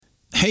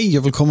Hei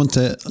og velkommen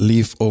til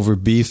Leaf Over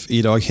Beef.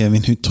 I dag har vi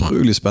en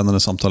utrolig spennende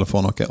samtale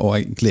for noe, og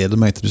jeg gleder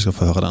meg til du skal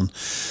få høre den.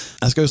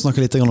 Jeg skal jo snakke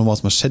litt om hva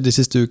som har skjedd de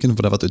siste uken,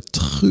 for det har vært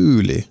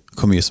utrolig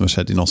hvor mye som har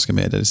skjedd i norske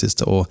medier de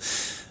siste, og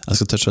jeg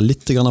skal touche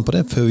litt på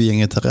det før vi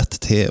gjenger til rett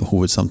til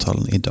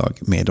hovedsamtalen i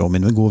dag med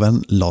min gode venn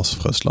Lars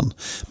Frøsland.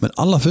 Men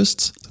aller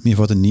først, vi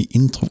har fått en ny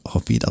intro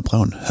av Vidar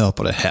Braun. Hør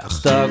på det her.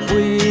 Stuck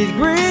with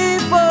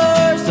grief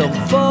for some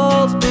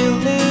false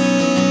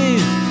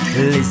beliefs.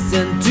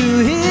 Listen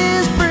to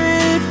his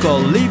brief,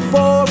 call Leaf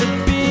Over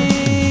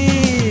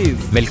Beef.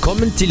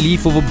 Velkommen til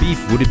Leaf Over Beef,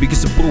 hvor det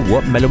bygges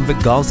broer mellom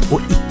vegansk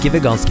og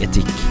ikke-vegansk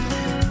etikk.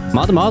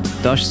 Mat er mat,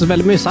 det har ikke så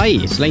veldig mye å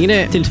si, så lenge det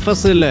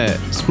tilfredsstiller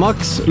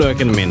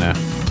smaksløkene mine.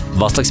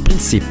 Hva slags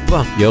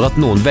prinsipper gjør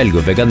at noen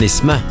velger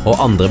veganisme, og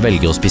andre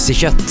velger å spise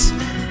kjøtt?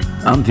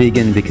 I'm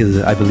vegan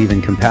because I believe in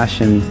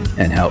compassion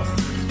and health.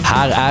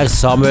 Her er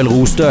Samuel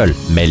Rostøl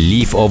med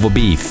Leaf Over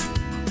Beef.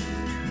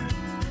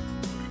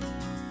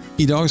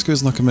 I dag skal vi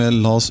snakke med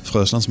Lars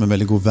Frøsland, som er en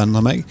veldig god venn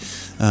av meg.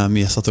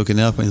 Vi har satt dere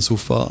ned på en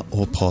sofa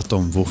og pratet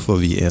om hvorfor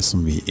vi er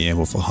som vi er,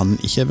 hvorfor han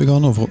ikke er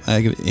veganer, hvorfor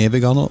jeg er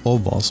veganer,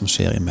 og hva som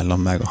skjer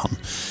mellom meg og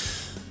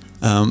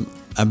han.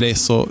 Jeg ble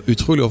så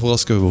utrolig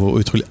overrasket over hvor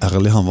utrolig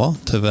ærlig han var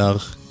til å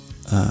være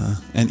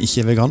en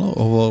ikke-veganer,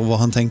 over hva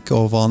han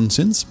tenker og hva han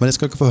syns, men det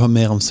skal dere få høre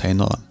mer om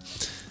senere.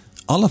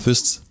 Aller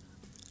først,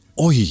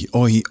 Oi,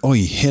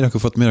 har dere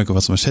fått med dere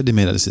hva som har skjedd i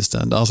media det siste?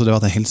 Det har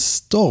vært en hel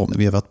storm.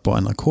 Vi har vært på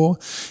NRK,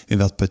 vi har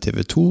vært på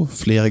TV2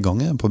 flere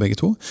ganger på begge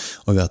to,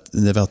 og det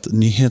har vært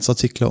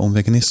nyhetsartikler om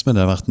veganisme,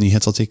 det har vært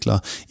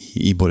nyhetsartikler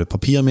i både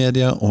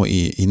papirmedia og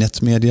i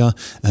nettmedia.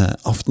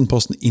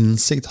 Aftenposten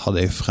Innsikt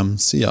hadde en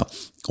fremside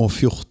og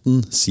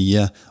 14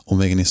 sider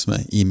om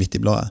veganisme i midt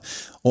i bladet.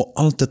 Og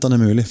alt dette er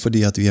mulig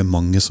fordi at vi er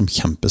mange som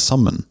kjemper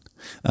sammen.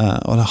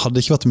 Og det hadde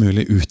ikke vært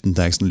mulig uten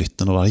deg som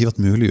lytter, og det hadde ikke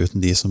vært mulig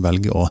uten de som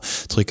velger å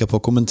trykke på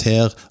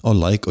kommenter og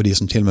like, og de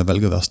som til og med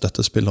velger å være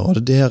støttespillere,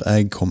 og det er der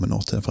jeg kommer nå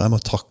til, for jeg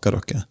må takke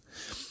dere.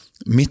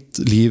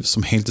 Mitt liv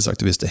som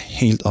heltidsaktivist er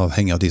helt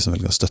avhengig av de som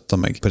velger å støtte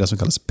meg på det som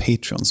kalles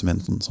Patreon, som er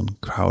en sånn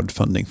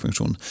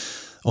crowdfunding-funksjon.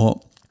 Og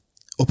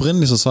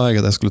opprinnelig så sa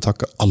jeg at jeg skulle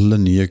takke alle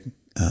nye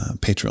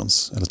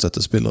Patreons, eller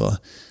støttespillere,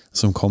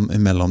 som kom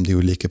imellom de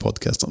ulike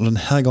podcastene. Og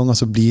denne gangen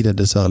så blir det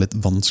dessverre litt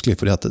vanskelig,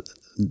 fordi at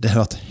det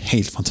har vært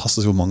helt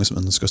fantastisk hvor mange som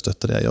ønsker å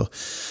støtte det jeg gjør.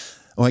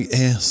 Og jeg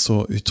er så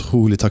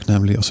utrolig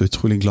takknemlig og så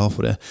utrolig glad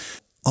for det.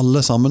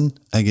 Alle sammen,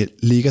 jeg er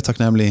like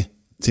takknemlig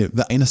til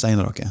hver eneste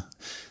en av dere.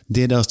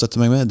 Det dere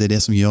støtter meg med, det er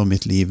det som gjør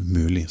mitt liv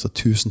mulig. Så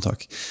tusen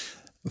takk.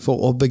 For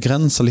å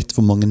begrense litt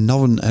hvor mange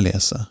navn jeg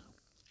leser,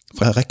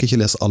 for jeg rekker ikke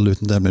lese alle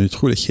uten det blir en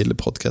utrolig kjedelig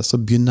podcast, så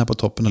begynner jeg på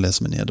toppen å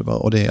lese meg nedover,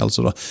 og det er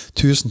altså da,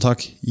 tusen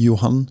takk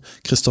Johan,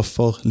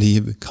 Kristoffer,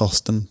 Liv,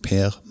 Karsten,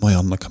 Per,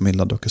 Marianne,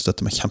 Camilla, dere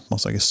støtter meg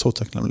kjempemasse, jeg er så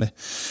takknemlig.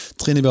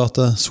 Trine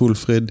Beate,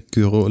 Solfrid,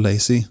 Guro og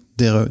Lacey,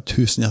 dere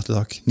tusen hjertelig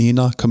takk.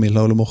 Nina,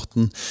 Camilla, Ole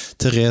Morten,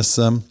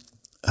 Therese,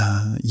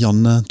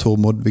 Janne,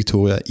 Tormod,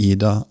 Victoria,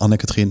 Ida,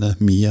 Anne-Katrine,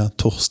 Mia,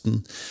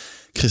 Torsten,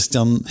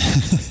 Kristian,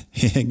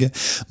 Hege,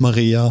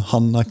 Maria,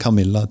 Hanna,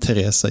 Camilla,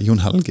 Therese, Jon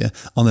Helge,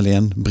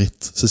 Annelien,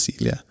 Britt,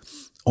 Cecilie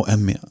og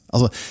Emmy.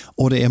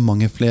 Og det er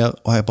mange flere,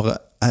 og jeg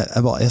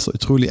bare er så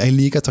utrolig, jeg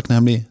liker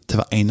takknemlig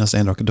til hver eneste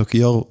en av dere.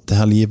 Dere gjør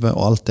det her livet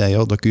og alt det jeg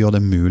gjør, dere gjør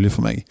det mulig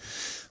for meg.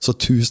 Så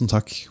tusen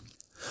takk.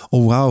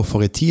 Og wow,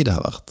 for en tid det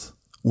har vært.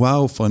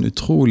 Wow, for en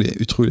utrolig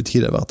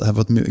tid det har vært. Jeg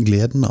har fått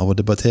gleden av å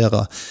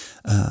debattere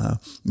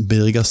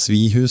Birger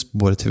Svihus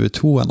på både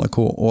TV2 og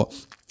NRK,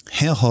 og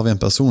her har vi en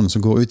person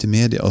som går ut i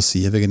media og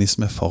sier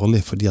veganisme er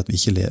farlig fordi at vi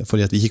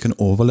ikke kunne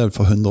overleve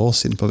for 100 år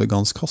siden på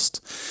vegansk kost,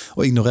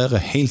 og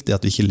ignorerer helt det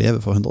at vi ikke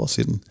lever for 100 år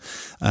siden.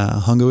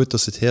 Han går ut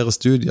og siterer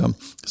studier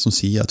som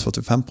sier at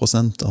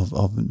 45%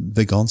 av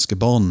veganske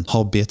barn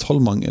har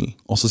B12-mangel,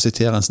 og så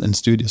siterer han en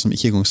studie som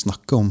ikke engang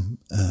snakker om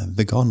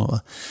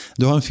veganere.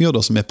 Du har en fyr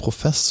da som er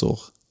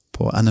professor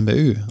på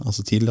NMBU,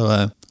 altså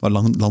tidligere var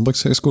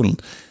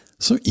Landbrukshøgskolen,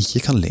 som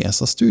ikke kan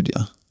lese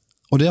studier.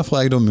 Og derfor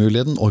har jeg da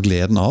muligheten og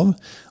gleden av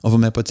å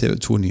være med på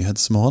TV2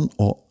 Nyhetsmorgen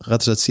og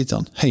rett og slett si til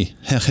han, hei,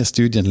 her er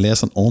studien,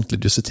 les han ordentlig,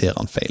 du siterer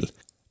han feil.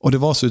 Og det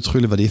var så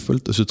utrolig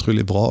verdifullt og så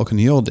utrolig bra å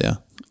kunne gjøre det.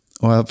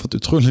 Og jeg har fått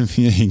utrolig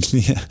mye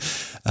hyggelige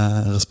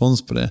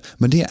respons på det.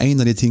 Men det er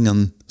en av de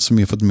tingene som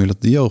vi har fått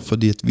mulighet til å gjøre,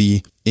 fordi at vi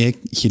er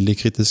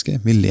kildekritiske,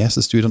 vi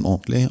leser studien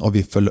ordentlig, og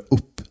vi følger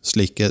opp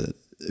slike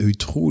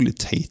utrolig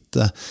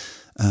teite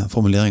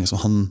formuleringer som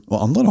han og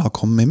andre da har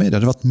kommet i media.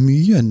 Det har vært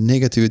mye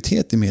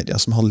negativitet i media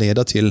som har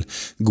ledet til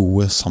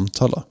gode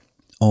samtaler.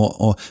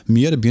 Og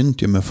mye av det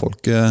begynte jo med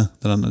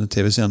denne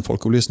TV-serien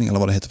Folkeopplysning,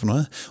 eller hva det heter for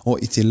noe,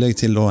 og i tillegg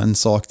til da en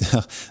sak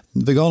der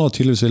veganer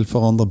tydeligvis vil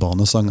forandre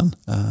barnesangen.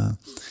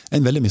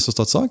 En veldig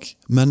misforstått sak,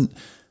 men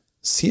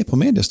se på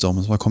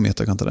mediestormen som har kommet i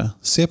etterkant av det.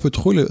 Se på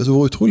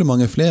hvor utrolig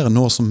mange flere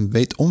nå som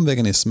vet om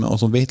veganisme,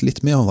 og som vet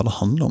litt mer om hva det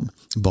handler om.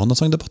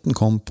 Barnesangdebatten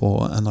kom på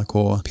NRK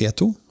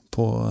P2,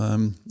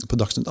 på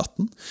Dagsnytt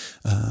 18.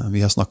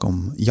 Vi har snakket om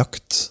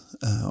jakt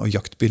og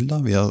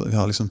jaktbilder.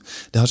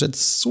 Det har skjedd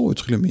så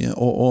utrolig mye.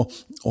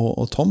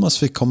 Og Thomas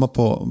fikk komme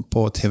på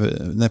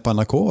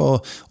NRK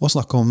og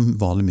snakke om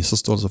vanlige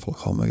misforståelser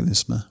folk har om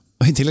veganisme.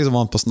 Og I tillegg så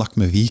var han på snakk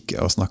med Vike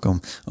og snakk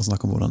om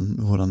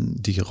hvordan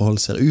dyrehold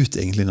ser ut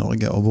egentlig i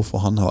Norge, og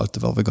hvorfor han har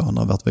alltid vært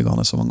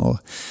veganer i så mange år.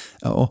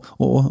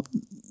 Og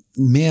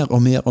mer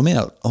og mer,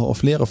 og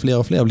flere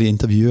blir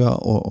intervjuet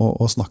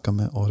og snakket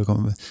med, og det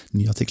kommer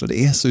nye artikler.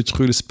 Det så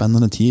utrolig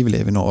spennende tid vi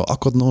lever i nå, og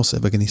akkurat nå så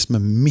veganisme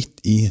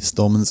midt i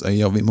stormens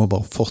øye, og vi må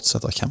bare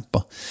fortsette å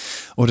kjempe.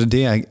 Og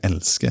det jeg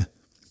elsker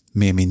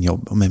med min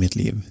jobb og med mitt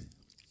liv,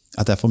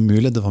 at jeg får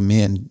mulighet til å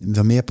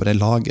være med på det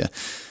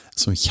laget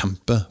som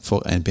kjemper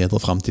for en bedre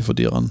fremtid for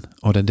dyrene.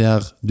 Og det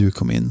der du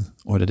kom inn,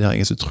 og det der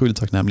jeg så utrolig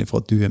takknemlig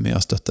for at du med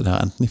og støtter det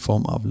her, enten i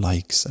form av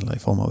likes, eller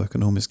i form av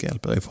økonomisk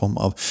hjelp, eller i form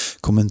av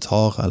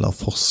kommentarer, eller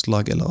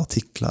forslag, eller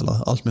artikler,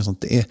 eller alt med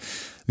sånt.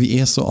 Vi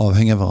så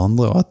avhengige av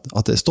hverandre, og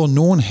at det står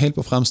noen helt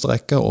på fremste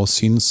rekke og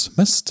syns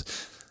mest,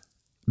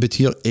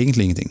 betyr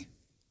egentlig ingenting.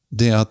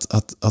 Det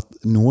at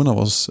noen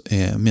av oss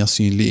mer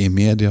synlige i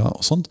media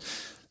og sånt,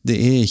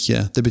 det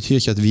betyr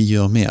ikke at vi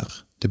gjør mer.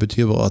 Det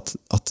betyr bare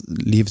at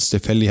livets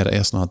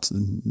tilfeldigheter sånn at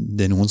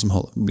det noen som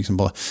har liksom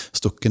bare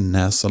stukket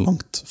nesa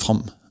langt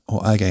fram,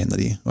 og jeg en av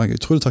de. Og jeg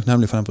utrolig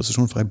takknemlig for den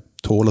posisjonen, for jeg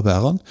tåler å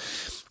bære den.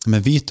 Men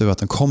jeg vet jo at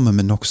den kommer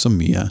med nok så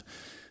mye.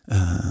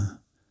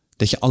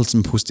 Det ikke alt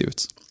som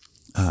positivt.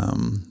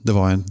 Det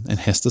var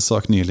en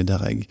hestesak nylig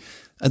der jeg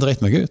dreit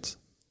meg ut.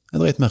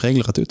 Jeg dreit meg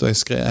regelrett ut, og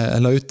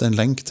jeg la ut en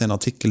lenk til en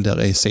artikkel der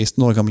en 16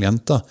 år gammel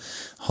jente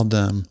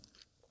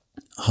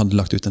hadde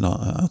lagt ut en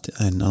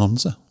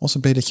annonse, og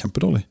så ble det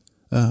kjempedårlig.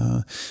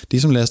 De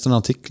som leste den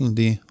artikkelen,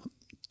 de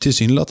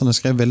tilsynelatende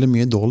skrev veldig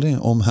mye dårlig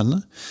om henne,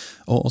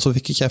 og så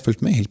fikk ikke jeg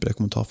fulgt med helt på det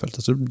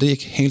kommentarfeltet, så det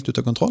gikk helt ut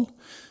av kontroll,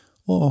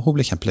 og hun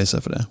ble kjempelei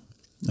seg for det.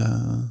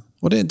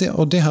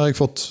 Og det har jeg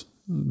fått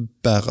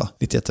bære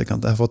litt i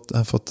etterkant.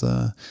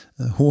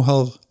 Hun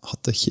har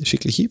hatt det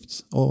skikkelig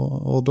kjipt,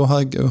 og da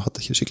har jeg hatt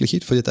det skikkelig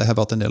kjipt, fordi jeg har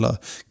vært en del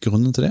av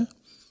grunnen til det,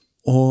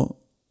 og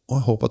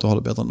jeg håper at du har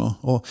det bedre nå.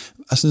 Og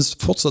jeg synes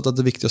fortsatt at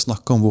det er viktig å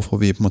snakke om hvorfor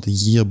vi på en måte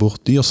gir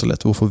bort dyr så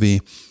lett, hvorfor vi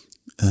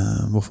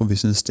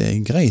synes det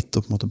greit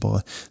å på en måte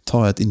bare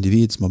ta et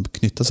individ som har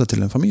knyttet seg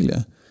til en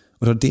familie.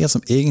 Og det var det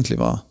som egentlig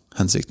var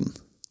hensikten,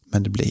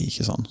 men det ble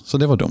ikke sånn. Så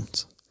det var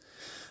dumt.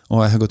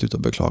 Og jeg har gått ut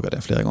og beklaget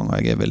det flere ganger,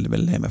 og jeg veldig,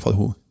 veldig lei meg for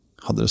at hun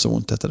hadde det så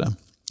vondt etter det.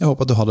 Jeg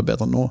håper at du har det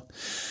bedre nå.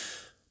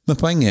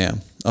 Men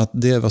poenget at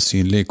det var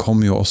synlig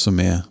kom jo også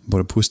med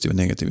både positive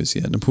og negative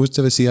sider. Den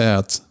positive siden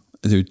at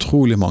det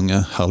utrolig mange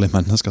herlige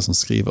mennesker som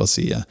skriver og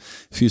sier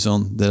fy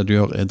sånn, det du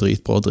gjør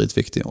dritbra og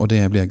dritviktig, og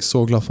det blir jeg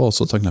så glad for og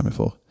så takknemlig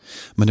for.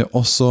 Men det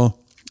også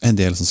en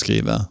del som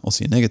skriver og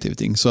sier negative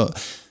ting. Så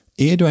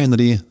du en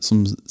av de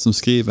som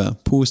skriver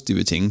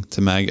positive ting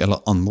til meg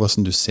eller andre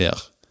som du ser,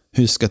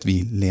 husk at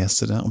vi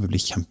leser det og vi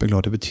blir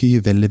kjempeglade. Det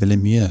betyr veldig, veldig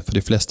mye for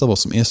de fleste av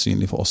oss som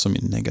synlige, for oss som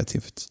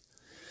negativt.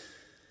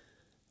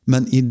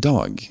 Men i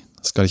dag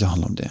skal det ikke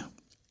handle om det.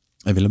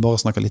 Jeg ville bare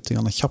snakke litt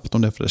kjapt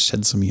om det, for det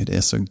skjedde så mye, det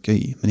så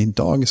gøy. Men i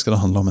dag skal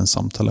det handle om en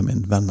samtale med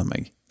en venn av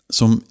meg,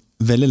 som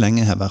veldig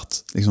lenge har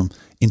vært liksom,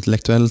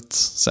 intellektuelt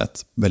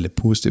sett veldig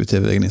positiv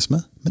til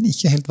veganisme, men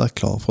ikke helt vært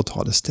klar for å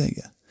ta det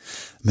steget.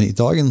 Men i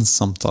dagens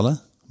samtale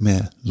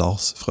med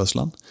Lars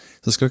Frøsland,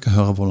 så skal dere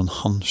høre hvordan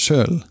han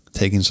selv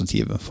tar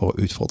initiativet for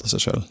å utfordre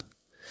seg selv.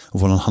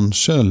 Og hvordan han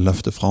selv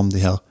løfter fram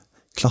de her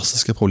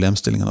klassiske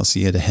problemstillingene og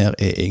sier det her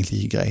egentlig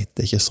ikke greit,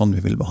 det ikke sånn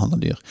vi vil behandle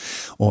dyr,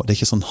 og det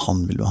ikke sånn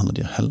han vil behandle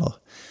dyr heller.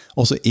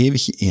 Og så vi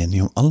ikke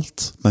enige om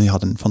alt, men vi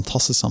hadde en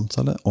fantastisk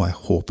samtale, og jeg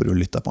håper du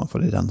lytter på den, for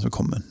det den som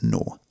kommer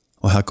nå.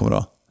 Og her kommer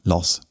da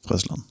Lars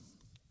Frøsland.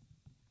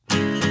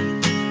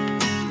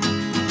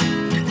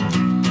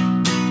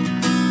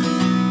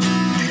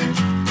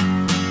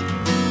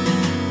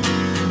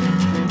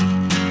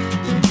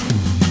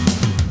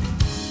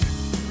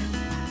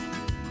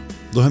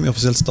 Da har vi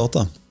offisielt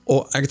startet.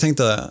 Og jeg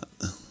tenkte,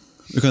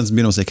 du kan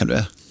begynne å si hvem du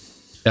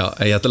Ja,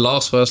 jeg heter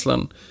Lars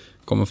Frøsland,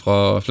 kommer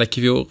fra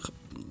Flekkefjord,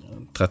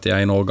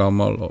 31 år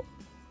gammel,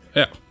 og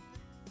ja.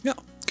 Ja,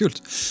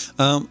 kult.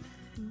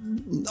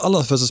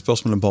 Aller første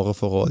spørsmålet bare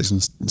for å liksom,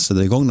 sette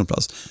det i gang noen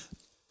plass.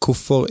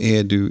 Hvorfor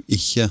du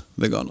ikke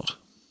veganer?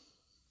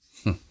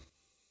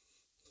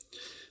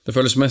 Det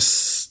føles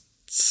mest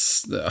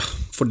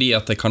fordi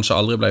at jeg kanskje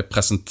aldri ble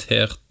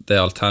presentert det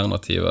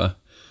alternativet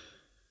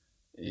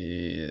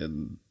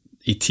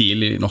i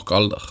tidlig nok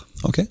alder.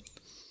 Ok.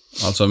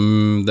 Altså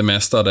det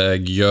meste av det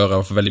jeg gjør,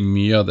 for veldig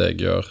mye av det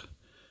jeg gjør,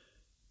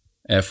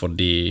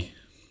 fordi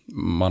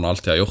man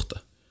alltid har gjort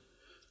det.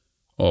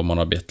 Og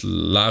man har blitt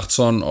lært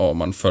sånn, og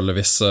man følger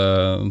visse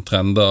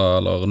trender,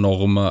 eller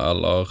normer,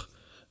 eller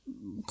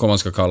hva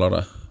man skal kalle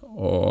det.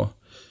 Og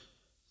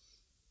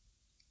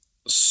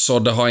så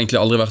det har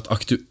egentlig aldri vært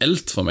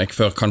aktuelt for meg,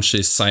 før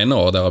kanskje i senere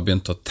år der jeg har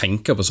begynt å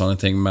tenke på sånne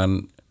ting,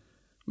 men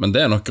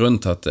det nok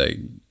grunnen til at jeg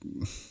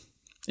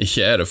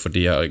ikke det,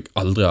 fordi jeg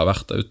aldri har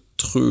vært det.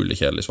 Utrolig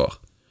kjedelig svar.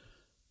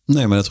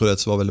 Nei, men jeg tror det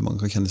et svar veldig mange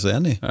kan kjenne seg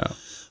igjen i. Ja.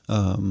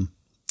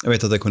 Jeg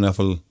vet at jeg kunne i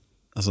hvert fall,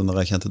 altså når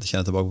jeg kjente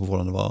tilbake på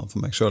hvordan det var for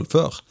meg selv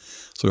før,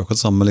 så det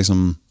akkurat samme liksom,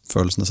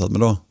 følelsen jeg satt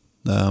med da.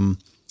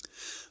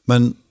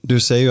 Men du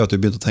sier jo at du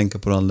begynte å tenke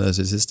på det annerledes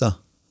i det siste.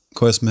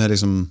 Hva som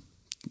liksom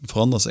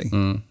forandret seg?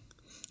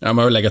 Jeg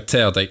må jo legge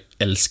til at jeg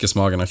elsker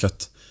smaken av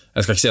kjøtt.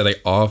 Jeg skal ikke si at jeg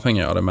er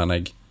avhengig av det, men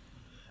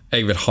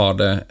jeg vil ha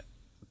det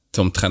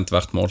til omtrent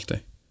hvert måltid.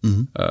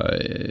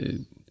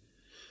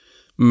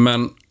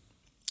 Men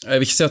jeg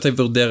vil ikke si at jeg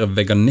vurderer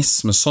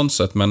veganisme sånn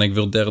sett, men jeg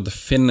vurderer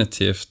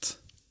definitivt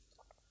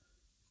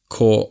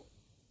hva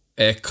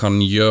jeg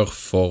kan gjøre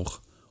for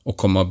å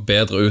komme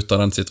bedre ut av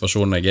den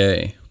situasjonen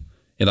jeg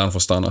i den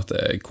forstand at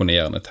jeg kunne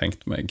gjerne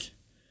tenkt meg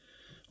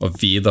å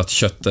vite at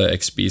kjøttet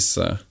jeg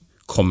spiser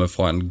kommer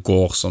fra en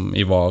gård som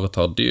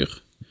ivaretar dyr.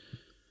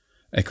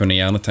 Jeg kunne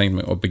gjerne tenkt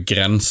meg å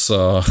begrense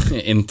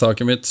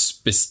inntaket mitt,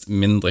 spist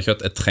mindre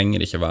kjøtt. Jeg trenger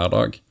det ikke hver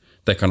dag.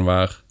 Det kan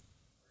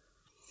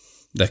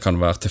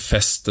være til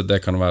fest, det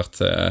kan være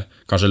til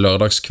kanskje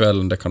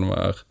lørdagskvelden, det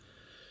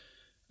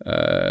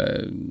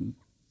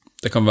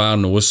kan være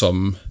noe som,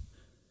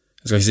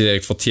 jeg skal ikke si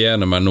jeg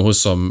fortjener, men noe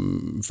som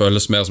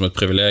føles mer som et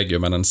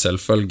privilegium enn en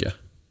selvfølge.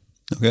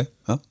 Ok,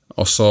 ja.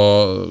 Og så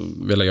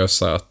vil jeg også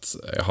si at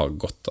jeg har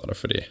godt av det,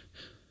 fordi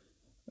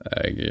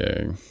jeg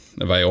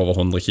veier over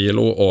 100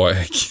 kilo, og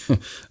jeg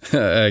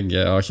har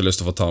ikke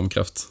lyst til å få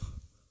tarmkreft.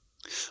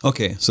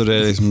 Ok, så det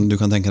liksom, du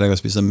kan tenke deg å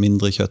spise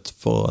mindre kjøtt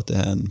for at det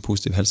er en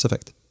positiv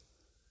helseeffekt?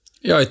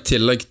 Ja, i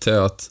tillegg til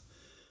at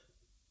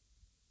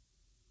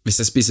hvis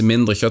jeg spiser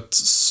mindre kjøtt,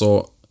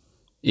 så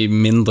i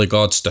mindre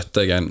grad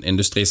støtter jeg en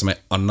industri som jeg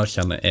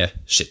anerkjenner er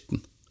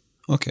skitten.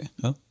 Ok,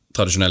 ja.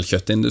 Tradisjonell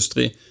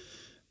kjøttindustri.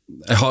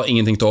 Jeg har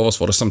ingenting til overs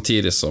for det,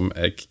 samtidig som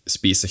jeg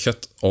spiser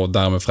kjøtt, og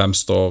dermed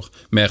fremstår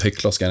mer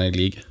hyklersk enn jeg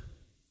liker.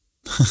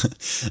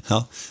 Ja,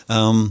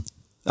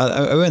 det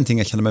er jo en ting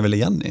jeg kjenner meg veldig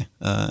igjen i.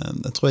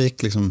 Jeg tror jeg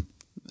gikk liksom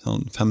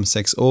sånn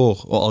 5-6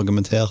 år og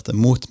argumenterte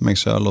mot meg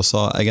selv og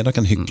sa jeg er nok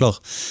en hykler,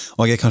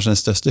 og jeg er kanskje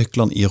den største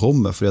hykleren i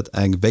rommet fordi at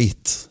jeg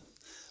vet,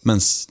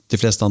 mens de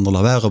fleste andre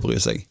lar være å bry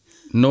seg.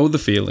 Know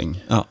the feeling.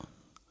 Ja.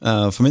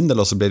 For min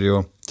del også blir det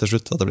jo til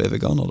slutt at jeg blir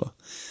veganer da.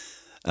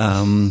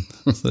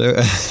 Så det er jo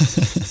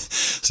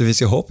så vi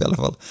skal håpe i alle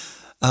fall.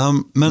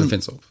 Men, det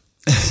finnes håp.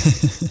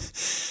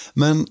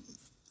 men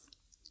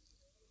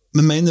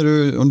mener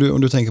du, om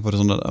du tenker på det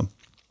sånn der,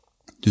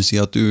 du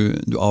sier at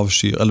du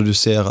avskyr, eller du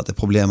ser at det er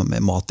problemer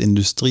med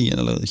matindustrien,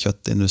 eller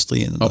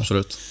kjøttindustrien. Eller?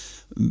 Absolutt.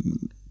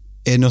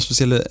 Er det noen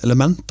spesielle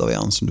elementer i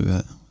den som du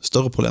har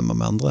større problemer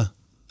med andre?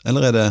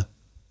 Eller er det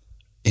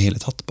i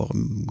hele tatt bare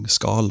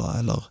skala,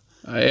 eller?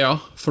 Ja,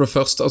 for det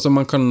første, altså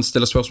man kan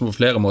stille spørsmål på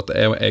flere måter.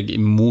 Er jeg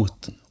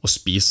imot å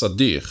spise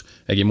dyr?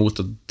 Jeg er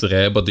imot å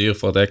drepe dyr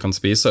for at jeg kan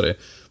spise dem.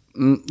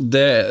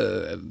 Det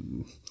er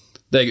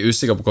jeg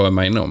usikker på hva jeg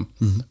mener om.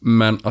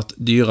 Men at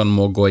dyrene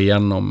må gå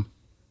igjennom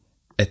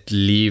et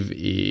liv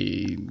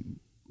i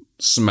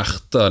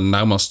smerte,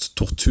 nærmest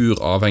tortur,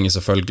 avhengig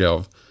selvfølgelig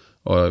av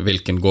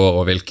hvilken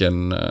gård og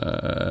hvilken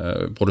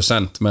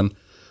produsent, men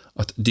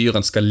at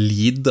dyrene skal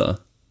lide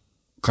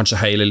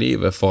kanskje hele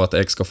livet for at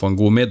jeg skal få en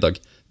god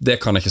middag, det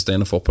kan jeg ikke stå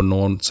inne for på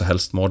noen så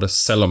helst måte,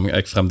 selv om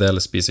jeg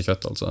fremdeles spiser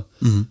kjøtt, altså.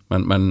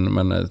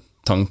 Men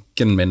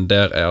tanken min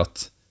der er at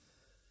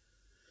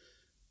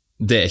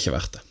det er ikke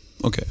verdt det.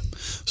 Ok,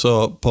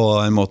 så på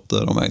en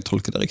måte, om jeg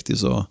tolker det riktig,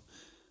 så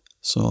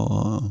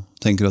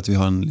tenker du at vi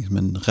har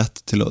en rett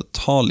til å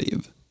ta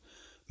liv,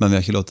 men vi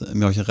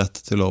har ikke rett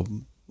til å,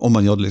 om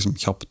man gjør det liksom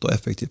kjapt og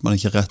effektivt, man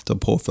har ikke rett til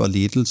å påføre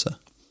lidelse.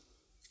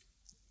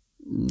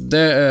 Det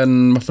er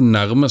i hvert fall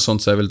nærme sånn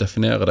som jeg vil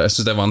definere det. Jeg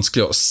synes det er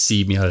vanskelig å si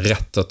vi har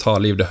rett til å ta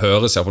liv. Det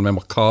høres i hvert fall mer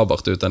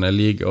makabert ut enn jeg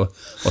liker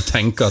å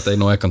tenke at det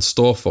er noe jeg kan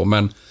stå for,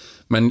 men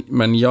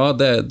ja,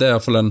 det er i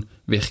hvert fall en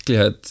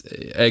virkelighet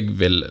jeg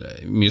vil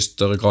i mye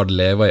større grad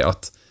leve i,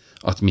 at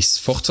vi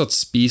fortsatt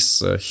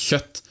spiser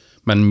kjøtt,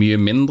 men mye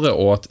mindre,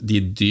 og at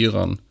de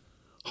dyrene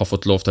har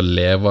fått lov til å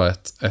leve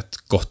et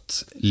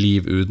godt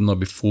liv uten å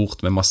bli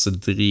fort med masse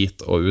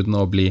drit, og uten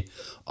å bli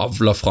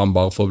avlet fram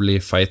bare for å bli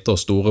feite og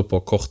store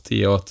på kort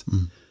tid, og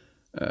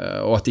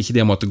at ikke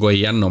de har måttet gå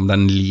igjennom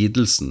den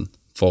lidelsen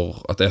for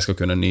at jeg skal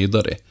kunne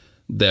nyte dem.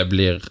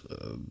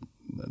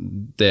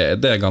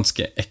 Det er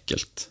ganske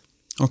ekkelt.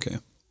 Ok.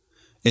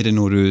 Er det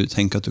noe du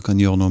tenker at du kan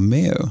gjøre noe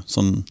med,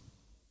 sånn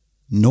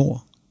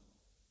nå?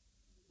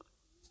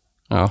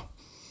 Ja.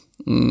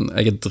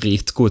 Jeg er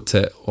dritgod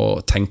til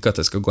å tenke at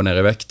jeg skal gå ned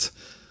i vekt,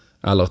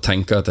 eller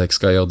tenke at jeg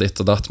skal gjøre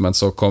ditt og datt, men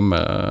så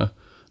kommer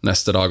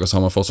neste dag, og så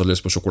har man fortsatt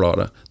lyst på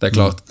sjokolade. Det er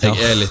klart, jeg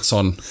er litt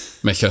sånn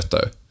med kjøtt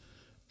også.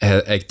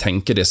 Jeg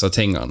tenker disse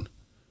tingene,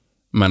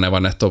 men jeg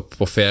var nettopp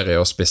på ferie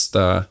og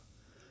spiste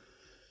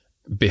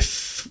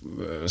biff,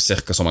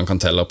 cirka som man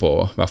kan telle på,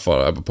 i hvert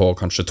fall på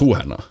kanskje 2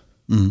 hender.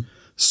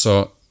 Så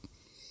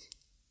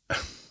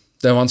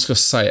det er vanskelig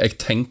å si. Jeg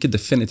tenker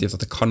definitivt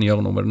at jeg kan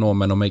gjøre noe med det nå,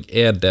 men om jeg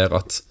er der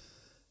at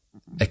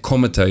jeg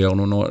kommer til å gjøre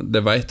noe nå,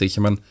 det vet jeg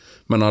ikke,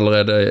 men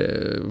allerede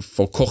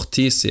for kort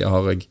tid siden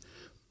har jeg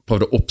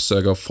prøvd å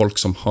oppsøke folk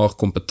som har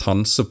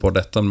kompetanse på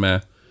dette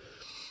med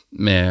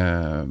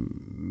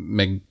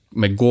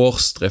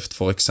gårdsdrift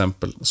for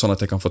eksempel, sånn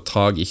at jeg kan få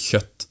tag i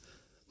kjøtt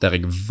der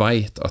jeg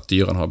vet at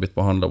dyrene har blitt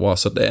behandlet bra.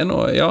 Så det er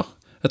noe, ja,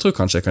 jeg tror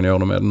kanskje jeg kan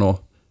gjøre noe med det nå,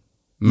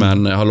 men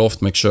jeg har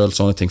lovt meg selv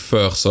sånne ting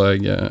før, så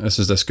jeg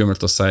synes det er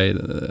skummelt å si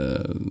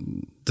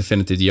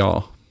definitivt ja.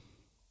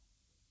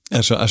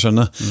 Jeg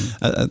skjønner.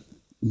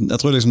 Jeg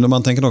tror liksom,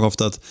 man tenker nok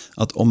ofte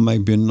at om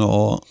jeg begynner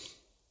å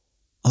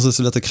altså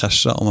så dette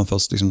krasjer om man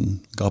først liksom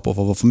gaper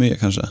for mye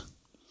kanskje,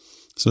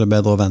 så det er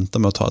bedre å vente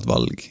med å ta et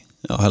valg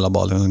heller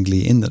bare liksom gli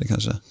inn i det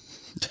kanskje.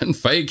 Det er en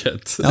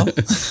feighet.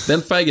 Det er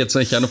en feighet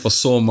som jeg kjenner for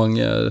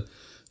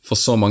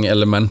så mange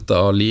elementer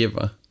av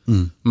livet.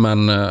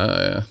 Men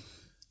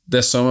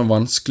det som er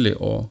vanskelig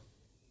å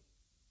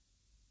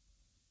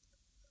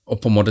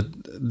på en måte,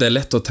 det er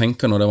lett å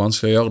tenke når det er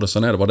vanskelig å gjøre det,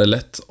 sånn er det bare, det er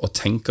lett å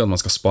tenke at man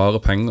skal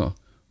spare penger,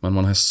 men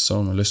man har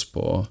sånn lyst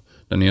på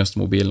den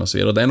nyeste mobilen og så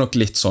videre. Det er nok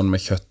litt sånn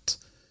med kjøtt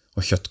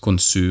og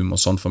kjøttkonsum og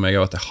sånn for meg,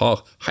 at jeg har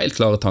helt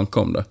klare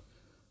tanker om det.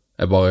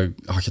 Jeg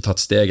har ikke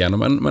tatt steg ennå,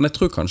 men jeg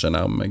tror kanskje jeg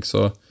nærmer meg,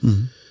 så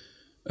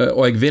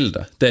og jeg vil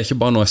det. Det er ikke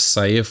bare noe jeg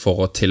sier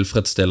for å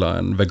tilfredsstille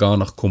en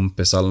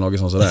veganerkompis eller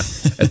noe sånt som det.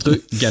 Jeg tror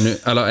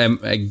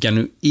jeg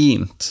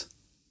genuint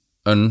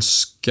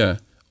ønsker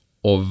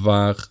å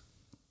være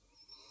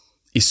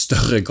i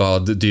større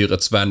grad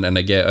dyrets venn enn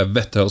jeg er. Jeg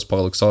vet det høres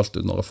paradoksalt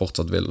ut når jeg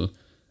fortsatt vil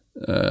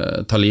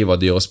ta livet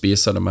av dyr og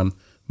spise det, men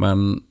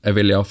jeg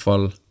vil i hvert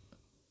fall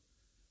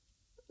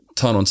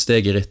ta noen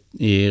steg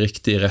i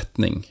riktig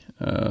retning,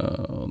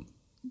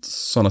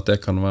 sånn at det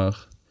kan være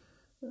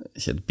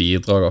ikke et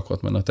bidrag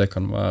akkurat, men at det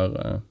kan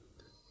være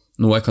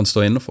noe jeg kan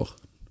stå inne for.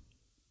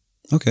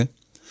 Ok.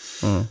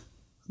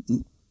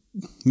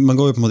 Man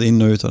går jo på en måte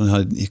inn og ut av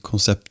denne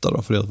konseptet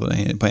da, fordi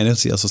på en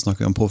side så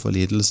snakker vi om påført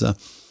lidelse,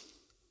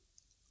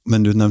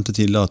 men du nevnte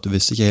tidligere at du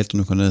visste ikke helt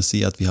om du kunne si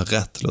at vi har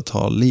rett til å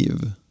ta liv.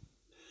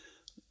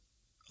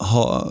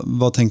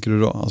 Hva tenker du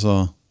da? Altså,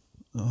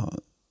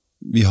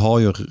 vi har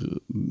jo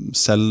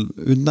selv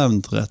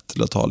utnevnt rett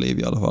til å ta liv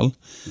i alle fall,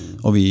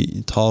 og vi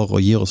tar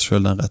og gir oss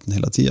selv den retten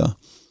hele tiden.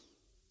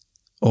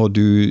 Og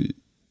du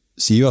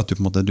sier jo at du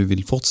på en måte du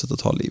vil fortsette å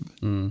ta liv.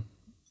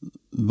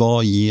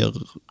 Hva gir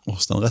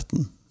oss den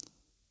retten,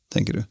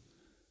 tenker du?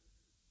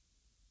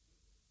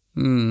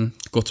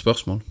 Godt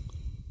spørsmål.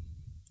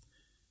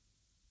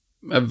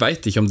 Jeg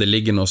vet ikke om det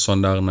ligger noe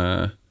sånn der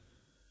en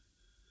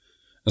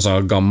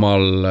sånn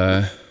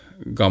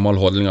gammel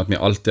holdning at vi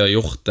alltid har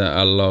gjort det,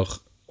 eller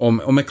om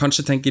jeg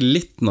kanskje tenker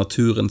litt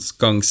naturens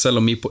gang,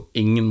 selv om vi på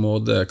ingen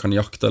måte kan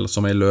jakte eller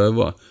som ei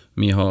løve.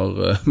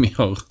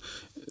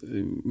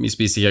 Vi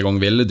spiser ikke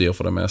engang ville dyr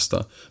for det meste,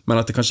 men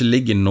at det kanskje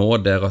ligger noe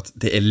der at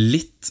det er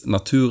litt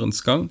naturens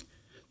gang.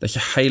 Det er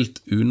ikke helt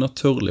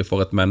unaturlig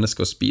for et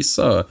menneske å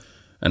spise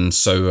en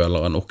sau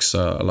eller en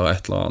okse eller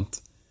et eller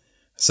annet,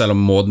 selv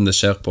om måten det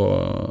skjer på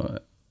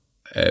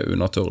er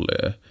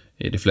unaturlig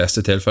i de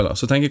fleste tilfeller.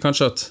 Så tenker jeg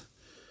kanskje at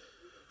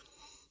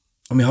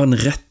om vi har en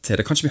rett til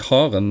det, kanskje vi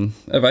har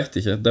jeg vet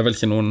ikke, det er vel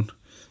ikke noen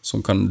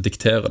som kan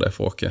diktere det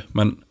for oss,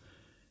 men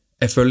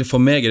jeg føler for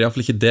meg er det i hvert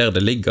fall ikke der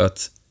det ligger at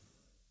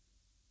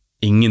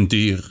ingen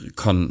dyr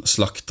kan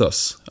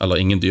slaktes, eller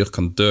ingen dyr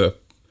kan dø.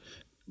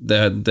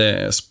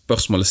 Det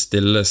spørsmålet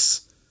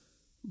stilles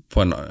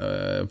på en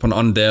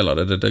annen del av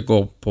det. Det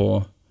går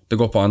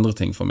på andre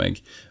ting for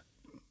meg.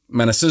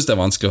 Men jeg synes det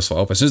er vanskelig å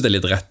svare på. Jeg synes det er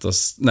litt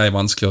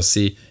vanskelig å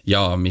si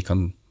ja, vi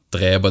kan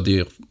drepe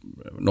dyr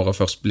når jeg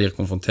først blir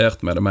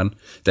konfrontert med det, men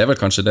det er vel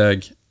kanskje det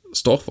jeg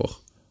står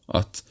for,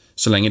 at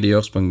så lenge det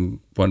gjøres på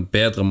en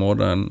bedre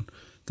måte enn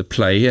det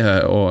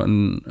pleier, og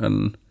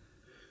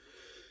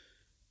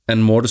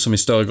en måte som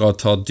i større grad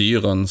tar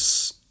dyrens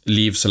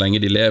liv så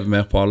lenge de lever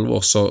mer på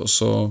alvor,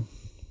 så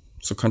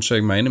kanskje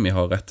jeg mener vi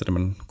har rett til det,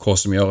 men hva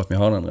som gjør at vi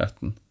har den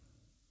retten,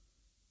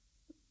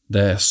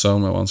 det er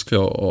søren meg vanskelig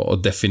å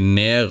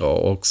definere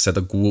og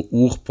sette gode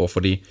ord på,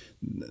 fordi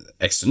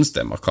jeg synes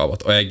det er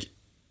makabert, og jeg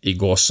i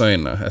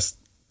gåsøyne jeg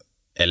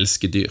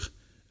elsker dyr.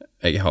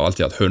 Jeg har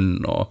alltid hatt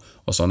hund og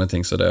sånne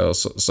ting, så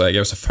jeg er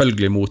jo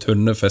selvfølgelig mot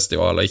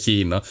hundefestivaler i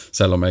Kina,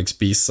 selv om jeg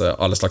spiser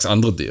alle slags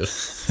andre dyr.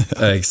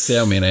 Jeg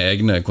ser mine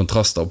egne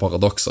kontraster og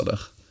paradokser der.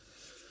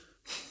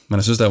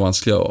 Men jeg synes det er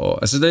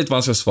litt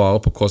vanskelig å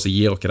svare på hva som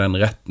gir dere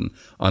den retten,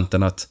 annet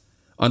enn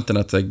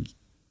at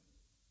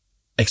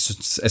jeg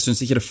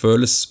synes ikke det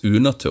føles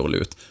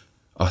unaturlig ut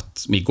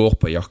at vi går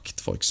på jakt,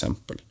 for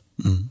eksempel.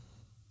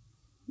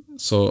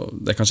 Så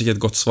det er kanskje ikke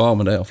et godt svar,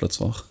 men det er i hvert fall et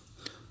svar.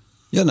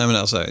 Ja, nei, men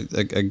altså,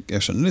 jeg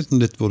skjønner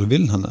litt hvor du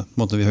vil henne. På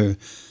en måte, vi har jo,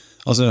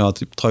 altså det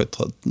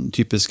er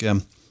typiske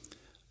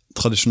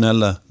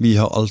tradisjonelle, vi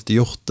har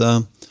alltid gjort det,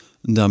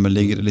 dermed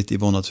ligger det litt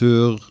i vår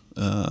natur,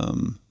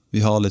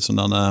 vi har litt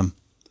sånn denne,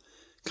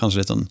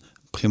 kanskje litt sånn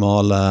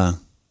primale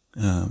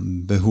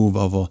behov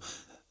av å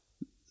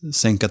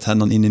senke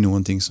tennene inn i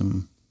noen ting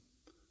som,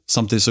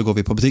 samtidig så går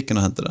vi på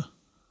butikken og henter det.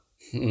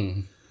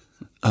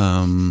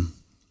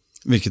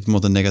 Hvilket på en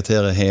måte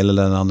negaterer hele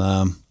denne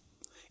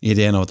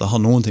ideen av at det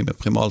har noen ting med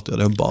primalt å gjøre.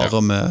 Det er jo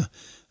bare med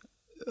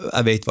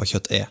jeg vet hva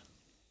kjøtt er.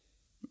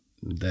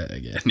 Det er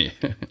jeg enig i.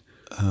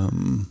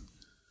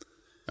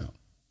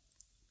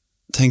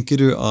 Tenker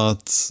du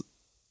at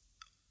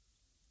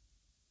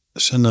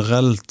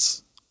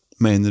generelt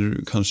mener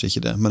du kanskje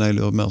ikke det, men jeg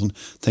lurer mer sånn,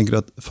 tenker du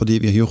at fordi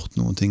vi har gjort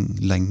noen ting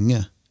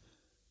lenge,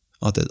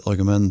 at det er et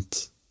argument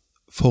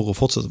for å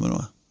fortsette med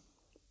noe?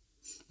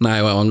 Nei,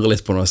 og jeg angrer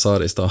litt på når jeg sa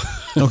det i sted.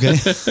 Ok.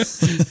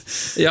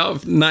 Ja,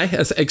 nei,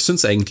 jeg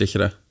synes egentlig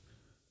ikke det.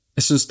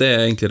 Jeg synes det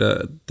er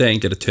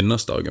egentlig det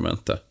tynneste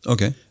argumentet.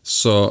 Ok.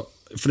 Så,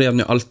 fordi at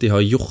vi alltid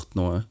har gjort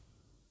noe,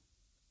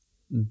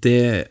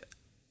 det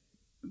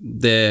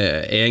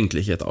er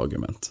egentlig ikke et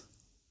argument.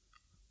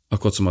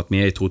 Akkurat som at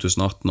vi er i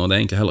 2018, og det er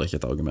egentlig heller ikke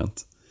et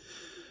argument.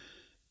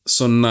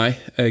 Så nei,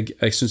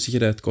 jeg synes ikke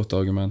det er et godt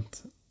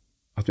argument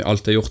at vi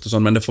alltid har gjort det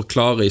sånn, men det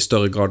forklarer i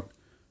større grad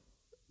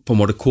på en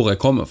måte hvor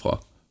jeg kommer fra.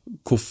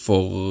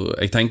 Hvorfor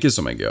jeg tenker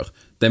som jeg gjør.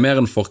 Det er mer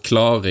en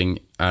forklaring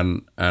enn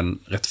en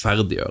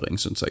rettferdiggjøring,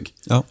 synes jeg.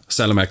 Ja.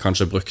 Selv om jeg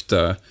kanskje brukte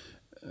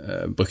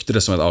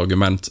det som et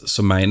argument,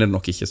 så mener det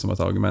nok ikke som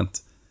et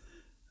argument.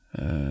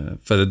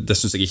 For det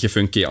synes jeg ikke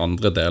funker i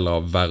andre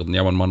deler av verden.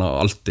 Ja, men man har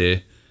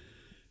alltid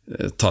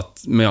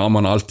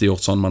man har alltid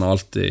gjort sånn, man har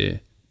alltid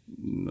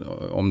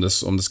om det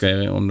så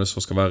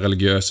skal være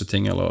religiøse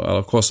ting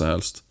eller hva som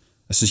helst.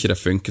 Jeg synes ikke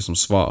det funker som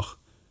svar.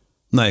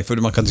 Nei, for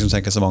man kan liksom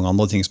tenke seg mange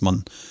andre ting som man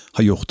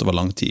har gjort over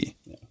lang tid,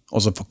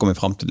 og så kommer vi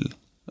frem til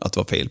at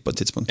det var feil på et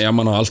tidspunkt. Ja,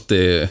 man har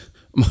alltid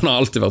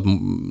vært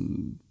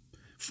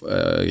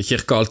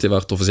kirka har alltid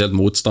vært offisielt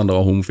motstander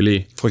av homofili.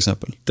 For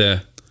eksempel.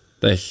 Det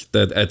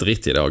er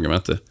dritt i det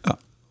argumentet. Ja.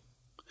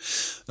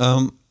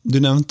 Du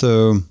nevnte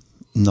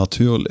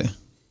naturlig.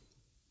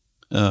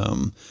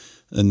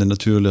 Det er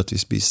naturlig at vi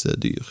spiser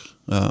dyr.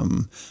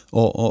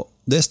 Og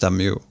det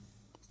stemmer jo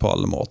på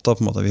alle måter.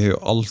 Vi har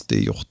jo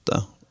alltid gjort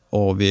det.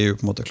 Og vi er jo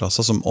på en måte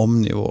klasser som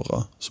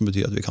omnivårer, som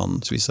betyr at vi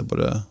kan spise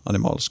både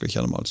animalsk og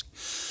ikke-animalsk.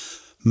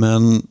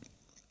 Men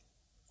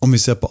om vi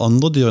ser på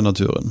andre dyr i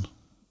naturen,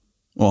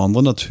 og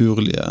andre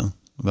naturlige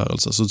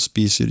værelser, så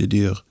spiser jo de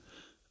dyr,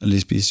 eller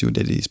de spiser jo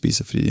det de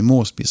spiser fordi de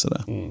må spise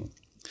det.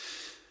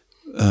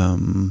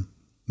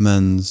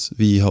 Mens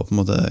vi har på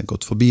en måte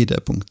gått forbi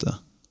det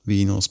punktet.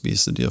 Vi nå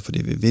spiser dyr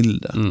fordi vi vil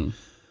det.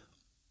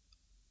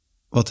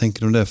 Hva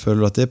tenker du om det? Føler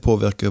du at det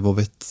påvirker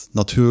hvorvidt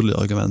naturlig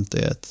argument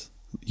er et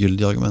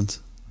gyldig argument?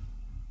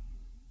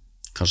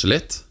 Kanskje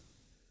litt.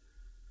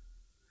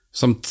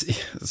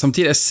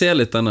 Samtidig, jeg ser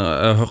litt denne.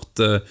 Jeg har hørt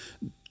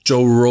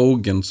Joe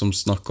Rogan som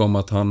snakker om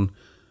at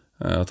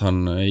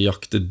han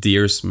jakter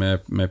deers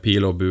med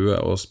pil og bue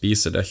og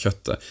spiser det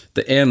kjøttet.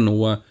 Det er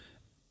noe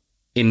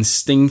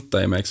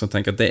instinkter i meg som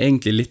tenker at det er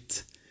egentlig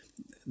litt,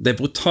 det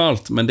er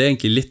brutalt, men det er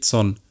egentlig litt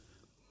sånn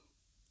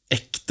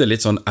ekte,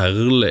 litt sånn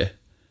ærlig.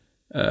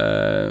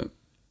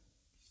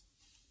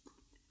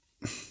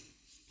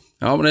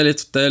 Ja, men det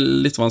er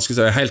litt vanskelig,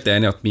 så jeg er helt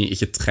enig i at vi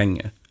ikke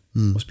trenger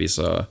å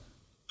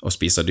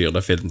spise dyr.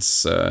 Det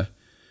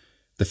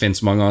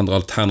finnes mange andre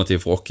alternativer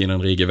for oss i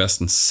den rike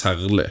Vesten,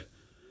 særlig.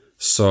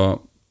 Så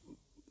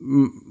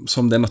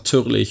som det er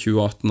naturlig i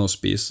 2018 å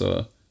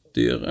spise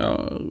dyr, ja,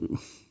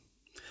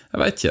 jeg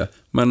vet ikke,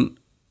 men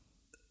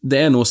det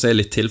er noe som er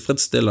litt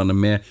tilfredsstillende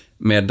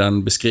med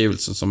den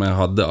beskrivelsen som jeg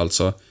hadde,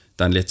 altså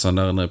den litt sånn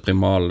der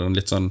primale, den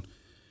litt sånn,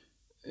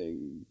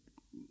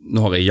 nå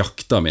har jeg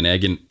jaktet min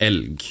egen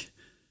elg,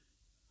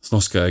 så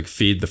nå skal jeg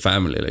feed the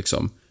family,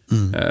 liksom.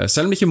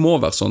 Selv om det ikke må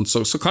være sånn,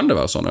 så kan det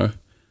være sånn også.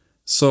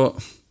 Så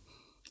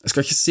jeg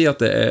skal ikke si at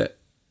det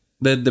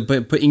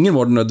er på ingen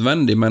måte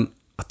nødvendig, men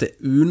at det er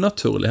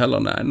unaturlig heller,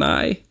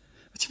 nei, jeg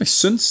vet ikke om jeg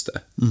synes det.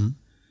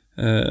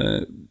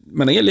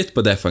 Men jeg er litt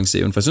på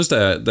defensiven, for jeg synes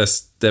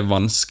det er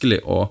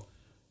vanskelig å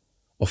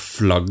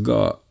flagge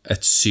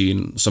et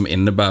syn som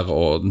innebærer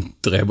å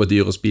drepe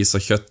dyr og spise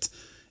kjøtt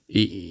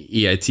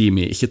i en tid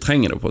vi ikke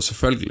trenger det på,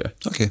 selvfølgelig.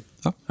 Ok,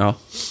 ja. Ja,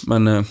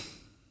 men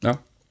ja.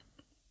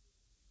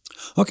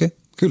 Ok,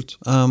 kult.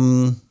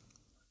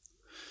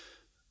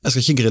 Jeg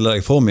skal ikke grille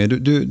deg for mye.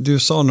 Du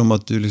sa noe om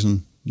at du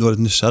var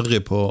litt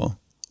nysgjerrig på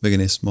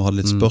veganisme og hadde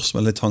litt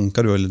spørsmål, litt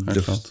tanker du har litt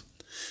luft.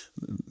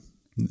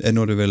 Er det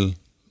noe du vil...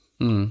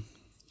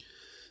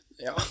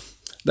 Ja,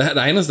 det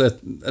eneste,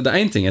 det er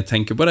en ting jeg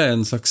tenker på, det er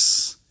en slags,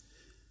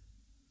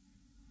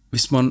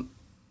 hvordan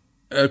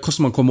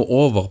man kommer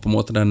over på en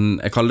måte den,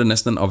 jeg kaller det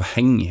nesten en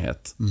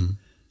avhengighet,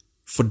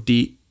 fordi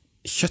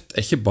kjøtt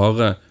er ikke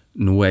bare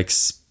noe jeg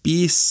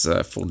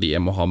spiser fordi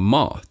jeg må ha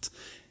mat.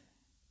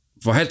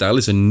 For helt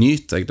ærlig så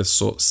nyter jeg det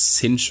så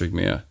sinnssykt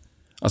mye.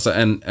 Altså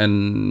en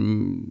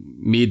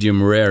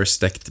medium rare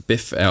stekt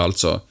biff er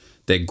altså,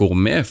 det går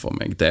med for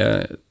meg, det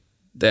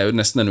er jo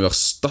nesten en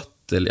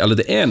uerstattelig, eller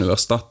det er en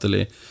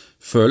uerstattelig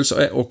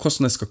følelse, og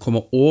hvordan jeg skal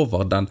komme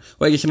over den,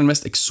 og jeg er ikke den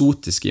mest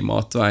eksotiske i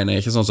matveien, jeg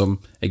er ikke sånn som,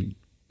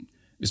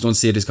 hvis noen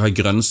sier de skal ha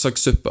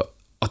grønnsakssuppe,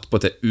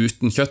 attpåtil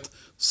uten kjøtt,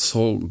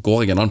 så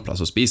går jeg en annen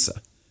plass og spiser.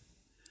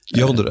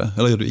 Gjør du det,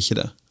 eller gjør du ikke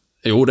det?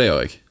 Jo, det gjør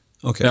jeg.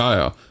 Okay.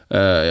 Ja.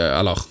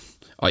 Eller,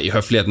 i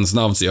høflighetens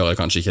navn så gjør jeg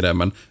kanskje ikke det,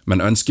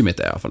 men ønsket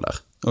mitt er i hvert fall der.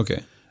 Ok.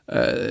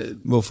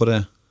 Hvorfor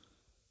det?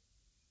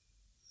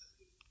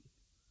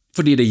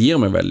 Fordi det gir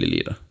meg veldig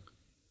lite.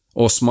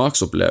 Og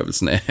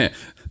smaksopplevelsen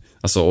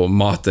altså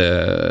mat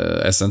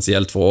er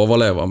essensielt for å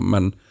overleve,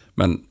 men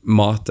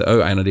mat er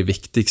også en av de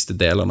viktigste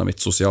delene av mitt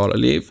sosiale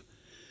liv.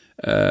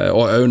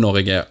 Og også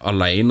når jeg er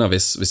alene,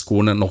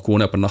 når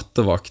kone er på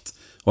nattevakt,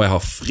 og jeg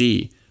har fri,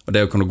 og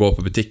det å kunne gå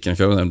på butikken og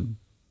kjøpe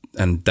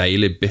en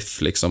deilig biff,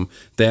 liksom,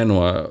 det er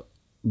noe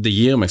det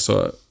gir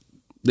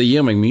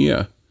meg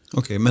mye.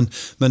 Ok, men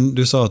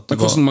du sa at Men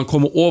hvordan man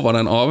kommer over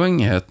den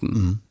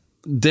avhengigheten,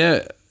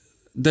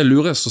 det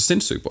lurer jeg så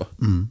sinnssykt på.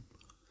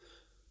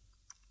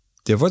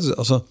 det er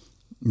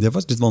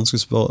faktisk litt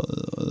vanskelig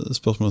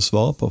spørsmål å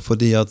svare på,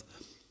 fordi at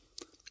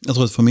jeg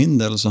tror at for min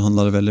del så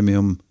handler det veldig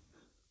mye om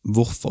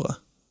hvorfor.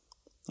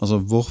 Altså,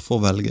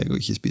 hvorfor velger jeg å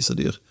ikke spise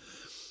dyr?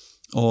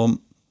 Og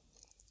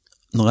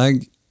når jeg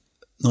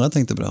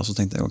tenkte på det her, så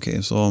tenkte jeg, ok,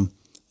 så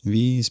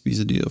vi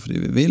spiser dyr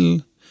fordi vi vil.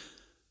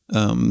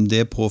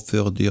 Det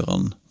påfører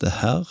dyrene det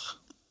her.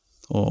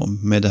 Og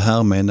med det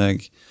her mener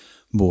jeg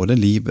både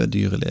livet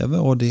dyret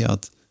lever, og det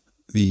at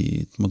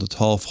vi måtte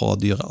ta fra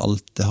dyret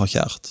alt det har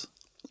kjært,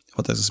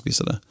 for at jeg skal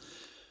spise det.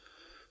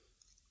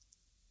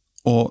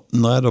 Og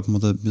når jeg da på en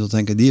måte begynte å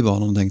tenke de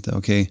vanene, tenkte jeg,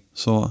 ok,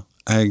 så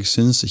jeg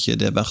synes ikke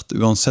det er verdt,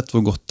 uansett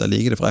hvor godt jeg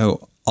liker det, for jeg har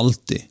jo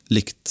alltid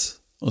likt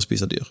å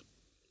spise dyr.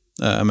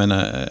 Jeg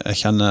mener, jeg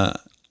kjenner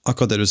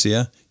akkurat det du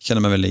sier,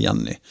 kjenner meg veldig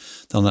igjen i.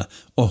 Denne,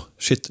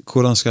 shit,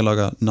 hvordan skal jeg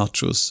lage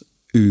nachos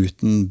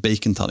uten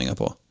baconterninger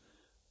på?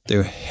 Det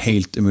er jo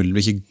helt umulig, det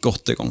blir ikke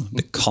godt i gang.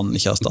 Det kan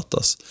ikke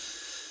erstattes.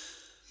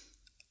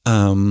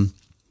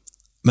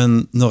 Men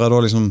når jeg da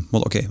liksom,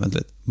 ok, vent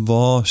litt,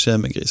 hva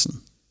skjer med grisen?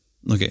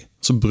 Ok,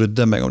 så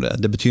brydde jeg meg om det.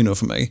 Det betyr noe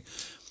for meg.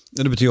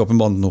 Det betyr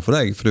åpenbart noe for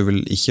deg, for du vil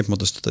ikke på en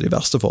måte støtte de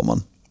verste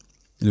formene.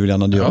 Du vil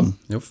gjerne dyre den.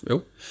 Jo.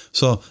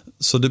 Så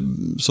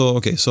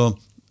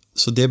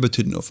det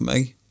betydde noe for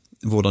meg,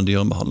 hvordan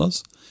dyren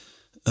behandles.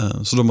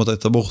 Så da måtte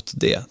jeg ta bort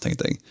det,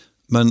 tenkte jeg.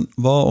 Men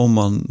hva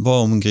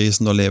om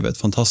grisen da lever et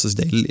fantastisk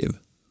deilig liv,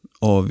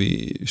 og vi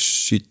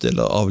skyter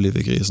eller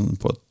avliver grisen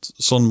på et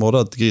sånn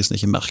måte at grisen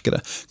ikke merker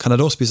det? Kan jeg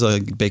da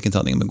spise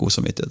baconterning med god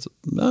samvittighet?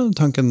 Ja,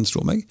 tanken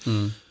slo meg.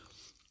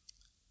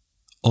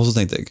 Og så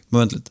tenkte jeg,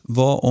 men vent litt,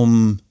 hva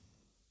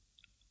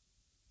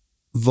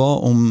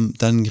om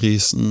den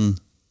grisen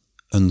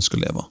ønsker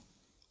å leve?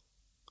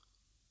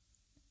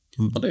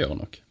 Ja, det gjør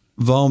han nok.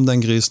 Hva om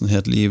den grisen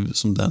har et liv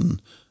som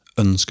den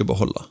ønsker å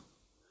beholde?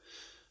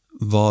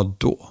 Hva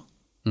da?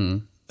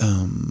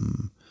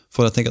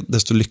 For jeg tenker at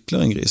desto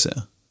lykkeligere en gris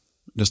er,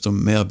 desto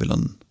mer vil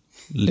han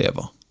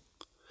leve.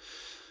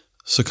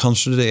 Så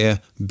kanskje det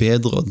er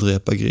bedre å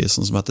drepe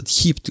grisen som har hatt et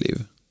kjipt liv,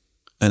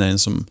 enn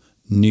en som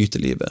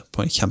nyter livet på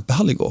en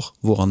kjempeherlig gård,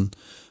 hvor han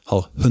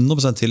har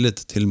 100% tillit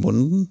til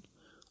bonden,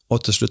 og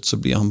til slutt så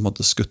blir han på en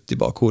måte skutt i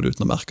bakhodet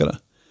uten å merke det.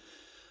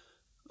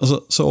 Altså,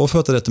 så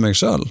overførte jeg det til meg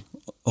selv,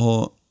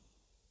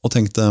 og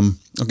tenkte,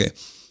 ok,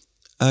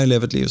 jeg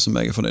lever et liv som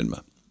jeg er fornøyd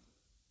med.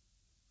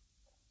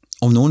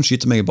 Om noen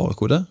skyter meg i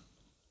bakhodet,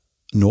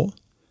 nå,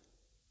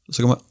 så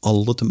kommer jeg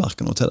aldri til å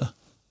merke noe til det.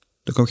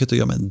 Det kommer ikke til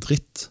å gjøre meg en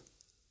dritt.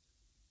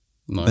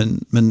 Nei.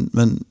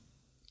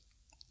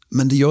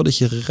 Men det gjør det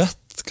ikke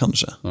rett,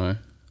 kanskje, Nei.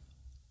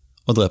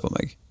 å drepe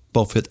meg,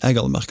 bare fordi jeg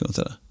aldri merker noe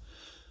til det.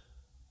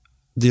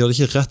 Det gjør det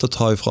ikke rett å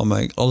ta ifra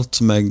meg alt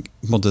som jeg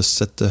måtte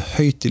sette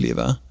høyt i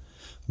livet,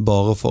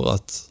 bare for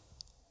at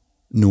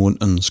noen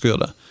ønsker å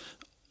gjøre det.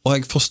 Og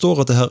jeg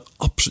forstår at det her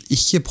absolutt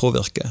ikke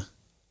påvirker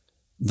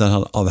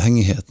denne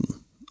avhengigheten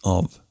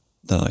av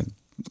denne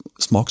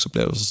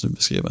smaksopplevelsen som du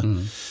beskriver.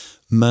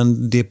 Men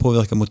det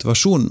påvirker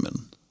motivasjonen min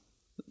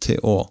til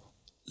å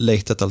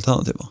lete etter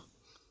alternativer.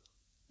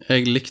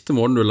 Jeg likte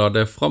måten du la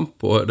det fram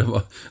på.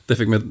 Det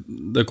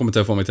kom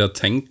til å få meg til å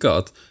tenke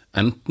at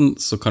enten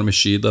så kan vi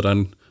skyte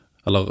den,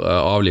 eller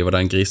avlive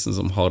den grisen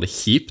som har det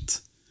kjipt,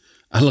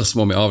 eller så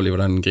må vi avlive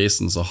den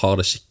grisen som har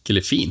det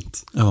skikkelig fint.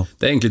 Ja.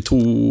 Det er egentlig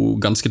to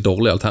ganske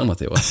dårlige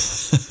alternativer.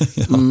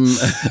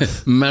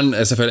 Men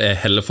selvfølgelig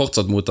jeg heller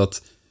fortsatt mot at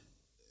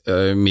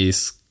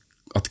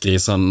at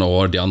grisene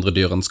og de andre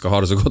dyrene skal ha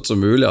det så godt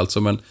som mulig, altså,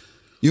 men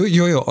Jo,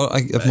 jeg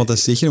på en måte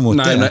sier ikke noe mot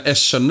det. Nei, jeg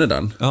skjønner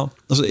den. Ja,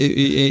 altså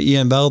i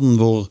en verden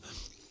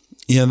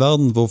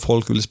hvor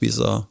folk vil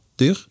spise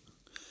dyr,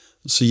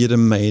 så gir det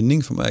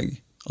mening for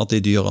meg at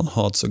de dyrene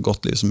har et så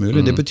godt liv som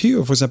mulig. Det betyr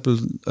jo for eksempel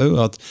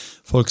også at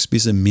folk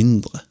spiser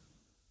mindre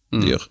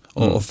dyr,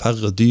 og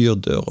færre dyr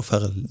dør, og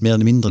mer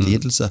eller mindre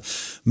lidelse.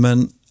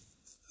 Men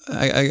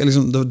jeg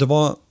liksom, det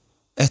var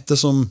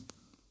ettersom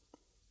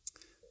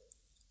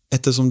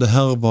det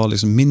her var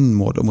liksom min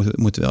måte å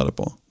motivere det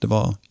på. Det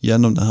var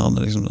gjennom det her,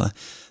 liksom,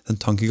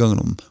 den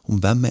tankegangen om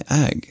hvem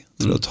er jeg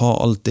til å ta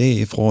alt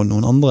det ifra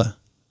noen andre.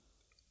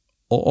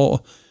 Og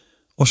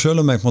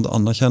selv om jeg på en måte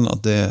anerkjenner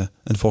at det er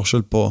en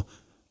forskjell på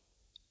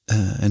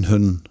en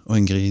hund og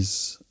en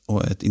gris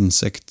og et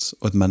insekt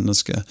og et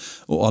menneske,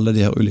 og alle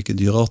de her ulike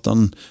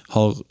dyreartene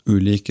har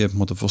ulike på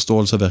en måte,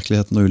 forståelse av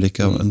virkeligheten og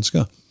ulike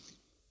ønsker,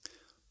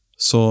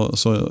 så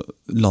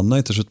lander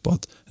jeg til slutt på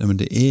at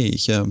det er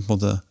ikke på en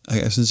måte,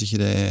 jeg synes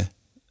ikke det er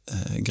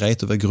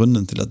greit å være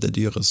grunnen til at det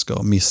dyret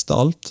skal miste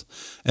alt,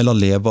 eller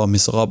leve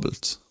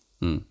miserabelt.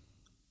 Om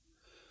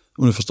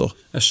du forstår.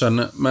 Jeg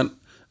skjønner, men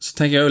så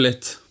tenker jeg jo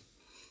litt,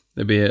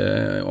 det blir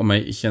om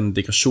jeg ikke en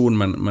digresjon,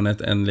 men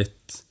et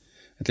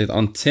litt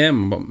annet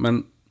tema,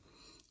 men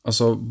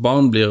altså,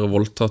 barn blir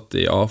voldtatt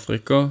i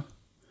Afrika,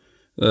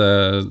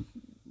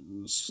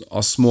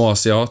 små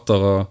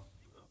asiatere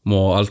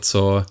må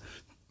altså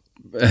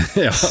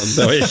Ja,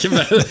 det var ikke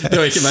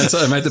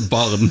mennesker, jeg mente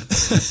barn.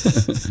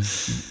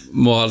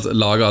 Må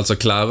lage altså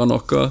klær av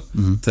noe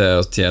til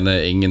å tjene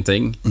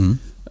ingenting.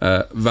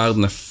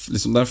 Verden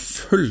liksom, den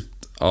fullt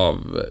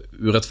av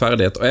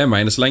urettferdighet, og jeg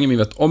mener så lenge vi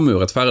vet om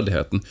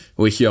urettferdigheten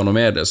og ikke gjør noe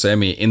med det, så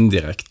vi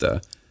indirekte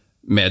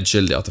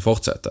medskyldige at det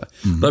fortsetter.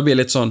 Da blir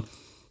litt sånn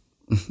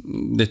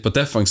litt på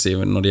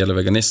defensiven når det gjelder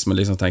veganisme,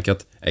 liksom tenker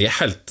at jeg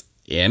helt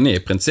enig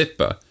i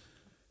prinsippet,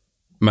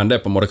 men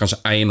det på en måte kanskje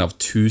 1 av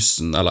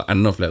 1000 eller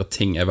enda flere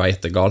ting jeg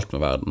vet galt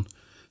med verden,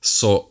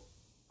 så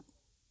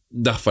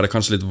derfor er det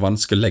kanskje litt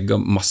vanskelig å legge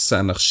masse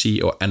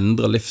energi og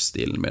endre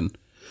livsstilen min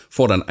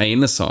for den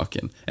ene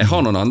saken. Jeg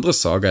har noen andre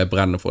saker jeg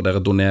brenner for,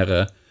 dere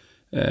donerer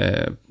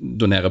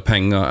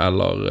penger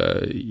eller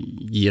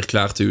gir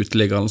klær til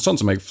uteliggere, eller sånt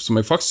som jeg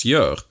faktisk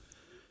gjør,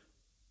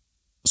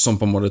 som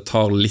på en måte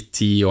tar litt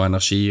tid og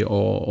energi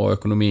og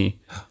økonomi.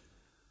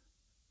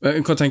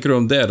 Hva tenker du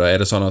om det da?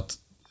 Er det sånn at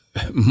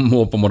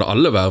må på en måte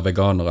alle være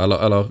veganere,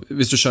 eller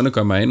hvis du skjønner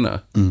hva jeg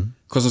mener,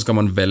 hvordan skal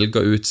man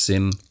velge ut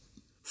sin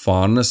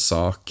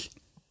fanesak,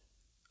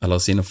 eller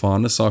sine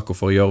fanesaker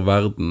for å gjøre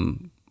verden,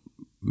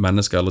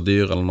 mennesker eller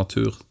dyr eller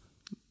natur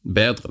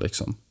bedre,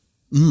 liksom?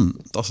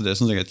 Altså det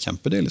synes jeg er et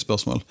kjempedeilig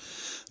spørsmål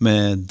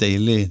med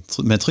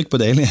trykk på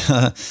deilig.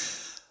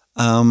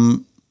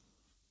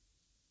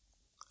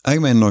 Jeg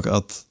mener nok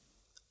at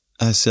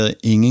jeg ser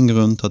ingen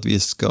grunn til at vi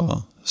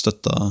skal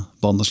støtte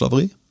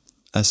barneslaveri.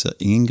 Jeg ser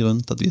ingen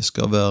grunn til at vi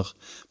skal være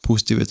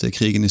positive til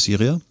krigen i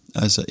Syria.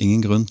 Jeg ser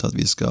ingen grunn til at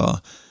vi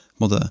skal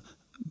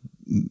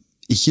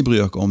ikke bry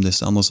oss om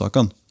disse andre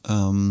sakene.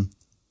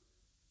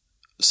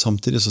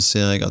 Samtidig så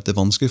ser jeg at det er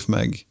vanskelig for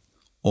meg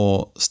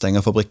å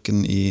stenge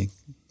fabrikken i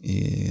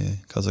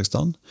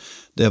Kazakhstan.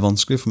 Det er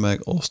vanskelig for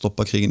meg å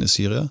stoppe krigen i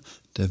Syria.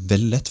 Det er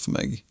veldig lett for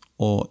meg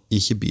å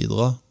ikke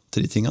bidra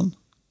til de tingene.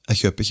 Jeg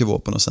kjøper ikke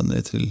våpen og sender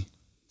det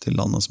til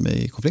landene som er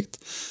i konflikt.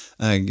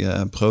 Jeg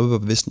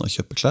prøver bevisst når jeg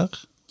kjøper klær,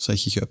 så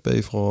jeg ikke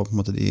kjøper fra på en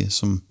måte de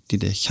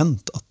det er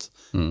kjent at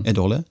er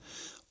dårlige.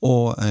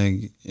 Og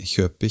jeg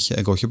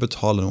går ikke og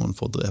betaler noen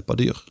for å drepe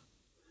dyr.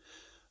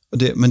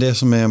 Men det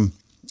som er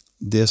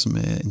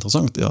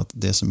interessant er at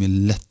det som er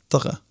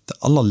lettere, det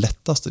aller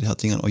letteste de her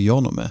tingene å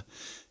gjøre noe med,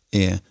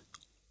 er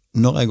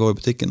når jeg går i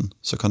butikken,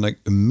 så kan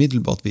jeg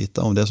umiddelbart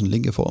vite om det som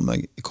ligger foran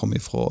meg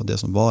kommer fra det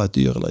som var et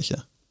dyr eller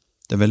ikke.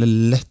 Det er en veldig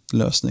lett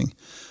løsning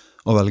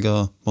å velge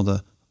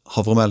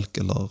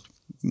havremelk eller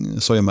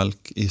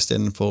sojamelk i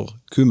stedet for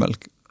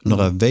kumelk,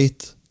 når jeg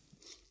vet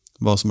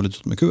hva som er litt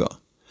ut med kua.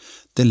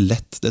 Det er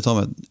lett, det tar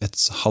meg et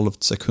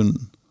halvt sekund,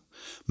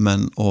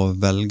 men å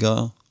velge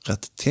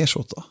rett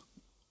t-skjorte,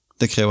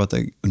 det krever at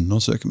jeg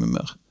undersøker meg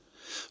mer.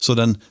 Så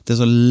det er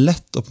så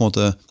lett å på en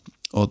måte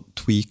å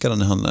tweake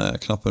denne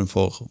knappen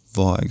for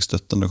hva jeg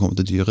støtter når det kommer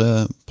til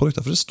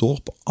dyreprodukter, for det står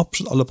på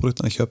absolutt alle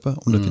produktene jeg kjøper,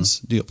 om det finnes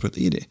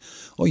dyreprodukter i de.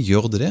 Og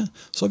gjør det,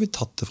 så har vi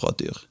tatt det fra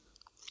et dyr.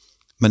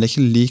 Men det er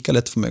ikke like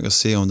lett for meg å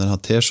se om denne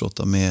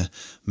t-skjorta med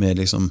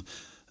liksom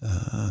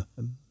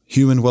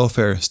human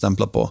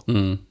welfare-stempler på,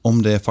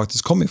 om det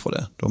faktisk kommer fra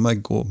det. Da må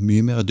jeg gå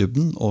mye mer i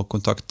dybden og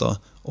kontakte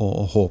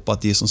og håpe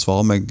at de som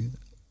svarer meg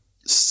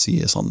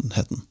sier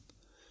sannheten.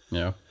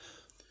 Ja.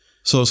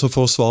 Så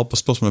for å svare på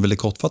spørsmålet veldig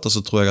kortfattet,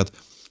 så tror jeg at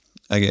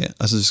jeg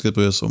synes vi skal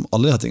bry oss om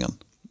alle de her tingene,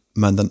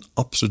 men den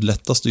absolutt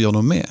letteste å gjøre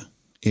noe med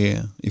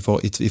i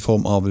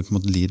form av på en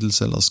måte,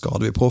 lidelse eller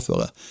skade vi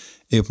påfører,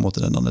 er jo på en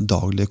måte den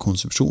daglige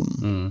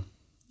konsumsjonen.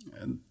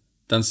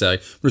 Den ser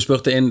jeg. Men du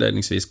spurte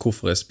innledningsvis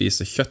hvorfor jeg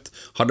spiser kjøtt.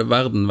 Hadde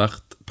verden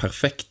vært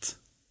perfekt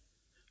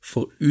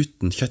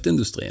foruten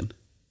kjøttindustrien?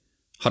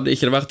 Hadde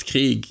ikke det vært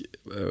krig,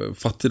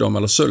 fattigdom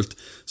eller sult,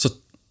 så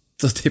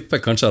tipper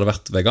jeg kanskje jeg hadde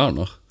vært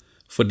veganer.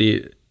 Fordi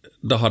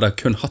da hadde jeg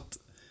kun hatt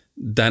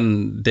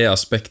det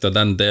aspektet,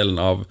 den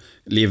delen av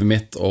livet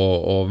mitt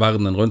og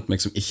verdenen rundt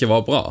meg som ikke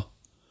var bra.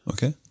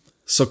 Okay.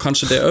 Så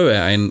kanskje det også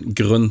er en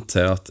grunn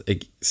til at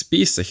jeg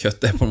spiser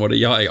kjøtt. Det er på en måte,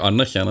 ja, jeg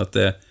anerkjenner at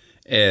det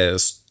er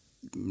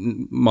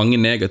mange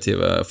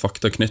negative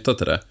fakta knyttet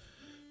til det,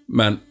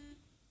 men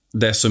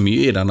det er så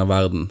mye i denne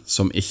verden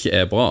som ikke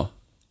er bra.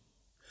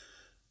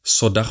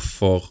 Så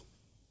derfor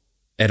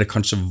er det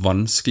kanskje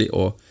vanskelig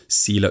å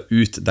sile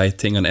ut de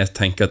tingene jeg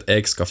tenker at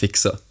jeg skal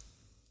fikse.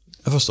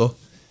 Jeg forstår.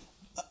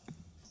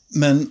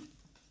 Men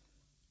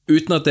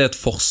uten at det er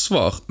et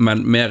forsvar,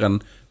 men mer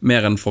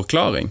en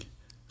forklaring.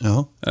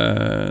 Ja.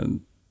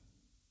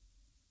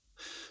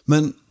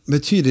 Men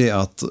betyr det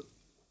at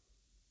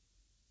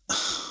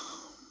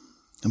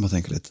jeg må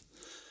tenke litt.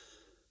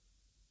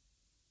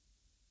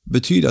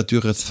 Betyr det at du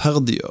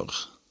rettferdiggjør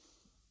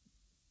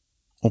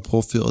og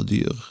påfører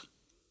dyr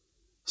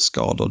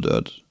skade og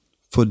død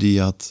fordi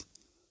at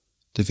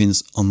det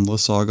finnes andre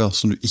saker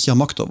som du ikke har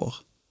makt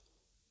over,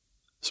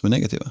 som er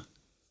negative?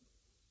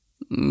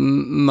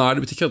 Nei,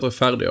 det betyr ikke at jeg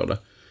rettferdiggjør det,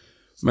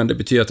 men det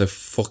betyr at jeg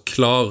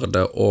forklarer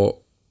det,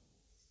 og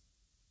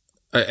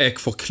jeg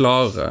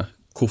forklarer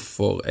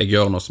hvorfor jeg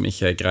gjør noe som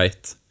ikke er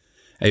greit.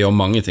 Jeg gjør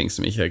mange ting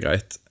som ikke er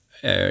greit.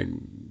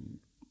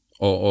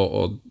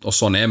 Og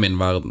sånn er min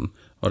verden,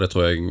 og det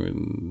tror jeg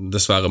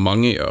dessverre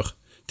mange gjør.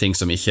 ting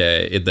som ikke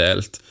er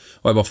ideelt.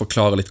 Og jeg bare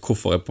forklarer litt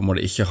hvorfor jeg på en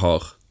måte ikke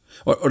har...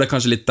 Og det er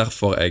kanskje litt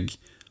derfor jeg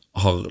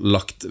har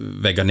lagt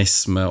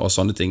veganisme og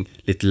sånne ting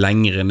litt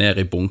lengre ned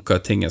i bunker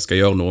ting jeg skal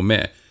gjøre noe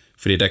med.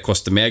 Fordi det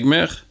koster meg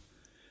mer,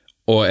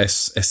 og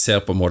jeg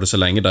ser på en måte så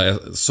lenge det er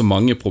så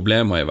mange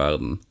problemer i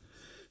verden,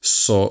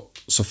 så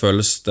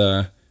føles det...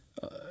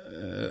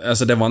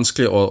 Altså det er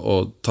vanskelig å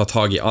ta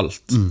tag i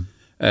alt.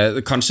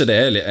 Kanskje det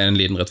er en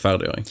liten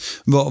rettferdiggjøring.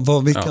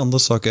 Hvilke andre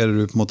saker er det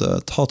du på en måte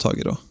tar tag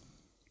i da?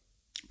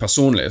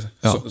 Personlig,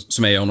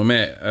 som jeg gjør noe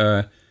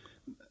med,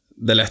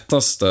 det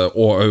letteste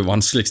og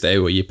vanskeligste er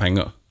jo å gi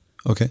penger.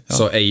 Okay,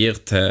 så jeg gir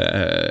til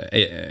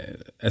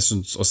jeg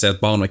synes, å se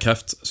et barn med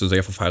kreft synes jeg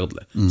er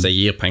forferdelig. Så jeg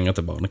gir penger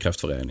til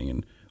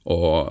Barnekreftforeningen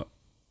og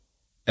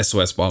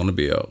SOS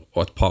Barnebyer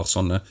og et par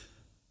sånne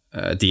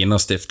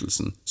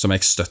Dina-stiftelsen som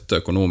jeg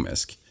støtter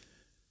økonomisk.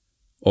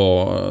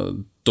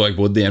 Og da jeg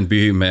bodde i en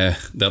by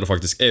der det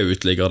faktisk er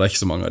uteliggere, det er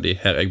ikke så mange av de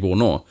her jeg bor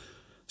nå,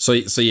 så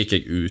gikk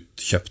jeg ut,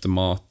 kjøpte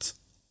mat,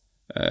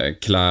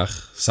 klær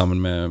sammen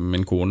med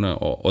min kone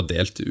og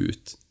delte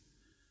ut.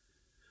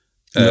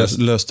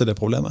 Løste det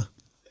problemet?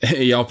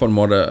 Ja, på en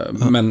måte,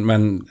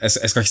 men jeg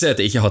skal ikke si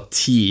at jeg ikke har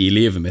tid i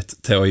livet mitt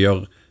til å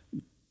gjøre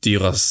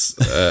dyras,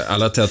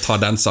 eller til å ta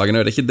den saken.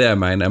 Det er ikke det jeg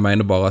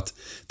mener bare at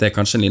det er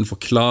kanskje en liten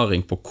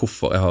forklaring på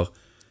hvorfor jeg har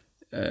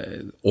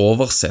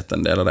oversett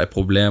en del av de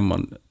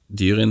problemene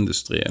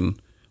dyreindustrien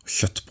og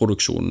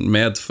kjøttproduksjonen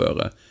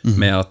medfører,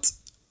 med at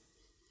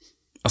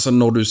altså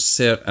når du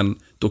ser en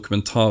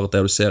dokumentar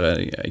der du ser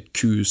en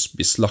kus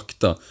bli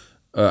slaktet,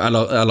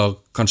 eller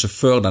kanskje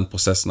før den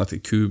prosessen at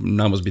en ku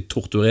nærmest blir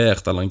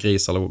torturert eller en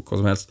gris eller hva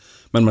som helst,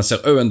 men man ser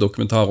også en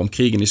dokumentar om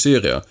krigen i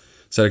Syria,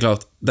 så er det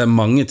klart det er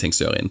mange ting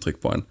som gjør inntrykk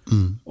på en,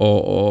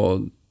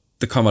 og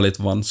det kan være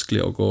litt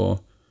vanskelig å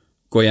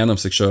gå gjennom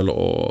seg selv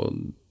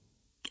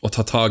og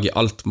ta tag i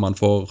alt man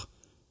får,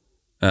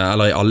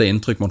 eller i alle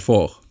inntrykk man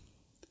får,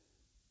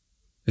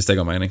 hvis det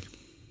har mening.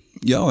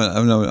 Ja,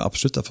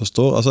 absolutt, jeg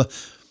forstår. Altså,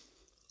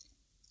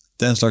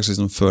 det er en slags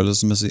liksom,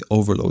 følelsesmessig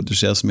overload. Det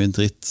skjer så mye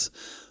dritt.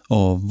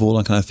 Og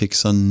hvordan kan jeg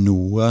fikse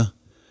noe?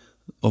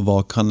 Og hva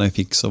kan jeg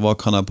fikse? Og hva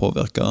kan jeg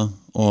påvirke?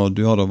 Og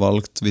du har da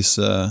valgt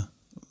visse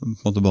på en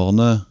måte,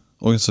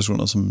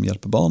 barneorganisasjoner som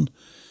hjelper barn.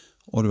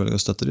 Og du velger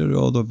å støtte dem,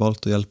 og du har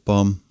valgt å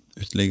hjelpe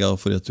uteliggere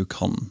fordi at du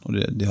kan. Og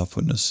de har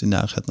funnet i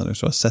nærheten av deg,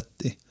 så du har sett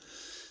dem.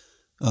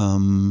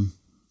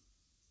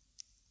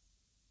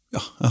 Ja,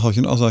 jeg har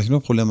ikke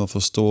noe problem med å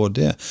forstå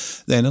det.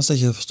 Det eneste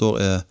jeg ikke forstår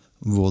er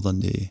hvordan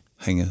de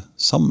henger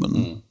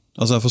sammen.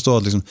 Altså jeg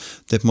forstår at liksom,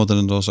 det er på en måte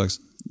en slags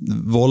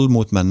vold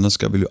mot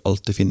mennesker vil jo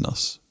alltid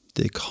finnes.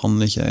 Det kan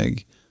ikke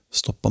jeg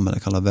stoppe, men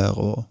jeg kan la være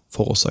å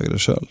forårsake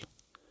det selv.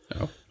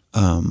 Ja.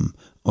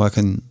 Og jeg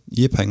kan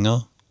gi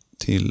penger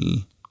til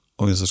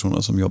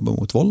organisasjoner som jobber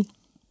mot vold.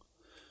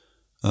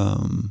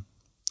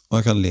 Og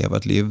jeg kan leve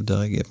et liv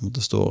der jeg på en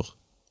måte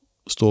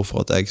står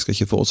for at jeg skal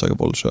ikke forårsake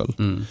vold selv.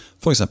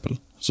 For eksempel,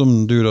 som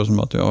du da, som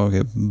at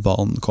okay,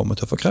 barn kommer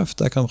til å få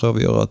kreft, jeg kan prøve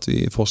å gjøre at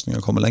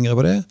forskningen kommer lengre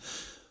på det,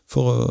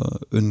 for å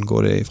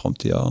unngå det i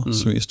fremtiden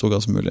så i stor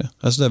grad som mulig.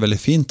 Jeg synes det er veldig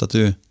fint at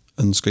du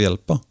ønsker å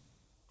hjelpe,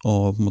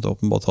 og på en måte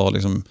åpenbart har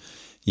liksom,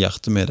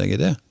 hjertet med deg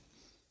i det.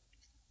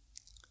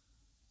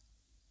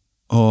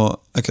 Og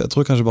jeg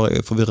tror kanskje bare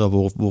jeg forvirrer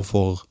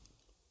hvorfor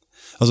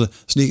altså,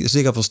 slik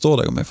jeg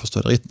forstår deg, om jeg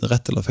forstår det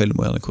rett eller feil,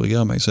 må gjerne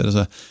korrigere meg, så er det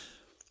så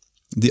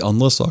de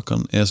andre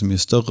sakene er så mye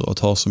større og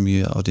tar så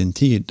mye av din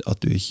tid at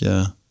du ikke,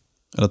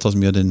 eller tar så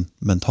mye av din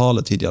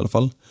mentale tid i alle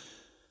fall,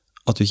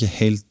 at du ikke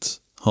helt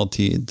har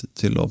tid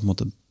til å på en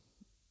måte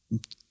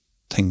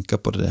tenke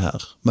på det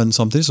her. Men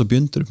samtidig så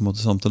begynte du på en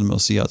måte samtalen med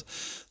å si at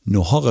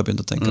nå har jeg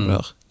begynt å tenke på det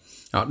her.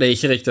 Ja, det er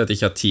ikke riktig at jeg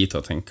ikke har tid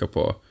til å tenke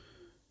på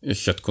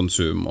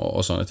kjøttkonsum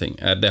og sånne ting.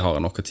 Det har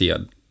jeg nok tid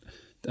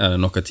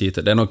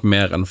til. Det er nok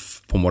mer enn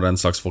på en måte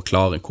en slags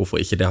forklaring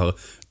hvorfor ikke det har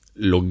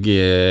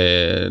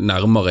ligget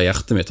nærmere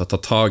hjertet mitt å ta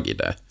tag i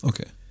det.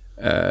 Okay.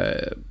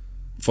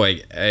 For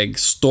jeg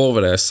står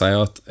ved det jeg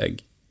sier at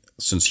jeg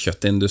synes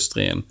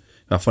kjøttindustrien,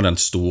 i hvert fall den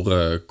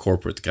store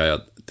corporate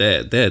greia,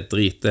 det er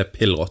drit, det er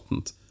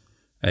pillråttent.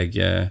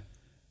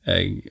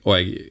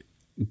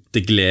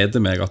 Det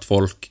gleder meg at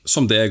folk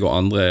som deg og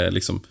andre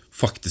liksom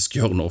faktisk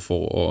gjør noe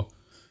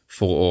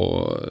for å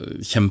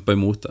kjempe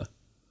imot det.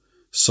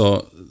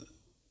 Så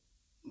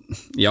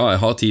ja,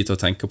 jeg har tid til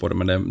å tenke på det,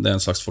 men det er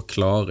en slags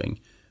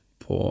forklaring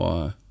på,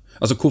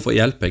 altså hvorfor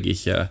hjelper jeg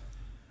ikke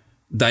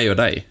deg og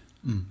deg?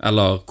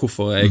 Eller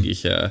hvorfor er jeg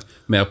ikke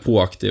mer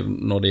proaktiv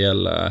når det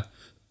gjelder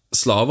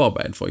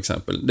slavearbeid, for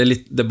eksempel? Det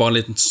er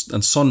bare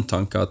en sånn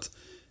tanke at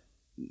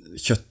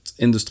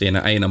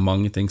kjøttindustrien er en av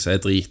mange ting som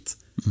er drit.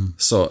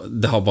 Så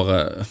det er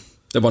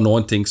bare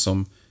noen ting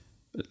som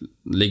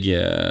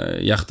ligger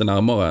hjertet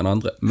nærmere enn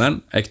andre.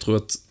 Men jeg tror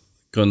at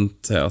grunnen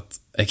til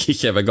at jeg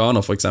ikke er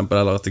veganer, for eksempel,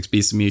 eller at jeg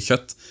spiser mye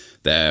kjøtt,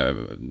 det er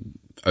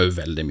jo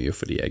veldig mye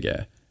fordi jeg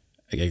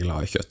er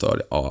glad i kjøtt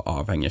og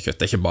avhengig av kjøtt.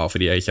 Det er ikke bare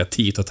fordi jeg ikke har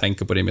tid til å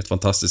tenke på det i mitt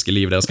fantastiske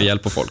liv der jeg skal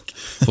hjelpe folk.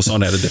 For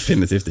sånn er det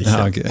definitivt ikke.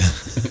 Ja, okay.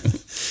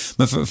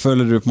 Men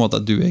føler du på en måte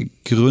at du er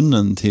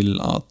grunnen til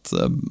at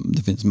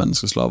det finnes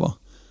menneskeslaver?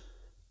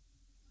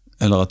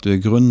 eller at du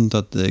grunnen til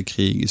at det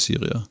krig I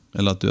Syria,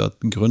 eller at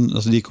du grunnen,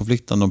 altså de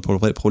konfliktene og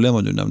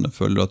problemene du nevner,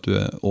 føler du at du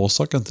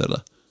årsaken til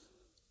det?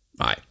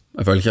 Nei,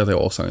 jeg føler ikke at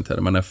jeg årsaken til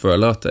det, men jeg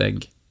føler at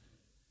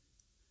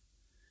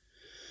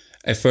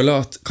jeg føler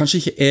at kanskje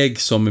ikke jeg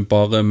som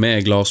bare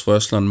meg, Lars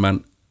Frøsland,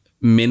 men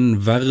min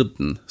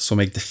verden, som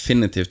jeg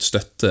definitivt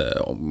støtter,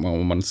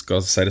 om man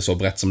skal si det så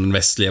bredt som den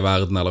vestlige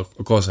verden, eller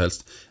hva som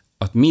helst,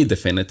 at vi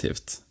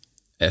definitivt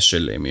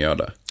skyldig I mye av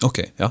det. Ok,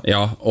 ja.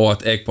 Ja, og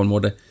at jeg på en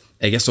måte,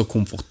 jeg så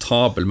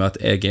komfortabel med at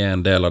jeg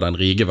en del av den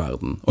rike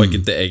verden, og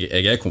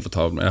jeg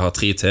komfortabel med, jeg har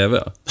 3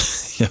 TV-er.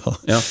 Ja,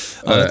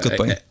 det et godt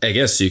poeng.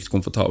 Jeg sykt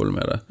komfortabel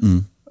med det.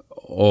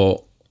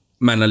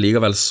 Men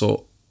allikevel så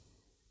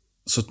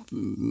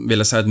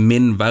vil jeg si at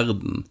min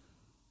verden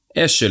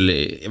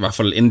skyldig, I hvert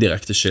fall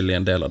indirekte skyldig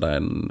en del av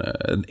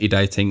I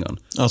de tingene.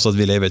 Altså at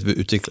vi lever I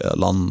et utviklet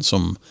land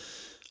som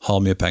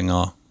har mye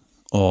penger,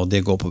 og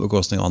det går på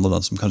bekostning av andre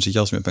land som kanskje ikke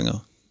har så mye penger.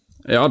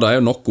 Ja, det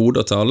jo nok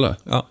goder til alle.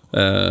 Ja.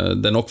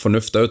 Det nok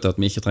fornuft ut til at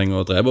vi ikke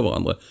trenger å drepe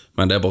hverandre,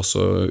 men det bare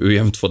så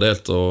ujevnt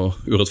fordelt og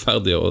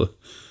urettferdig, og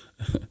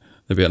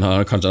det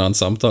begynner kanskje en annen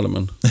samtale,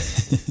 men...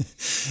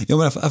 Jo,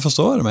 men jeg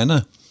forstår hva du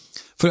mener.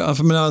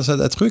 Men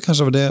jeg tror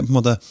kanskje det på en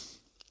måte...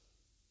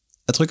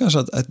 Jeg tror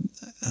kanskje at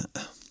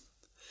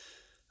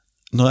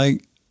når jeg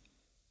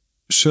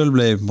selv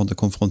ble på en måte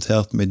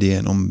konfrontert med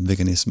ideen om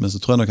veganisme, så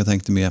tror jeg nok jeg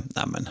tenkte mye,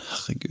 nei, men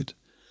herregud,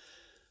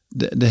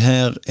 det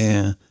her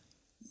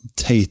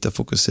teit å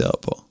fokusere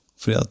på,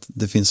 fordi at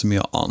det finnes så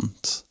mye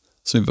annet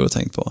som vi burde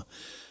tenkt på.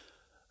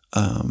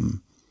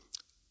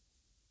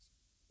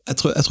 Jeg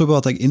tror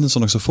bare at jeg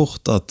innså nok så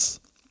fort at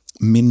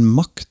min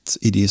makt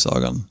I de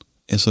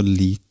sagene så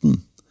liten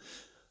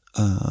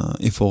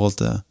I forhold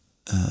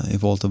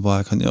til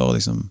hva jeg kan gjøre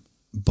liksom,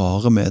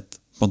 bare med et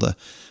på en måte,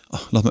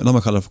 la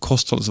meg kalle det for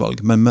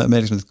kostholdsvalg, men med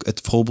liksom et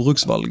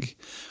forbruksvalg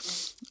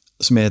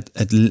som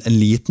en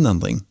liten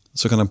endring,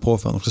 så kan den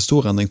påføre en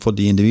stor endring for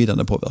de individene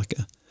det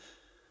påvirker.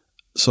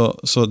 Så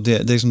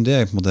det liksom det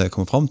jeg på en måte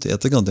kommer frem til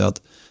etterkant at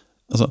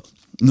altså,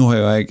 nå har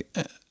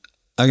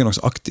jeg nok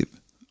så aktiv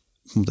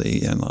på en måte,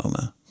 I en eller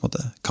annen på en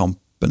måte,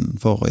 kampen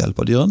for å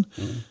hjelpe dyrene,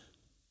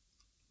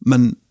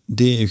 men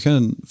det jo ikke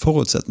en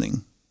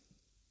forutsetning.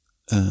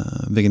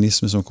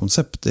 Veganisme som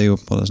konsept jo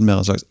på mer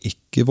en slags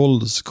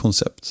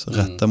ikke-voldskonsept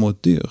rettet mot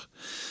dyr.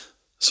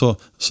 Så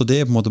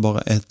det på en måte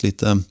bare et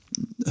lite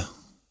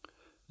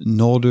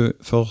når du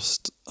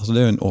først, altså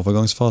det jo en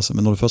overgangsfase,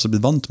 men når du først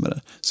blitt vant med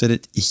det, så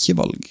det et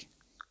ikke-valg.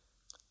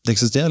 Det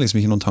eksisterer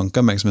liksom ikke noen tanker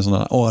av meg som sånn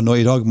nå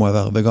I dag må jeg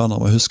være veganer,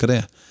 og huske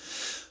det.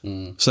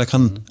 Så jeg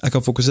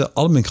kan fokusere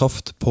all min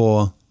kraft på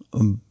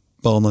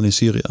barna I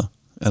Syria,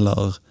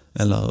 eller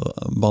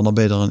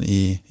barnearbeideren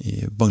I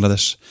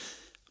Bangladesh,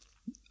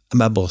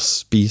 med bare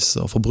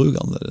spise og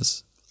forbruke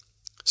annerledes.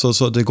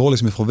 Så det går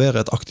liksom ifra å være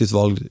et aktivt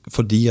valg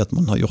fordi at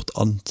man har gjort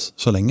annet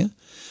så lenge,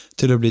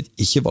 til å bli et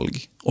ikke-valg.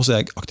 Og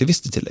så jeg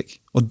aktivist I tillegg,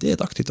 og det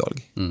et aktivt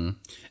valg.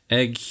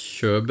 Jeg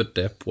kjøper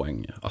det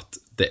poenget, at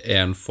det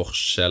en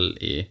forskjell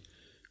I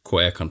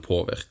hva jeg kan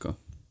påvirke.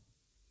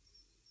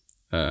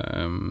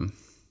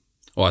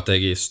 Og at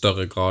jeg I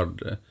større grad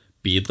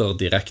bidrar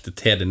direkte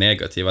til det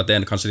negative, at det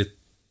er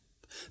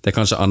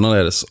kanskje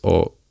annerledes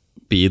å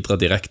bidra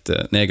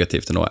direkte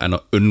negativt til noe enn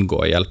å unngå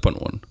å hjelpe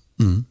noen.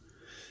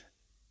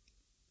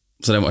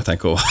 Så det må jeg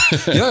tenke over.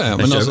 Ja,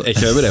 men jeg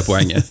kjøper det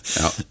poenget.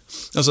 Ja.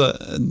 Altså,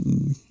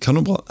 kan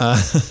du bra?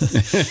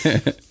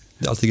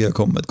 Det alltid gøy å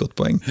komme med et godt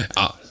poeng.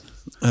 Ja.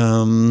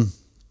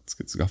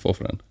 Skal få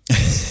for den.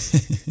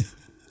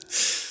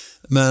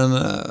 Men,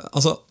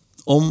 altså,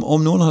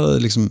 om noen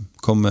hadde liksom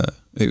kommet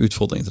en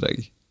utfordring til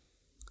deg,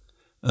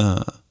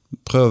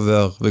 prøv å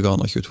være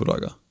veganer 22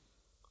 dager,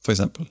 for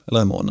eksempel,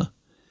 eller en måned,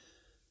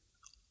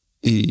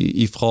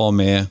 ifra og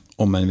med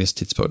om en viss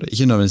tidsperiode.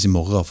 Ikke nødvendigvis I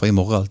morgen, for I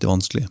morgen alltid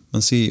vanskelig,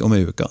 men si om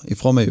en uke.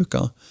 Ifra og med en uke,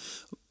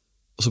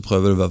 og så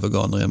prøver du å være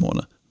veganer I en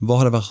måned. Hva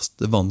har det vært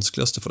det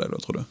vanskeligste for deg da,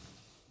 tror du?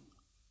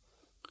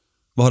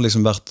 Hva har det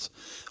liksom vært,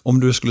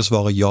 om du skulle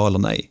svare ja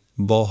eller nei,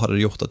 hva hadde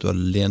det gjort at du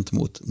hadde lent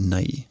mot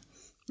nei?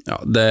 Ja,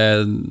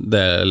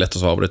 det lett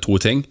å svare på det 2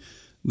 ting.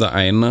 Det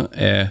ene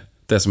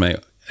det som jeg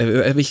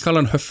vil ikke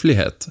kalle en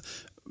høflighet.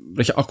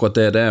 Det ikke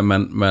akkurat det,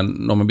 men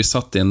når man blir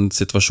satt I en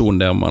situasjon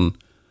der man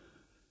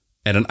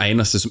den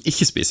eneste som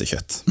ikke spiser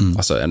kjøtt.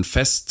 Altså en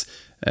fest,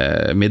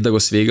 middag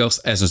og svigers,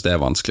 jeg synes det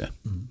vanskelig.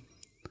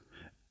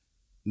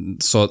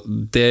 Så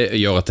det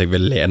gjør at jeg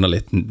vil lene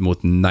litt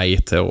mot nei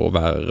til å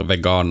være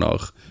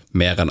veganer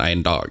mer enn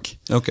en dag.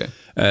 Okay.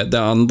 Det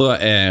andre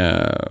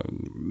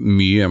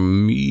mye,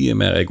 mye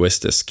mer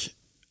egoistisk,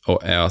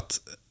 og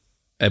at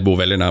jeg bor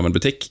veldig nærme en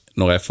butikk.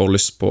 Når jeg får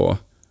lyst på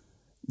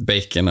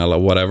bacon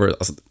eller whatever,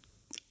 altså,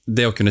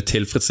 det å kunne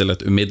tilfredsstille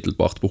et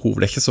umiddelbart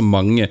behov, det ikke så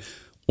mange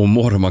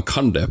områder man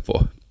kan det på,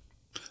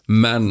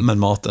 men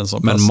mat en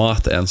sånn plass. Men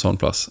mat en sånn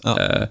plass.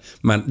 Ja.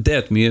 Men det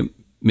et mye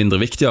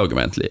mindre viktig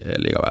argument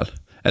likevel.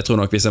 Jeg tror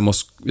nok hvis jeg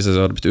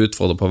hadde blitt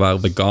utfordret på å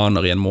være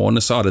veganer i en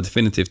måned, så hadde jeg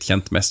definitivt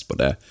kjent mest på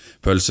det.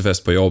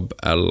 Pølsefest på jobb,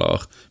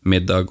 eller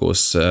middag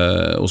hos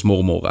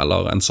mormor,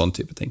 eller en sånn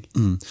type ting.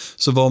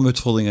 Så hva om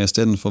utfordringer i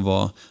stedet for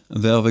å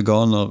være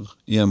veganer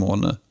i en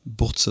måned,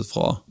 bortsett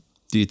fra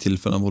de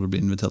tilfellene hvor du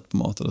blir invitert på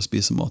mat, eller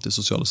spiser mat i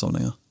sosiale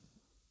sammenhenger?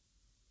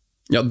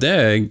 Ja, det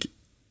er jeg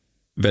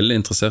veldig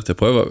interessert i å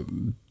prøve.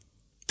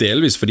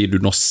 Delvis fordi du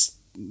nå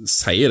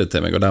sier det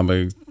til meg, og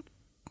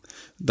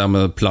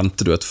dermed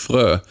planter du et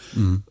frø.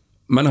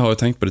 Men jeg har jo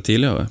tenkt på det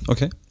tidligere.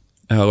 Ok.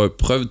 Jeg har jo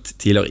prøvd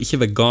tidligere,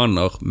 ikke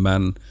veganer,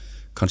 men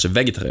kanskje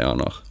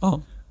vegetarianer.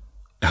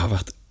 Jeg har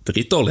vært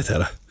dritdårlig til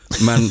det.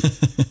 Men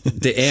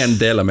det er en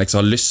del av meg som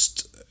har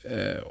lyst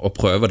å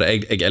prøve det.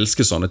 Jeg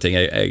elsker sånne ting.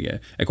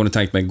 Jeg kunne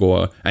tenkt meg gå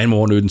en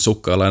måned uten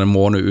sukker, eller en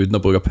måned uten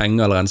å bruke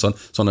penger, eller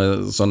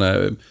sånne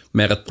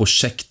mer et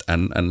prosjekt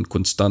enn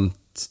konstant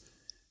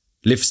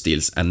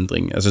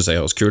livsstilsendring. Jeg synes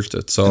jeg høres kult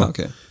ut.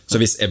 Så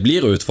hvis jeg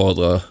blir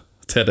utfordret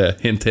til det,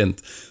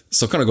 hint,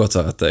 så kan det godt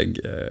være at jeg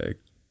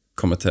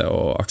kommer til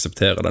å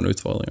akseptere den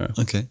utfordringen.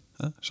 Ok,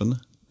 ja, skjønner.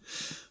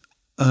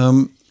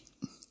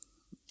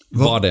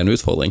 Var det en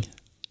utfordring?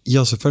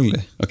 Ja,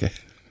 selvfølgelig. Ok.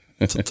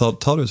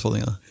 Tar du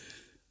utfordringer?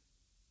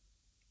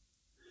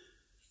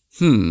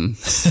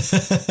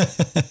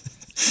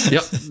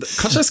 Ja,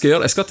 kanskje jeg skal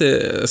gjøre det.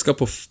 Jeg skal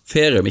på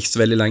ferie om ikke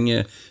så veldig lenge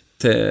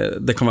til.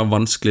 Det kan være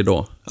vanskelig da.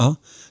 Ja,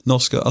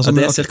 altså,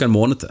 det er cirka en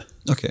måned til.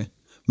 Ok,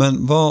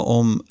 men hva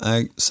om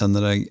jeg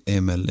sender deg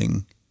en melding,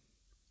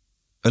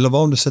 eller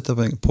hva om du setter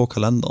på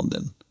kalenderen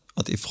din,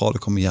 at ifra du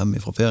kommer hjem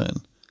fra ferien,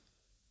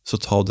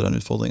 så tar du den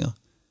utfordringen?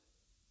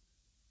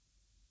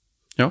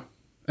 Ja,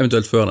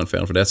 eventuelt før den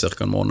ferien, for det er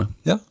cirka en måned.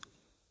 Ja,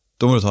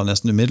 da må du ta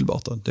nesten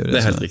umiddelbart da. Det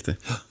er helt riktig.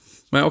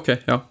 Men ok,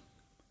 ja.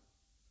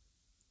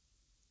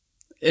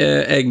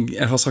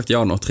 Jeg har sagt ja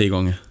nå 3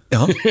 ganger.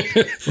 Ja.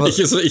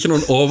 ikke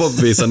noen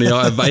overbevisende ja,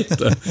 jeg vet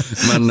det.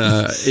 Men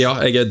ja,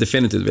 jeg er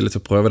definitivt villig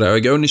til å prøve det. Og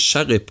jeg er jo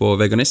nysgjerrig på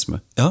veganisme.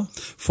 Ja.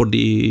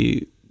 Fordi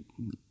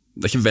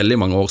det er ikke veldig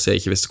mange år siden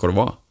jeg ikke visste hva det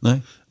var. Nei.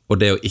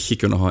 Og det å ikke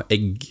kunne ha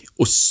egg,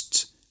 ost,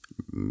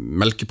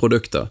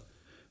 melkeprodukter,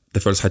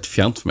 det føles helt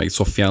fjernt for meg.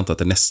 Så fjernt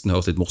at det nesten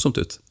høres litt morsomt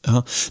ut.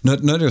 Ja. Nå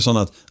er det jo sånn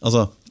at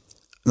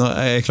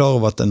jeg er klar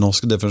over at den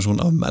norske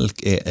definisjonen av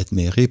melk er et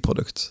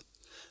meieriprodukt.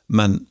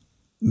 Men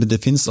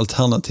det finnes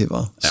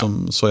alternativer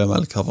som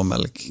sojamelk,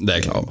 havrmelk,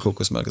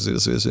 kokosmelk og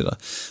så videre.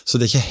 Så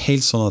det er ikke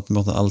helt sånn at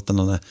alt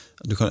denne,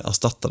 du kan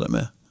erstatte det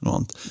med noe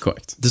annet.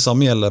 Korrekt. Det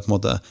samme gjelder på en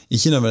måte,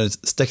 ikke nødvendigvis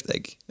stekt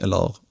egg,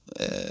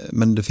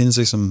 men det finnes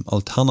liksom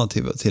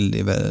alternativer til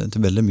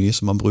veldig mye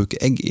som man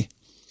bruker egg i.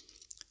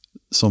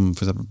 Som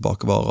for eksempel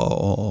bakevarer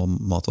og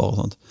matvarer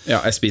og sånt. Ja,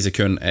 jeg spiser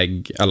kun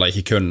egg, eller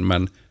ikke kun,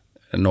 men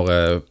når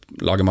jeg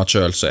lager mat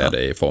selv, så er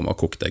det i form av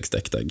kokt egg,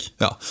 stekt egg.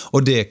 Ja,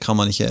 og det kan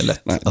man ikke lett.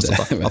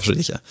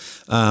 Absolutt ikke.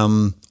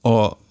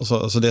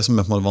 Så det som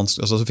er på en måte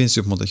vanskelig, så finnes det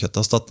jo på en måte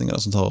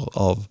kjøtterstatninger som tar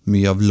av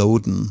mye av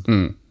loaden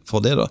for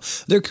det da.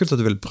 Det er jo kult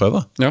at du vil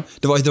prøve. Ja.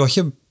 Det var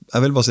ikke,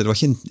 jeg vil bare si, det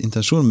var ikke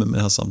intensjonen med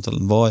denne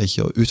samtalen, var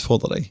ikke å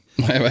utfordre deg.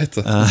 Nei, jeg vet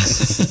det.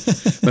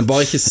 Men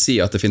bare ikke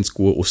si at det finnes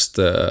gode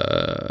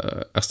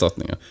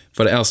osteerstatninger.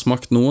 For det har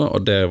smakt noe,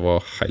 og det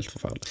var helt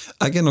forferdelig.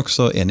 Jeg er nok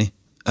så enig.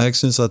 Jeg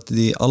synes at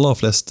de aller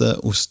fleste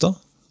oster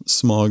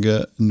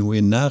smaker noe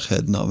i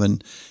nærheten av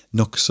en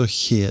nok så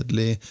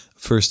kjedelig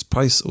First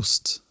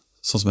Price-ost,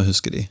 sånn som jeg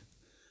husker de.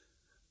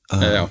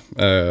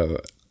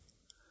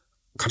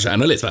 Kanskje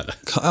enda litt verre.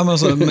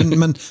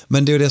 Men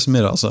det er jo det som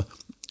er det, altså.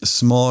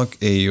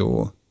 Smak er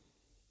jo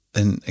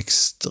en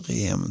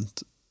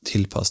ekstremt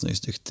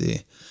tilpasningsdyktig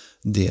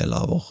del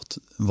av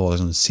vår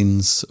liksom,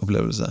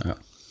 sinnsopplevelse.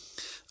 Ja.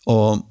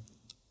 Og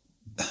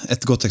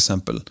et godt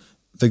eksempel,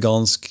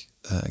 vegansk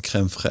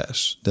crème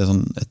fraîche. Det er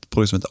sånn et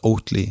produkt som heter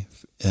Oatly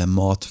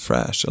mat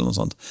fresh eller noe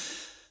sånt.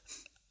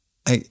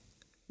 Jeg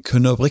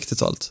kunne oppriktig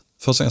talt,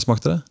 første gang jeg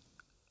smakte det,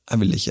 jeg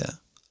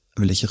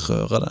ville ikke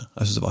røre det.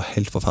 Jeg synes det var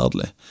helt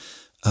forferdelig.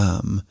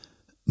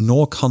 Nå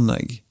kan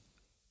jeg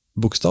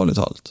bokstavlig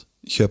talt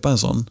kjøpe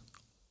en sånn,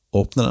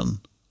 åpne den,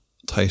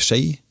 ta i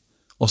skje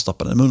og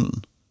stappe den i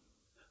munnen.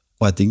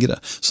 Og jeg digger det.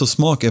 Så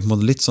smak er på en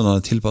måte litt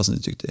sånn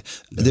tilpasningsdyktig.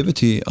 Det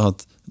betyr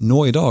at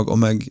nå i dag,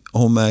 om jeg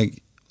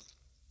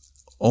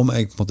på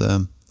en måte,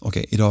 ok,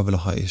 i dag vil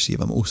jeg ha en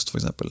skive med ost for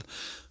eksempel,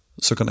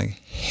 så kan jeg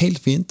helt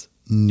fint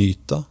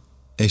nyte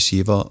en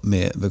skive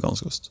med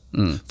vegansk ost.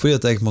 Fordi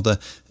at jeg på en måte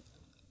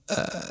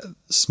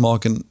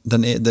smaken, det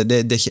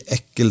er ikke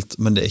ekkelt,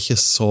 men det er ikke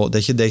så,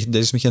 det er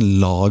liksom ikke en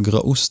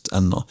lagret ost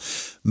ennå,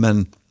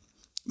 men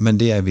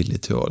det er jeg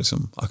villig til å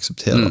liksom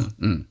akseptere.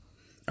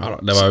 Ja da,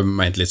 det var jo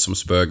ment litt som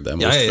spøk det,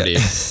 fordi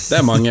det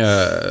er mange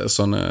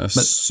sånne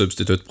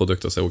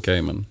substituttprodukter som er ok,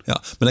 men... Ja,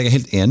 men jeg er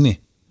helt enig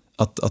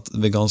at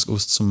vegansk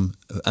ost som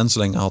enn så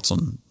lenge har hatt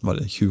sånn,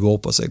 20 år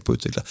på seg på å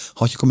utvikle,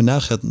 har ikke kommet i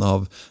nærheten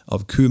av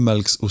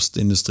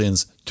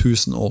kumelksostindustriens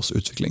 1000 års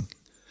utvikling.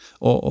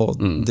 Og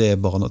det er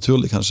bare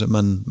naturlig kanskje,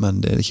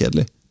 men det er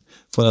kjedelig.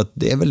 For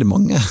det er veldig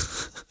mange,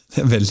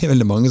 det er veldig,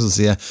 veldig mange som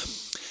sier,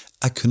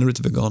 jeg kunne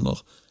blitt veganer,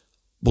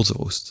 bortsett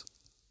fra ost.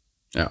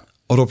 Ja.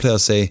 Og da pleier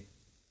jeg å si,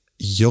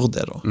 gjør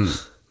det da.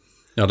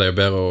 Ja, det er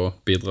bedre å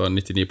bidra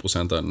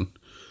 99% enn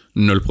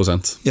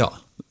 0%. Ja,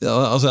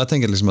 altså jeg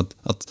tenker liksom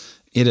at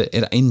er det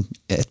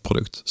et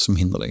produkt som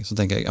hindrer deg, så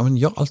tenker jeg, ja, men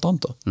gjør alt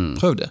annet da.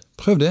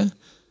 Prøv det,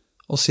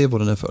 og se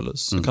hvordan det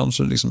føles. Så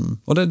kanskje liksom,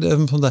 og det er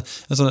sånn det,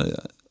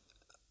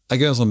 jeg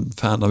er en sånn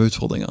fan av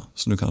utfordringer,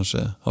 som du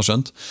kanskje har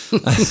skjønt.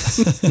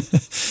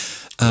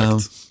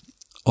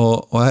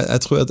 Og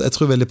jeg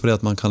tror veldig på det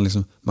at man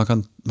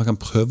kan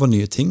prøve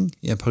nye ting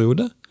i en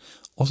periode,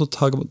 og så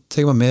tar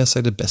man med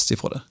seg det beste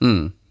ifra det.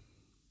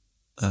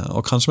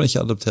 Og kanskje man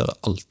ikke adopterer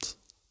alt.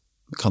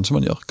 Kanskje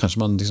man gjør, kanskje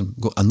man liksom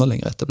går enda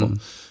lenger etterpå.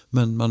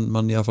 Men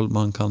i hvert fall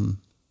man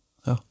kan,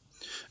 ja.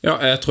 Ja,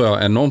 jeg tror jeg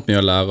har enormt mye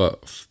å lære,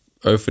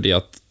 også fordi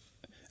at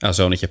jeg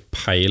har ikke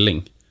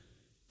peiling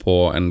på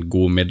en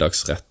god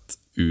middagsrett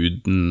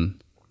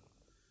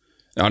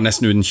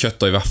nesten uten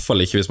kjøtt, og i hvert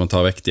fall ikke hvis man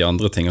tar vekk de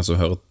andre tingene som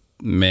hører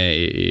med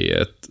i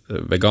et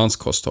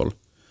vegansk kosthold.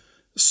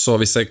 Så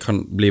hvis jeg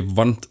kan bli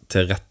vant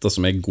til retter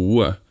som er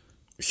gode,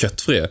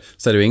 kjøttfrie,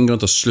 så er det jo ingen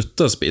grunn til å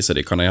slutte å spise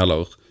de, kan jeg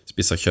heller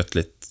spise kjøtt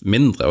litt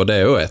mindre, og det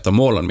er jo et av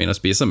målene mine å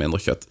spise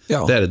mindre kjøtt.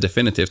 Ja. Det er det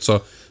definitivt. Så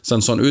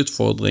en sånn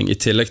utfordring, i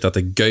tillegg til at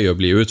det er gøy å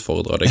bli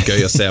utfordret, det er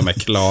gøy å se om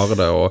jeg klarer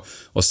det,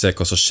 og se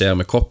hva som skjer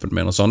med kroppen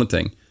min og sånne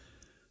ting,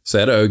 så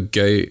er det jo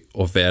gøy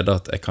å vite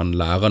at jeg kan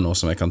lære noe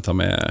som jeg kan ta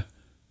med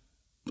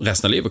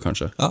resten av livet,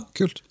 kanskje. Ja,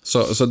 kult.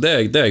 Så det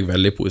er jeg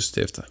veldig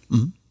positiv til.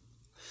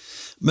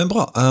 Men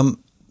bra.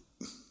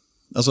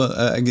 Altså,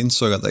 jeg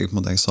innså at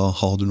jeg sa,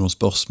 har du noen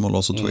spørsmål,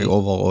 og så tog jeg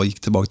over og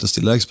gikk tilbake til å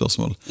stille deg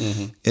spørsmål.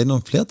 Er det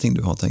noen flere ting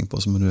du har tenkt på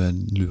som du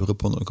lurer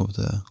på når det kommer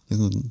til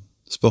liksom,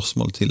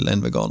 spørsmål til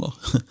en veganer?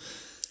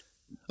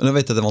 Og jeg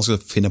vet at det er vanskelig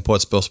å finne på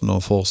et spørsmål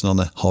når man får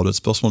sånn, har du et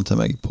spørsmål til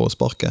meg på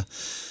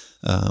sparket?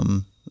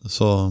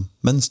 Så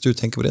mens du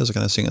tenker på det, så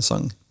kan jeg synge en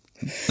sang.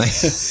 Nei.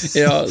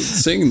 Ja,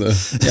 syng du.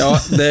 Ja,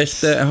 det er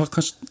ikke, jeg har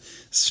kanskje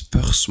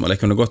spørsmål,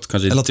 jeg kunne godt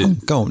kanskje... Eller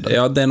tanker om det.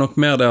 Ja, det er nok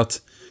mer det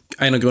at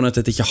en av grunnene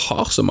til at jeg ikke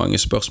har så mange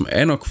spørsmål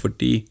er nok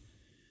fordi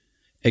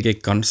jeg er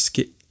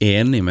ganske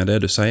enig med det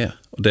du sier,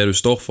 og det du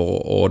står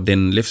for, og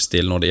din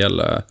livsstil når det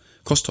gjelder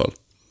kosthold.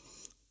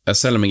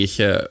 Selv om jeg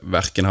ikke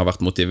hverken har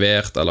vært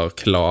motivert, eller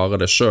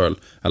klarer det selv,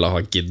 eller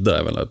har giddet,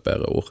 er vel et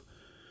bedre ord.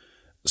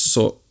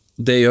 Så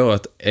det gjør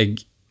at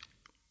jeg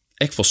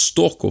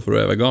forstår hvorfor du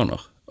er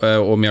veganer,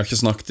 og vi har ikke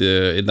snakket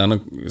i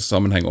denne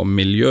sammenheng om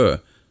miljø.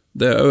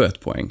 Det er også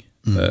et poeng,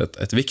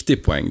 et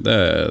viktig poeng. Det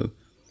er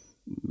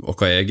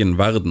vår egen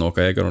verden og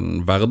vår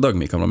egen hverdag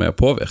vi kan være med å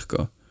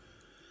påvirke.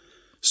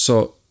 Så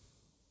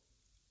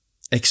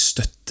jeg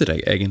støtter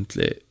deg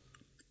egentlig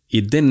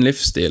i din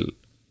livsstil,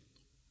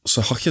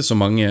 så har ikke så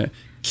mange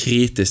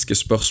kritiske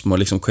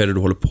spørsmål, liksom hva er det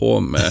du holder på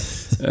med,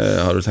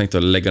 har du tenkt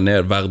å legge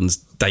ned verdens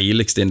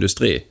deiligste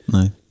industri?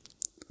 Nei.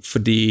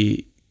 Fordi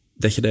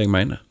det er ikke det jeg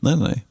mener.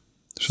 Nei,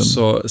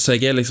 så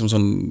jeg er liksom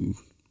sånn,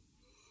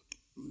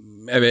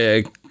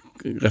 jeg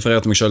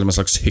refererer til meg selv som en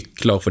slags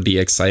hykler fordi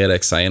jeg sier det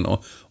jeg sier nå,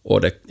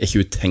 og det er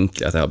ikke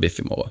utenkelig at jeg har biff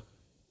i morgen.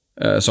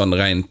 Sånn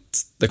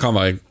rent, det kan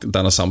være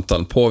denne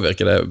samtalen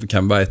påvirker det,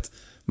 hvem vet,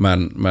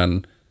 men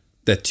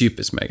det er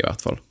typisk meg i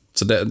hvert fall.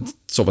 Så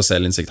såpass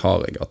selvinnsikt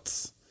har jeg at,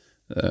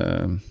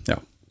 ja.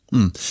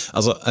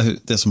 Altså,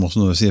 det som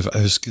også noe å si, for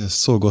jeg husker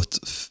så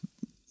godt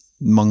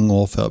mange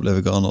år før jeg ble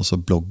veganer,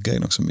 så blogget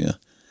jeg nok så mye.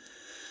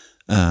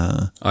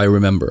 I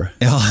remember.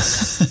 Ja.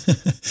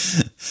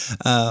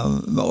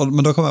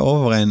 Men da kom jeg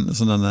over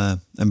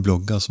en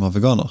blogger som var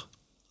veganer.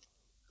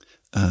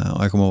 Og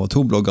jeg kom over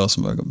 2 blogger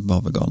som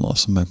var veganer,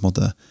 som jeg på en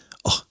måte,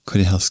 hva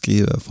de her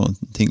skriver for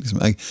noen ting,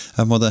 liksom. Jeg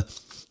på en måte,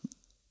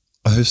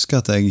 jeg husker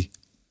at jeg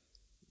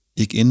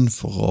gikk inn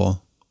for å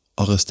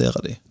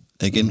arrestere de.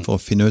 Jeg gikk inn for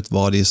å finne ut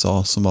hva de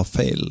sa som var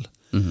feil.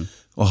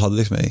 Og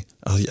hadde liksom, jeg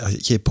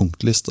ikke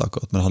punktliste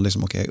akkurat, men hadde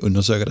liksom, ok, jeg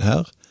undersøker det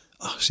her.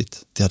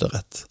 Shit, de hadde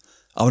rett.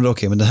 Ja, men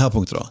ok, men det her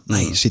punktet da,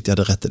 nei, shit, jeg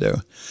hadde rett i det jo.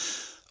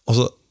 Og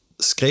så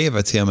skrev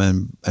jeg til meg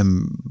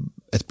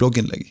et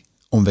blogginnlegg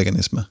om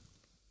veganisme.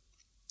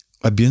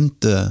 Og jeg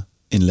begynte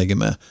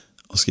innlegget med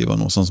å skrive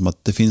noe sånn som at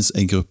det finnes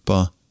en gruppe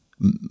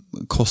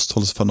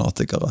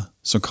kostholdsfanatikere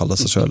som kaller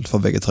seg selv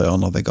for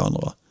vegetarianere og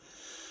veganere.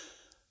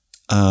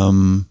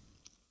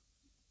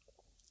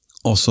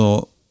 Og så,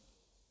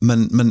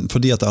 men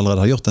fordi at jeg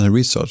allerede har gjort denne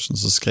researchen,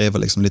 så skrev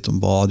jeg liksom litt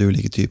om hva de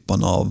ulike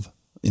typene av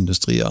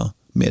industrier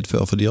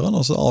medfører for dyrene,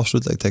 og så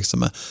avslutter jeg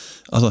teksten med,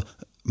 altså,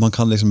 man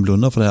kan liksom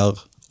blunde for det her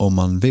om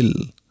man vil,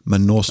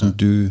 men nå som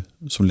du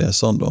som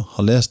leseren da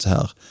har lest det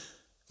her,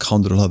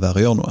 kan du da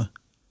være å gjøre noe?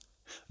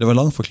 Det var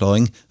en lang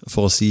forklaring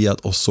for å si at,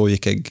 og så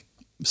gikk jeg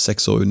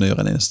 6 år under å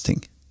gjøre en eneste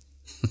ting.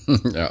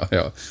 Ja,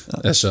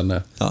 jeg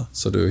skjønner. Ja.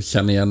 Så du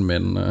kjenner igjen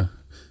min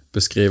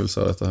beskrivelse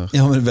av dette her.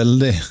 Ja, men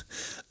veldig.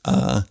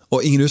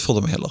 Og ingen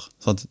utfordret meg heller.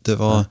 Sant? Det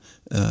var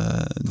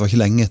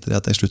ikke lenge etter det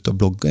at jeg sluttet å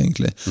blogge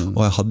egentlig,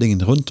 og jeg hadde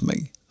ingen rundt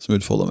meg som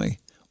utfordret meg.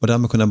 Og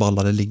dermed kunne jeg bare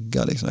la det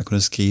ligge, liksom. Jeg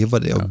kunne skrive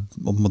det, og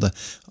på en måte,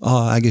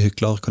 jeg er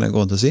hykler, kunne jeg gå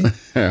rundt og si.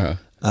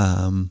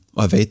 Og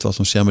jeg vet hva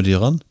som skjer med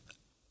dyrene,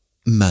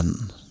 men...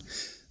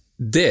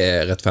 Det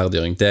er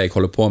rettferdiggjøring, det jeg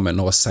holder på med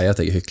når jeg sier at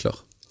jeg er hykler.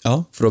 Ja.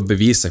 For da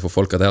beviser jeg for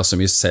folk at jeg har så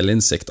mye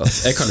selvinnsikt at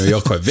jeg kan jo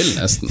gjøre hva jeg vil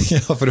nesten.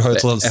 Ja, for du har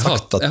jo tross alt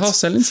sagt at Jeg har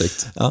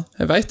selvinnsikt. Ja.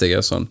 Jeg vet jeg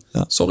er sånn.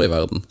 Ja. Sorry,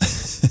 verden.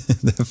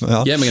 ja.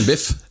 Gi meg en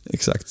biff.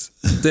 Exakt.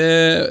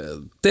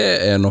 Det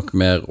er nok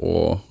mer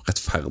å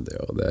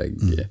rettferdiggjøre det jeg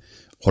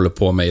holder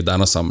på med i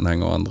denne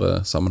sammenheng og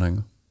andre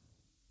sammenhenger.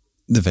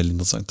 Det er veldig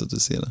interessant at du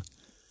sier det.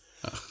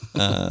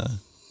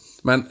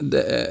 Men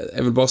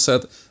jeg vil bare si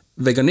at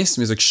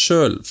veganisme i seg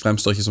selv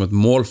fremstår ikke som et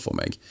mål for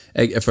meg.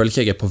 Jeg føler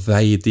ikke jeg er på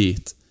vei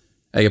dit.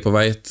 Jeg er på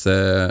vei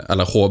til,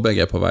 eller håper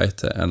jeg er på vei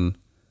til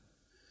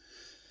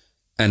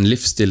en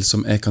livsstil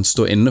som jeg kan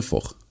stå inne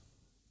for.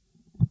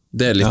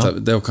 Det er litt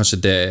det er jo kanskje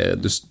det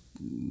du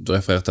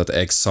refererte til at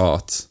jeg sa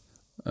at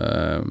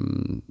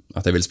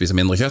jeg vil spise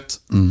mindre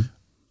kjøtt.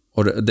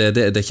 Og det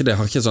er ikke det.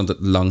 Jeg har ikke sånn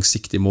et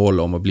langsiktig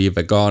mål om å bli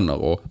veganer,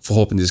 og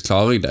forhåpentligvis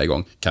klarer jeg det en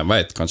gang. Hvem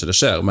vet, kanskje det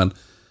skjer, men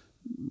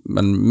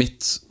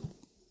mitt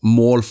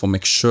mål for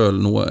meg selv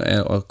nå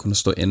er å kunne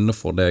stå inne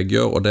for det jeg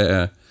gjør, og det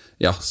er,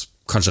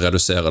 kanskje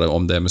redusere det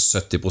om det er med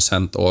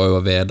 70%, og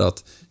å vite at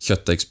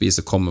kjøttet jeg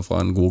spiser kommer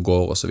fra en god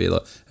gård og så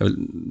videre. Jeg vil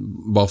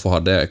bare få ha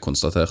det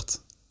konstatert.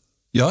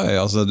 Ja,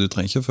 altså du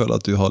trenger ikke føle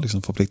at du har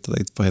liksom forpliktet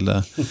deg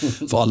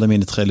for alle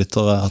mine 3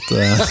 lyttere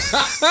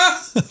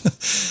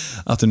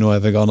at du nå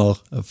er veganer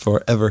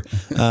forever.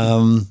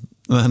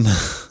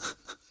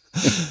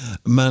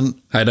 Men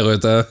Hei der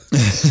ute.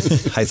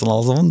 Hei sånn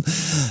alle sammen.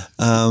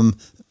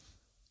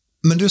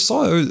 Men du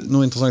sa jo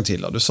noe interessant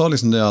tidligere. Du sa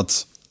liksom det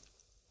at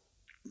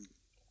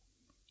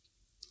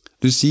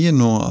du sier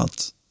nå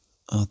at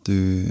du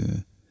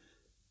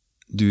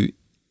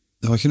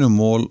har ikke noe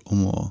mål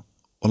om å,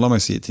 og la meg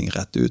si ting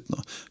rett ut nå,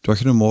 du har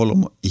ikke noe mål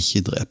om å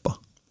ikke drepe.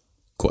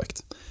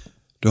 Korrekt.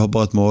 Du har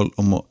bare et mål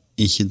om å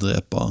ikke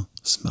drepe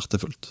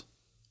smertefullt.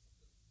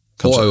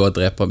 Og jo å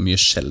drepe mye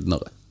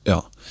sjeldnere.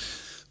 Ja.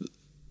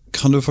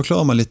 Kan du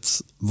forklare meg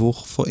litt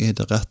hvorfor er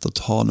det rett å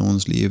ta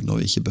noens liv når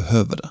vi ikke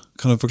behøver det?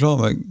 Kan du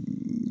forklare meg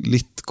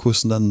litt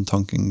hvordan den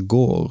tanken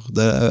går?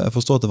 Jeg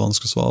forstår at det er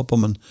vanskelig å svare på,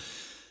 men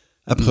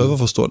jeg prøver å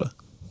forstå det.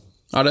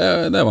 Ja,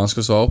 det er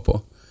vanskelig å svare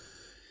på.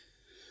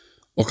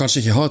 Og kanskje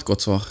ikke ha et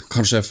godt svar.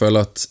 Kanskje jeg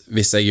føler at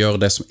hvis jeg gjør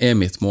det som er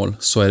mitt mål,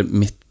 så er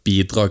mitt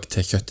bidrag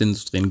til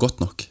kjøttindustrien godt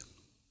nok.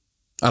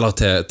 Eller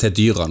til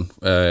dyrene.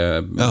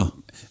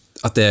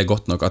 At det er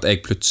godt nok. At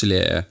jeg plutselig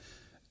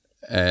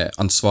er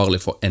ansvarlig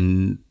for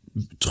en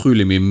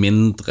utrolig mye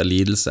mindre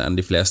lidelse enn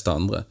de fleste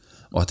andre.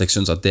 Og at jeg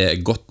synes at det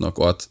er godt nok,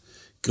 og at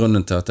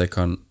grunnen til at jeg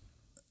kan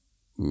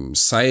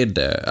si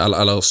det,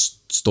 eller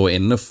stå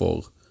inne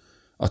for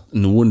at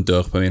noen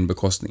dør på min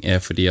bekostning, er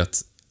fordi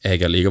at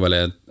jeg allikevel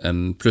er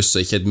en pluss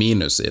og ikke et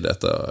minus i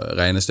dette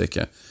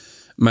regnestykket.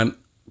 Men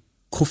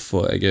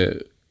hvorfor jeg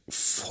er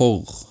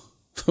for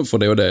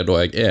det er jo det da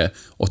jeg er,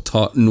 å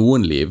ta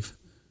noen liv,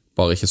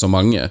 bare ikke så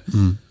mange,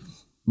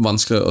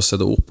 vanskelig å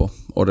sette ord på.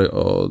 Og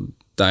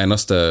det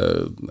eneste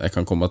jeg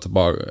kan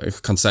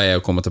si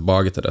er å komme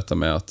tilbake til dette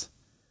med at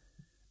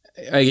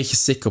jeg er ikke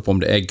sikker på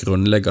om det er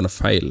grunnleggende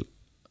feil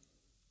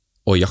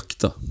å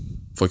jakte,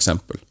 for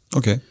eksempel.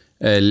 Ok.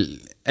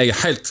 Jeg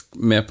er helt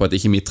med på at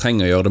ikke vi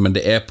trenger å gjøre det, men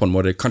det er på en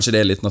måte, kanskje det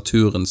er litt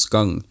naturens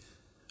gang,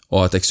 og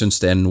at jeg synes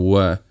det er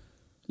noe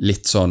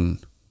litt sånn,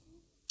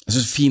 jeg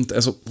synes fint, det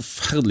er så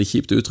forferdelig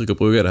kjipt uttrykk å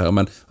bruke det her,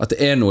 men at det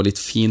er noe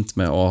litt fint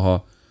med å ha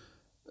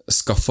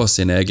skaffet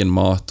sin egen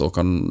mat, og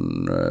kan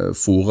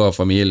fôre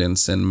familien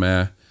sin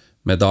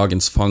med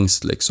dagens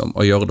fangst, liksom,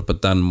 og gjøre det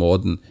på den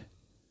måten.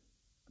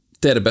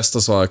 Det er det beste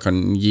svaret jeg kan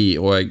gi,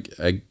 og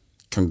jeg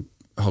kan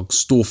ha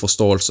stor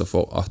forståelse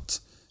for at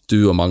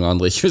du og mange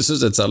andre ikke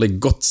synes det er et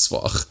særlig godt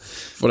svar.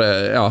 For det,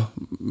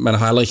 men jeg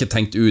har heller ikke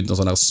tenkt ut noen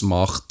sånne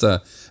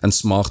en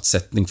smart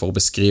setning for å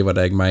beskrive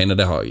det jeg mener,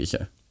 det har jeg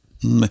ikke.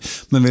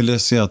 Men vil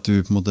det si at du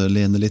på en måte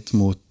lener litt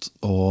mot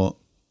å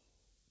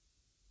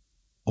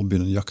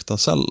begynne å jakte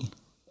selv?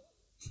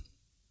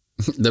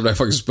 Det ble jeg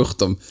faktisk spurt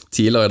om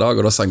tidligere i dag,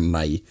 og da sa jeg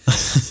nei.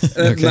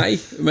 Okay.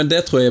 Nei, men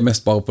det tror jeg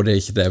mest bare på det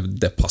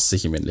passer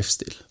ikke min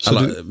livsstil.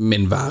 Eller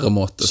min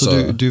væremåte.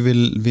 Så du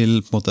vil på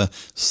en måte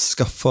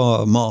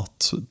skaffe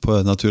mat på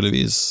et naturlig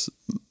vis,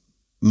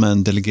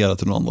 men delegere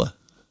det til noen andre?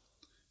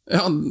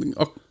 Ja,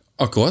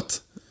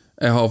 akkurat.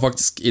 Jeg har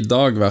faktisk i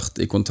dag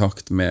vært i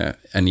kontakt med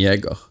en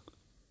jeger.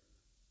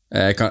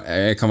 Jeg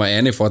kan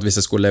være enig for at hvis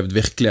jeg skulle levd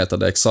virkelig etter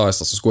det jeg sa,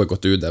 så skulle jeg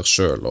gått ut der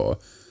selv og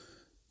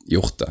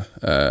gjort det.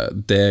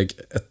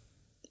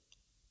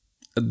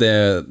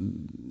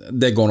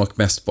 Det går nok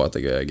mest på at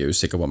jeg er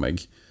usikker på om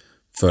jeg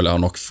føler jeg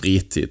har nok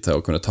fritid til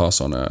å kunne ta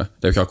sånne.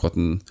 Det er jo ikke akkurat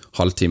en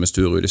halvtimes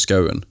tur ut i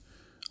skauen,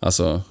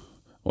 altså,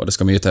 og det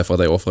skal mye til for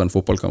at jeg offrer en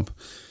fotballkamp.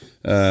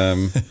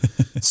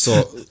 Så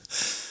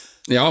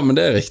ja, men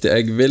det er riktig.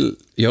 Jeg vil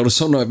gjøre det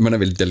sånn, men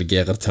jeg vil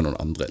delegere det til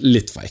noen andre.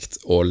 Litt feigt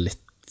og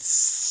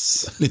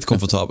litt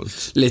komfortabelt.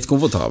 Litt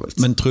komfortabelt.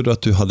 Men tror du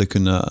at du hadde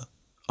kunnet,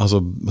 altså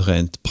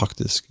rent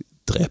praktisk,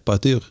 drepe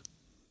et dyr?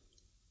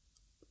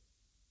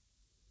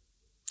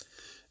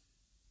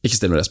 Ikke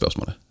still med det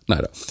spørsmålet.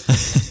 Neida.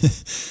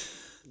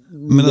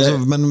 men det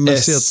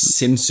er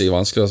sinnssykt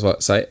vanskelig å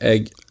si.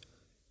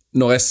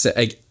 Når jeg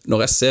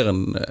ser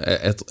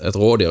et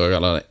rådyr,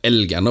 eller en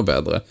elg enda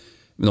bedre,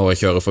 når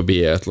jeg kjører forbi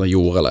et eller annet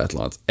jord eller et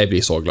eller annet. Jeg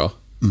blir så glad.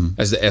 Jeg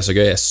synes det er så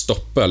gøy. Jeg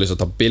stopper, jeg har lyst til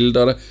å ta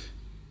bilder av det.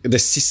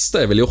 Det siste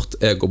jeg ville gjort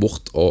er å gå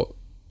bort og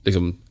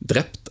liksom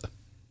drept det.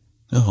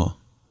 Jaha.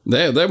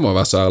 Det må jeg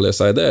være så ærlig å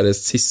si. Det er det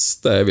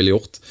siste jeg ville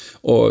gjort.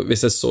 Og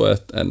hvis jeg så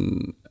et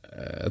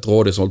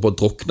rådyr som holdt på å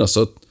drukne,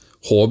 så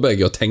håper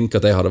jeg å tenke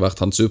at jeg hadde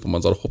vært han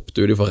Superman som hadde hoppet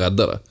ut for å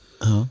redde det.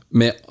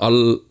 Med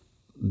alle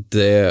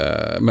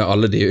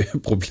de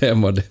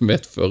problemer det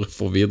medfører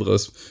for videre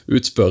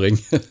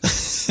utspørring.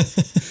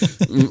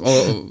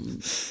 Og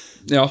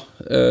ja,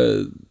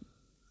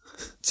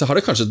 så hadde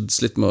jeg kanskje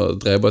slitt med å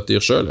drepe et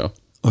dyr selv, ja.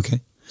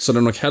 Ok. Så det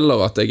er nok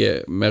heller at jeg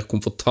er mer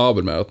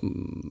komfortabel med at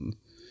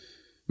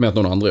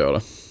noen andre gjør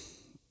det.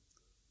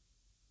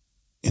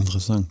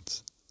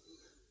 Interessant.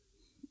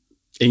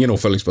 Ingen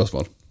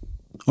oppfølgingsspørsmål.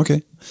 Ok.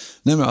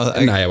 Nei, men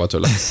Nei, jeg bare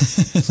tuller.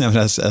 Nei, men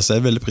jeg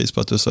ser veldig pris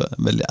på at du er så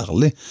veldig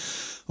ærlig,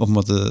 og på en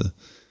måte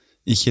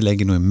ikke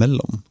legger noe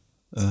imellom.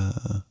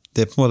 Det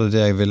er på en måte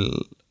det jeg vil,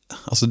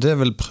 altså det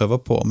jeg vil prøve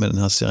på med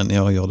denne serien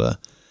er å gjøre det,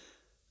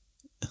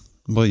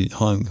 bare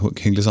ha en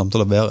hyggelig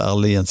samtale, være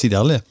ærlig, gjensidig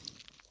ærlig,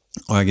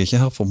 og jeg er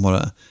ikke her for å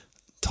måtte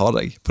ta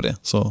deg på det,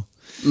 så...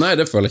 Nei,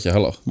 det føler jeg ikke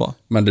heller. Hva?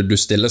 Men du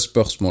stiller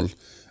spørsmål,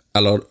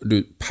 eller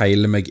du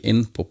peiler meg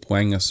inn på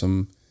poenger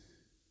som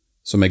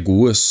er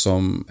gode,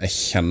 som jeg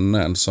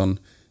kjenner en sånn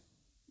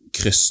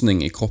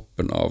kryssning i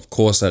kroppen av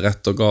hva som er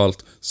rett og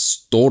galt.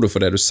 Står du for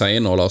det du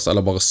sier nå, Lars,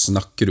 eller bare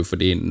snakker du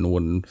fordi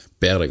noen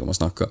ber deg om å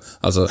snakke?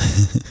 Altså,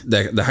 det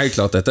er helt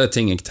klart, dette er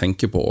ting jeg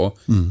tenker på, og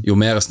jo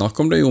mer jeg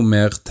snakker om det, jo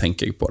mer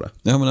tenker jeg på det.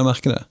 Ja, men jeg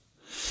merker det.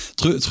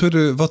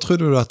 Hva tror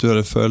du at du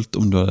hadde følt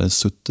om du hadde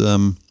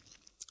suttet...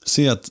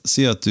 Si at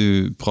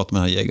du prater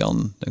med denne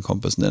jegeren, den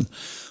kompisen din,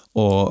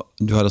 og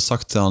du hadde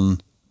sagt til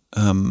han,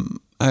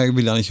 jeg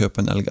vil gjerne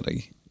kjøpe en elg av deg,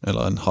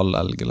 eller en halv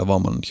elg, eller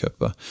hva man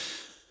kjøper.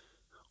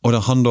 Og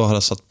da han da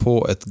hadde satt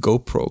på et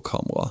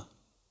GoPro-kamera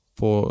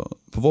på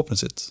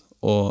våpenet sitt,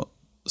 og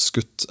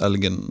skutt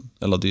elgen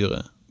eller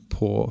dyret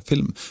på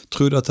film,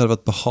 tror du at det hadde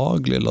vært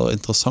behagelig eller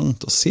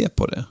interessant å se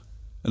på det?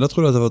 Eller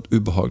tror du at det hadde vært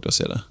ubehagelig å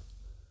se det?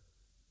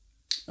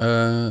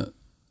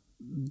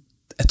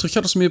 Jeg tror ikke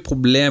jeg hadde så mye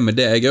problem med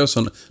det. Jeg er jo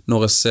sånn,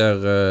 når jeg ser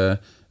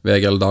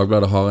VG eller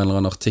Dagbladet har en eller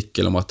annen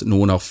artikkel om at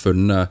noen har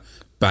funnet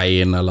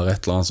bein eller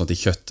et eller annet sånt i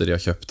kjøttet de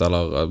har kjøpt,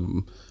 eller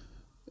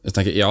jeg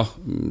tenker, ja,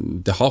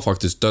 det har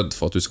faktisk dødd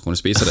for at du skal kunne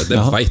spise det, det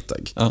vet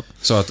jeg. Ja.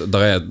 Så at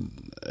der er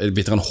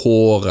bitter en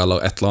hår eller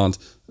et eller annet,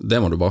 det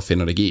må du bare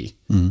finne deg i.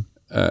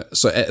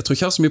 Så jeg tror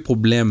ikke jeg har så mye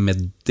problem med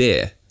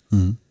det.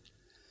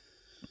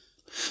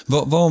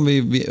 Hva om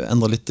vi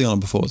endrer litt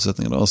på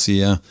forutsetninger da, og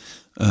sier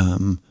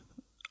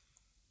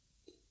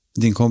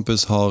din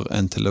kompis har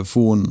en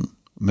telefon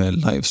med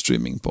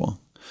livestreaming på,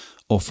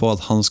 og for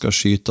at han skal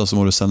skyte så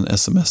må du sende en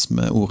SMS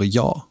med ordet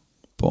ja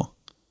på.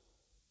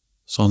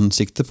 Så han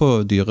sikter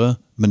på dyret,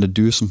 men det er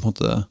du som på en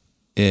måte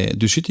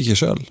du skyter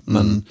ikke selv,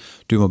 men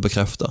du må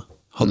bekrefte.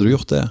 Hadde du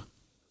gjort det?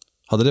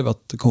 Hadde det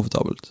vært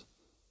komfortabelt?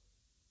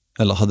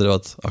 Eller hadde det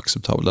vært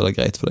akseptabelt eller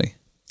greit for deg?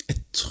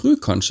 Jeg tror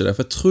kanskje det,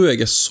 for jeg tror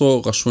jeg er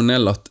så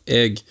rasjonell at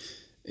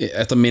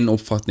etter min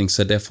oppfatning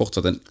så er det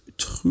fortsatt en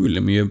utrolig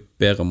mye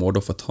bedre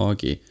måte å få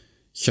tag i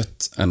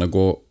kjøtt enn å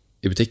gå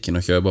i butikken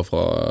og kjøpe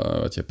fra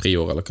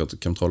Prior eller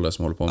hvem troll det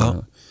som holder på med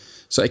det.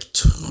 Så jeg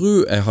tror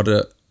jeg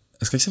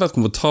skal ikke si vært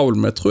komfortabel,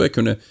 men jeg tror jeg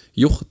kunne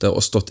gjort det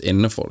og stått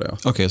inne for det, ja.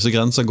 Ok, så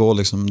grensen går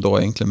liksom da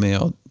egentlig med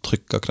å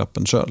trykke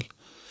knappen selv?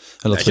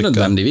 Eller ikke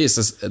nødvendigvis,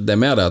 det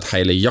er mer det at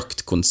hele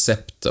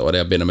jaktkonseptet og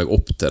det å binde meg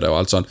opp til det og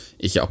alt sånn,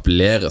 ikke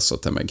appellerer så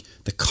til meg.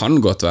 Det kan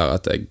godt være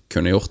at jeg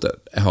kunne gjort det.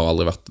 Jeg har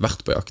aldri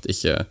vært på jakt,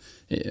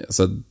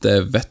 så det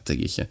vet jeg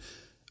ikke.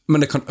 Men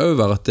det kan også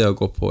være at det å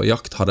gå på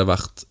jakt hadde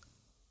vært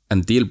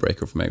en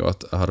dealbreaker for meg, og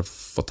at jeg hadde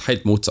fått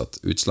helt motsatt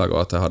utslag,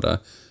 og at jeg hadde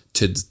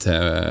tydd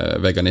til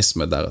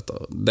veganisme deretter.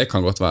 Det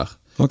kan godt være.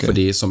 Okay.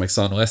 Fordi, som jeg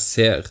sa, når jeg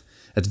ser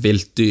et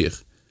vilt dyr,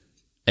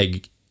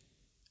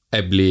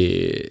 jeg blir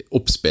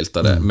oppspilt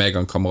av det. Meg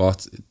og en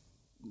kamerat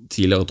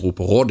tidligere dro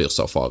på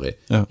rådyrsafari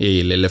i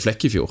Lille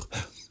Flekkefjord.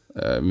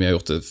 Vi har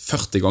gjort det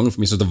 40 ganger,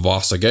 for vi synes det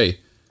var så gøy.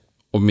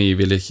 Og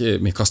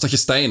vi kastet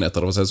ikke stein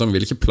etter det, så vi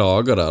ville ikke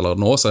plage det,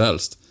 eller noe som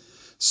helst.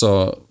 Så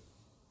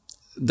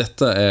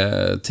dette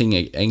er ting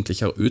jeg egentlig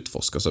ikke har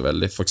utforsket så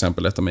veldig, for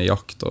eksempel dette med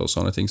jakt og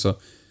sånne ting, så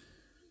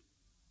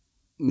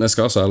jeg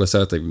skal så ærlig si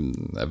at jeg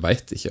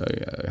vet ikke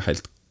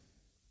helt,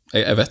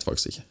 jeg vet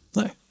faktisk ikke.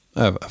 Nei,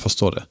 jeg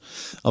forstår det.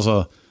 Altså,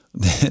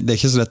 det er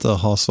ikke så lett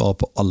å ha svar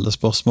på alle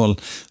spørsmål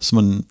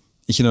som man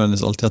ikke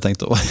nødvendigvis alltid har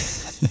tenkt over.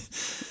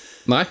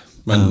 Nei,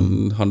 men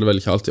det handler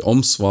vel ikke alltid om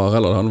svar,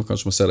 eller det handler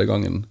kanskje om å se det i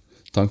gang en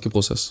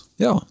tankeprosess.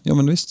 Ja,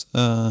 men visst.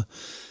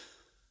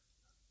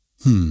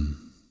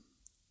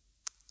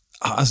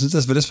 Jeg synes det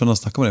er veldig spennende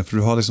å snakke med deg, for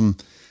du har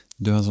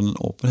en sånn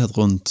åpenhet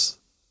rundt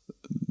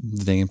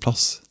din egen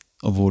plass,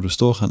 og hvor du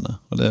står henne,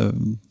 og det er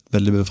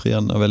veldig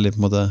befriende og veldig på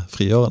en måte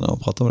frigjørende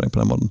å prate med deg på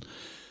den måten.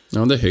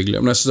 Ja, det er hyggelig,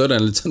 men jeg synes det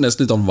er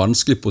nesten litt av en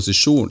vanskelig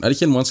posisjon. Det er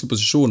ikke en vanskelig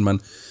posisjon, men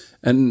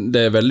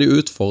det er veldig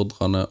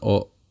utfordrende å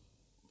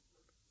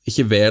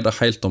ikke vite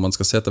helt om man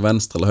skal se til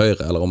venstre eller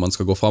høyre, eller om man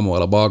skal gå fremover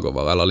eller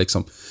bakover, eller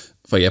liksom,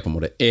 For jeg på en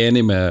måte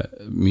enig med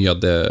mye av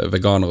det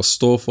veganere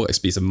står for. Jeg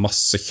spiser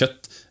masse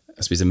kjøtt.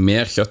 Jeg spiser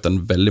mer kjøtt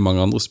enn veldig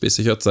mange andre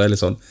spiser kjøtt. Så jeg er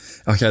litt sånn,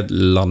 jeg har ikke helt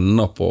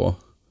landet på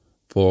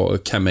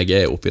hvem jeg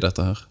er oppi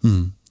dette her.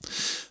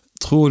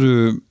 Tror du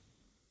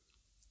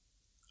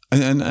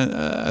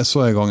jeg så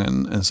en gang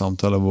en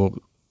samtale hvor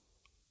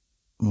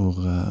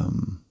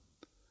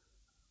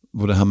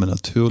det her med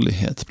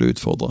naturlighet ble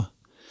utfordret.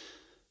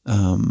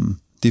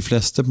 De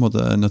fleste på en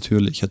måte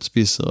naturlige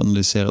kjøttspisere, når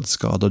de ser et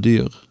skadet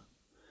dyr,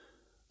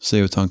 så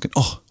er jo tanken,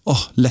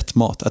 lett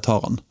mat, jeg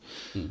tar den.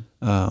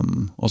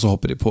 Og så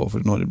hopper de på, for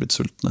nå er de blitt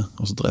sultne,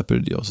 og så dreper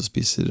de dyr, og så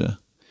spiser de det.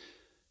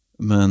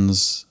 Mens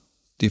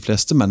de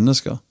fleste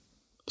mennesker,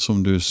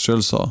 som du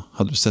selv sa,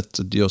 hadde du sett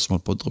et dyr som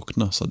holdt på å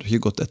drukne, så hadde du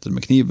ikke gått etter det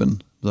med kniven,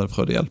 da hadde du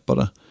prøvd å hjelpe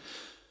det.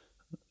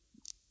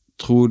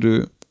 Tror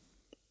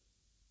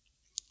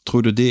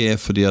du det er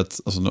fordi at,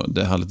 altså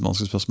det er litt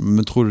vanskelig spørsmål,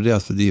 men tror du det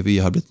er fordi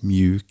vi har blitt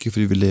mjuke,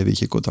 fordi vi lever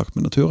ikke i kontakt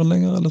med naturen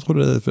lenger, eller tror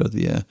du det er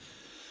fordi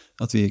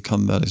at vi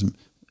kan være liksom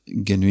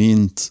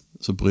genuint,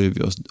 så bryr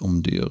vi oss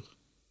om dyr?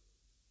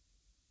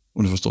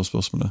 Om du forstår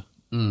spørsmålet?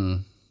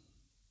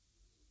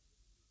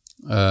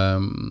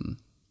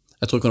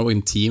 Jeg tror jeg kan bruke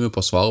en time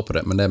på å svare på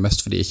det, men det er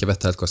mest fordi jeg ikke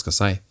vet helt hva jeg skal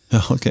si.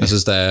 Ja, ok. Jeg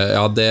synes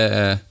det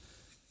er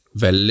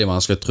veldig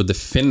vanskelig. Jeg tror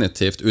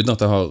definitivt, uten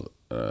at jeg har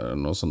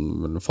noe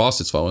sånn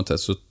fasitsvar rundt det,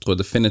 så tror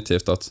jeg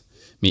definitivt at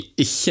vi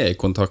ikke er i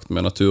kontakt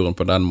med naturen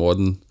på den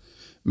måten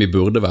vi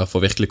burde være for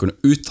å virkelig kunne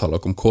uttale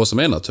oss om hva som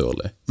er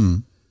naturlig.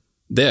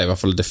 Det er i hvert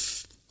fall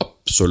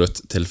absolutt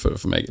tilfelle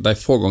for meg. De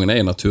få gangene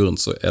jeg er i naturen,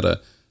 så er det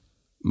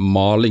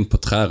maling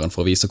på trærne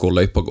for å vise hvor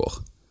løypa går.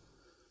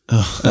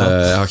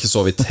 Jeg har ikke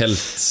sovet i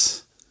telt.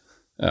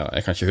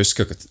 Jeg kan ikke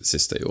huske hva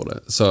sist jeg gjorde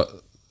det.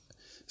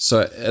 Så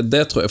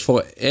det tror jeg,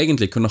 for å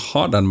egentlig kunne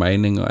ha den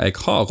meningen jeg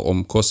har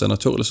om hva som er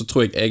naturlig, så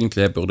tror jeg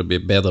egentlig jeg burde bli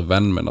bedre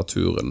venn med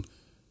naturen,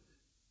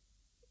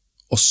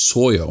 og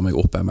så gjøre meg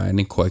opp en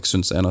mening hva jeg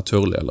synes er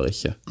naturlig eller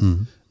ikke.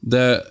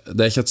 Det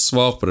er ikke et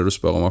svar på det du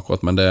spør om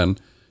akkurat, men det er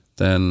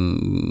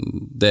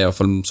i hvert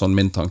fall sånn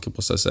min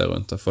tankeprosess er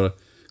rundt det. For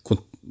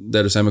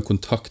det du sier med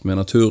kontakt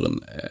med naturen,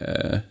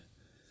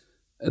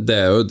 det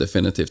er jo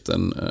definitivt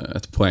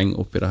et poeng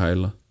oppi det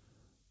hele.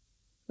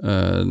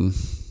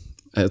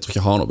 Jeg tror ikke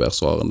jeg har noe bedre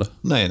svar enn det.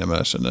 Nei, men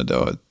jeg skjønner, det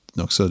var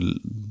nok så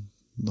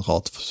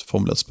rart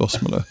formulert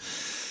spørsmål.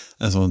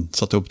 Jeg sånn,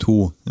 satte opp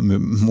to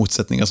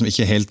motsetninger som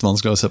ikke er helt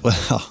vanskelig å se på.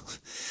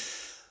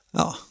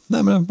 Nei,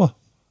 men det er bra.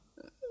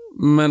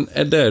 Men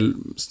er det,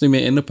 siden vi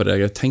er inne på det,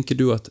 tenker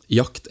du at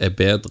jakt er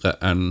bedre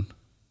enn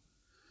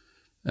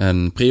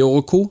prior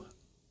og ko?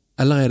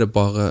 Eller er det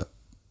bare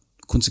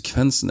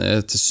konsekvensen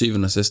er til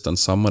syvende og sist den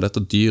samme,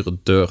 dette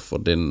dyret dør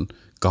for din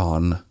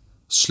gane,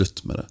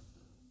 slutt med det?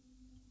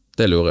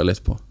 Det lurer jeg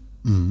litt på.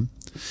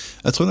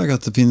 Jeg tror nok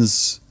at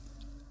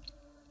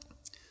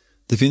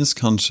det finnes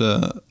kanskje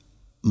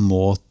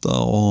måter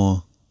å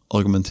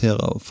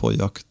argumentere for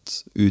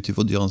jakt ut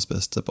ifra dyrens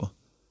beste på.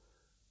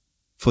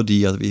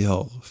 Fordi at vi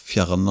har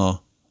fjernet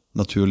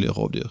naturlige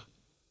rovdyr.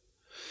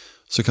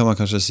 Så kan man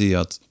kanskje si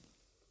at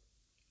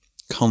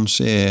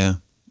kanskje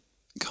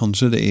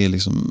det er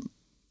liksom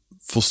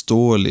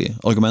forståelig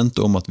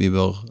argumentet om at vi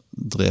bør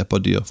drepe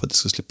dyr for at de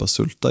skal slippe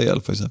sulte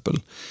ihjel, for eksempel.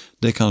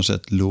 Det er kanskje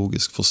et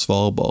logisk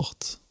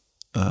forsvarbart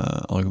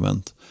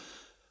argument.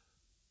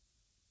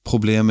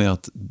 Problemet er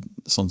at,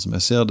 sånn som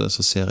jeg ser det,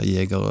 så ser jeg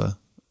jegere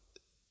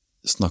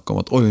snakke om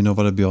at oi, nå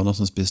var det bjørner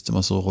som spiste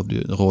masse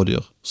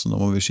rådyr, så nå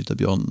må vi skyte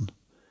bjørnen.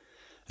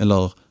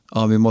 Eller,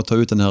 vi må ta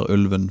ut denne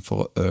ulven for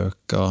å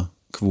øke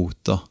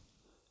kvota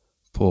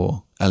på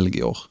elg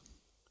i år.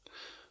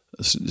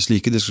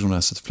 Slike diskusjoner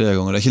har jeg sett flere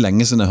ganger. Det er ikke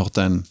lenge siden jeg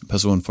hørte en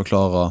person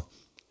forklare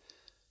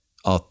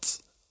at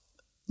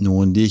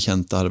noen de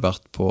kjente hadde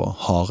vært på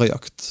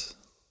harejakt,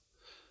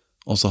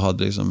 og så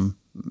hadde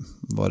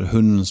var det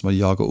hunden som hadde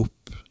jaget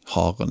opp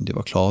haren, de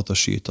var klare til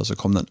å skyte, så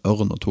kom det en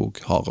ørn og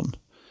tok haren,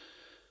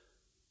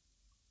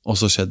 og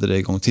så skjedde det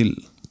en gang til,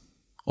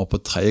 og på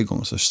tredje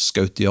gang så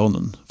skjøt de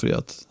ørnen, fordi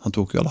at han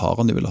tok jo alle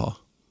haren de ville ha.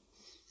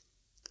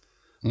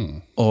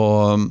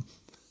 Og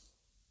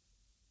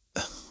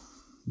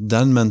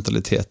den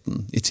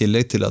mentaliteten, i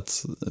tillegg til at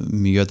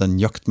mye av den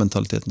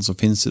jaktmentaliteten som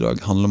finnes i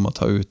dag handler om å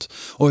ta ut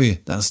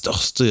den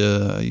største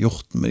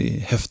hjorten med de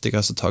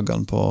heftigste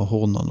taggene på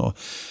hornene, og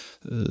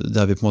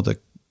der vi på en måte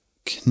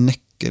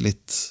knekker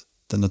litt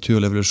den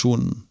naturlige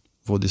evolusjonen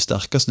hvor de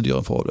sterkeste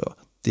dyrene får det.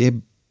 Det er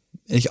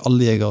ikke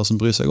alle jegere som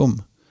bryr seg om.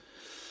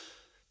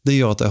 Det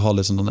gjør at jeg har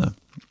litt sånne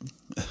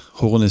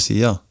horn i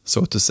siden,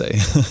 so to say,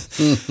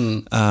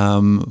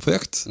 for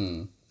jakt.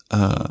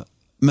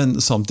 Men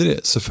samtidig,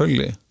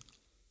 selvfølgelig,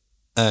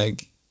 jeg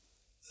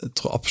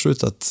tror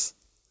absolutt at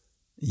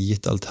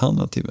gitt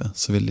alternativet,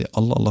 så vil de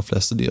aller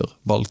fleste dyr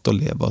valgt å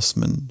leve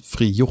som en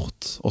fri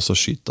hjort, og så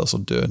skytes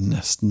og dø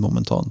nesten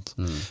momentant,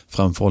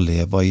 fremfor å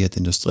leve i et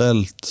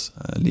industrielt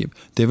liv.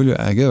 Det vil jo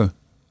jeg òg.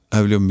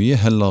 Jeg vil jo mye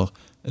heller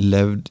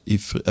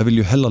jeg vil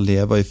jo heller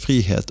leve i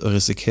frihet og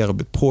risikere å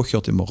bli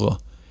påkjørt i morgen,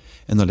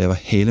 enn å leve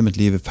hele mitt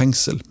liv i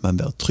fengsel, men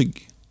være trygg.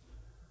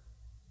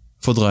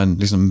 For å dra en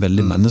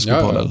veldig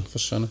menneskeparallell. Ja,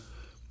 for skjønne.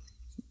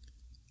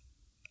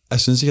 jeg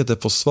synes ikke at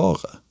det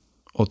forsvarer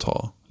å ta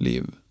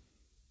liv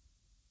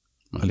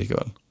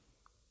allikevel.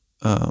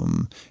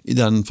 I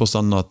den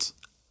forstand at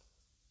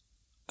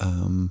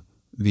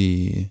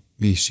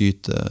vi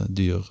skyter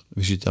dyr,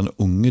 vi skyter gjerne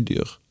unge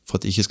dyr for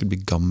at de ikke skal bli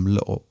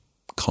gamle og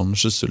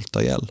kanskje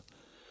sulte ihjel.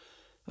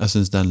 Jeg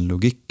synes den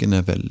logikken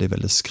er veldig,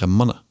 veldig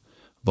skremmende.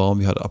 Bare om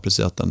vi hadde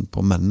applisert den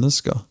på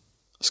mennesker,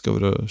 skal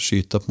vi da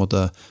skyte på en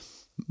måte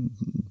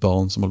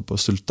barn som holder på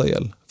å sulte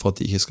ihjel for at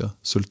de ikke skal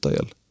sulte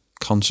ihjel.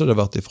 Kanskje det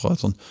har vært ifra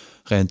et sånn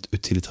rent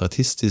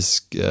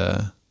utilitaristisk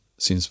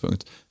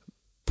synspunkt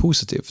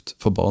positivt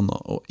for barna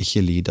å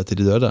ikke lide til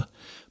de døde,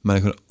 men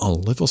jeg kunne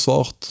aldri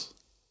forsvart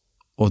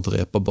å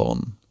drepe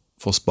barn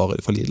for å spare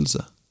dem for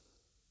lidelse.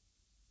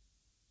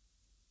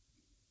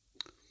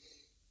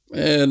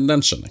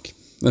 Den skjønner jeg.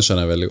 Den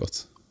skjønner jeg veldig godt.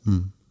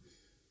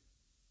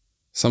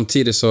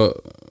 Samtidig så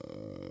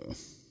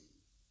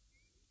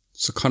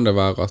kan det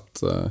være at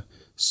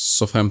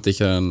så fremt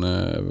ikke en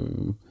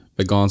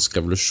vegansk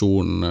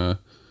revolusjon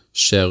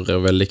skjer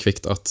veldig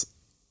kvikt, at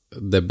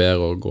det er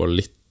bedre å gå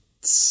litt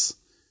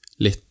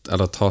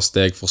eller ta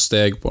steg for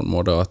steg på en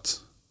måte at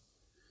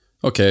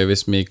ok,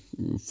 hvis vi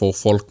får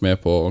folk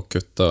med på å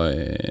kutte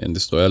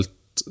industrielt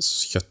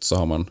kjøtt, så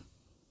har man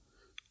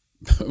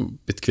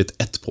blitt kvitt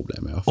ett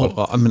problem i hvert fall.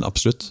 Men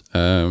absolutt.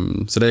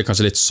 Så det er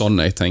kanskje litt sånn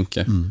jeg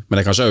tenker. Men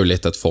det er kanskje jo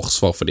litt et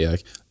forsvar, fordi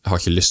jeg har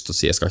ikke lyst til å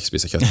si jeg skal ikke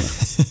spise kjøtt mer.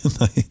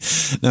 Nei,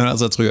 men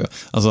altså jeg tror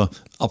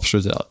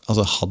absolutt,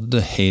 altså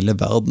hadde hele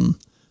verden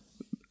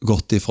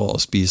gått ifra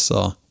å spise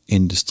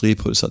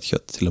industriprodusert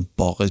kjøtt til å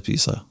bare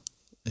spise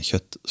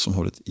kjøtt som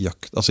har blitt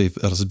jakt, altså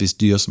spise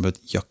dyr som har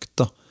blitt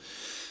jakta,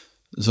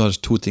 så har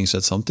det to ting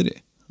skjedd samtidig.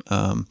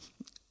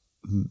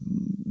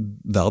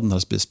 Verden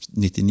hadde spist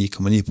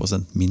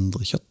 99,9%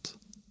 mindre kjøtt,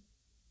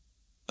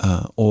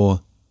 og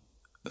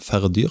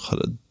færre dyr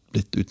hadde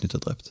blitt utnyttet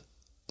og drept.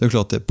 Det er jo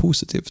klart det er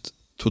positivt.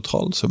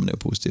 Totalsummen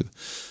er positiv.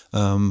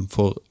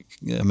 For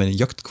jeg mener,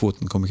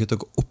 jaktkvoten kommer ikke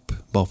til å gå opp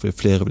bare fordi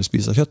flere vil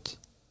spise kjøtt.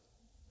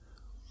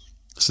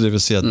 Så det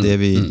vil si at det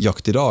vi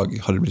jakter i dag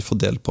hadde blitt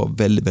fordelt på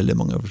veldig, veldig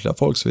mange flere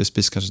folk, så vi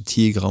spist kanskje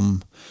 10 gram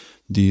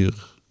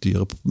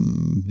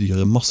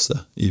dyremasse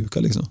i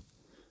uka, liksom.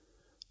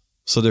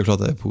 Så det er jo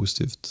klart det er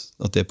positivt,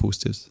 at det er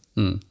positivt.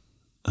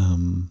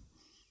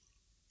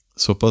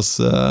 Såpass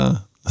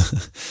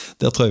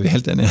der tror jeg vi er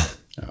helt enige.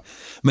 Ja.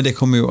 Men det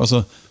kommer jo,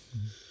 altså,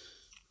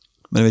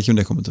 men jeg vet ikke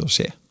om det kommer til å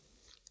skje.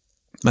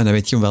 Men jeg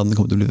vet ikke om verden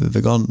kommer til å bli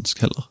vegansk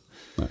heller.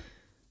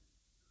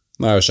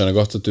 Nei, jeg skjønner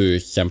godt at du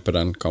kjemper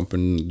den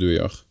kampen du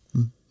gjør.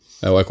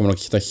 Og jeg kommer nok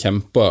ikke til å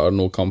kjempe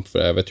noen kamp,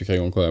 for jeg vet jo ikke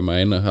engang hva jeg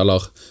mener,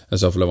 eller jeg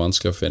synes i hvert fall det er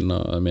vanskelig å finne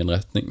min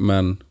retning,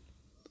 men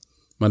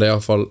det er i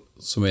hvert fall,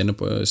 som vi er inne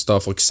på i sted,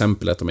 for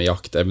eksempel dette med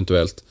jakt,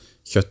 eventuelt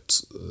kjøtt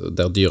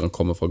der dyren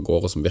kommer fra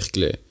gårde som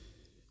virkelig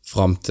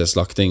frem til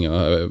slaktinga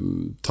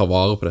tar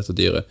vare på dette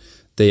dyret.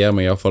 Det gir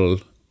meg i hvert fall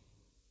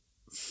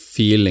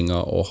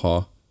feelinger å ha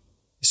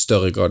i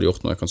større grad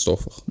gjort noe jeg kan stå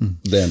for.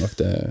 Det er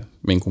nok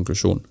min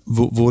konklusjon.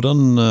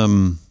 Hvordan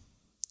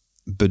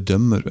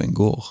bedømmer du en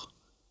gård?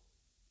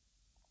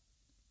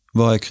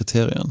 Hva er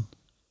kriterien?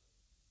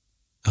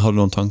 Har du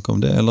noen tanker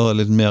om det? Eller er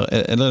det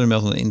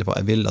mer sånn inne på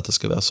jeg vil at det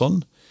skal være sånn,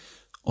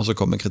 og så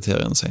kommer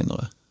kriterien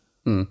senere?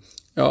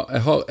 Ja,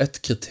 jeg har et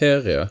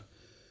kriterie,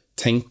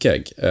 tenker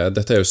jeg.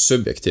 Dette er jo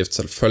subjektivt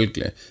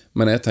selvfølgelig,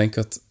 men jeg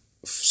tenker at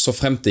så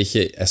fremt det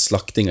ikke er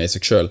slaktinger i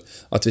seg selv,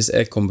 at hvis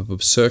jeg kommer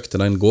på besøk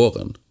til den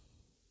gården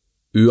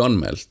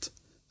uanmeldt,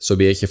 så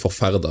blir jeg ikke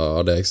forferdet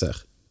av det jeg ser.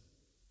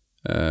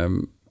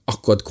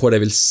 Akkurat hva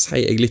det vil si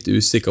er jeg litt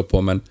usikker på,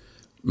 men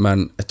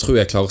jeg tror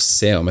jeg klarer å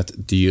se om et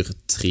dyr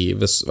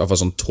trives, i hvert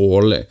fall sånn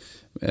tålig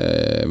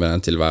med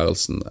den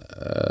tilværelsen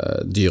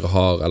dyret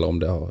har, eller om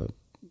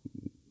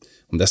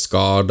det er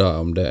skadet,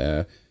 om det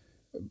er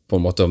på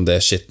en måte om det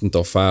er skittent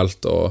og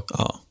fælt og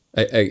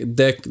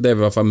det er i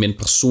hvert fall min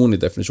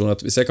personlige definisjon,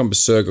 at hvis jeg kan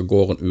besøke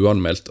gården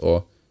uanmeldt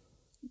og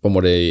på en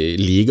måte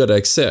liker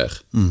det jeg ser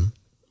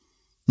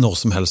når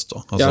som helst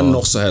da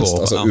når som helst,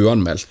 altså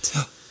uanmeldt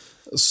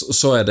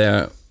så er det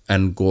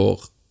en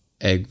gård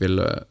jeg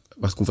ville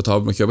vært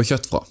komfortabel med å kjøpe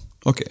kjøtt fra.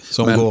 Ok,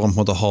 så om gården på en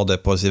måte har det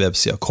på sin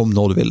websida, kom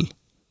når du vil?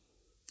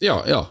 Ja.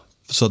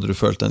 Så hadde du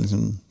følt en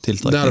liksom,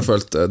 tiltrekning? Det hadde jeg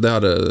følt, da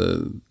hadde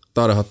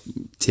jeg hatt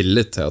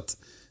tillit til at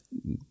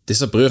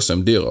disse bryr seg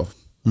om dyra.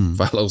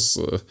 For ellers,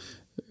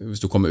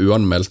 hvis du kommer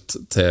uanmeldt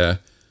til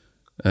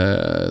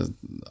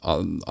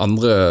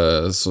andre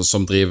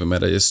som driver med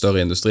det i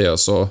større industrier,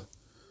 så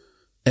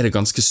er det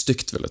ganske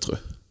stygt, vil jeg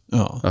tro.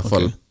 Ja, i hvert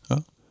fall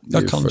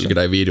ifølge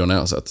de videoene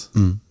jeg har sett.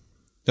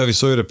 Ja, vi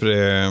så jo det på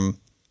det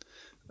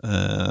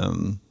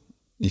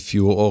i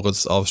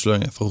fjorårets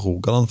avsløringer fra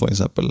Rogaland for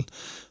eksempel.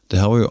 Det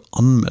her var jo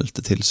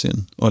anmeldte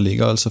tilsyn, og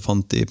allikevel så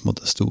fant de på en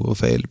måte store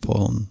feil på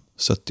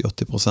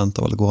 70-80%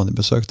 av alle gårdene de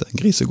besøkte,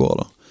 en grisegård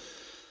da.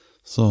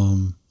 Så,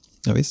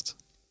 ja visst.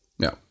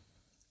 Ja,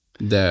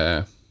 det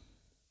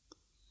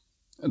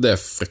er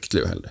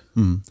fryktelig uheldig.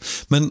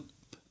 Men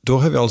da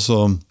har vi altså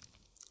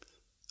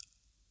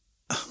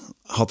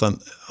hatt en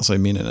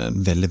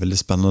veldig, veldig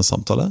spennende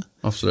samtale.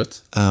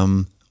 Absolutt.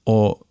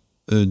 Og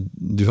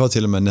du har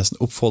til og med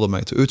nesten oppfordret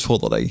meg til å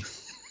utfordre deg.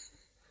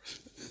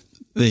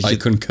 I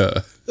concur.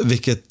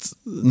 Hvilket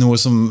noe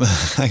som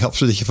jeg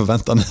absolutt ikke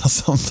forventer av denne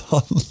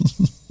samtalen.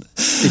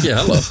 Ikke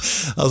heller.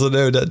 Altså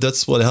det jo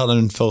dødsbra, det her er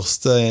den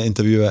første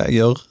intervjuet jeg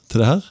gjør til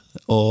det her,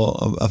 og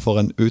jeg får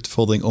en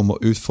utfordring om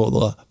å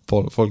utfordre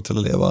folk til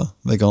å leve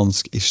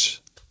vegansk-ish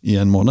i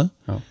en måned,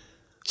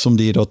 som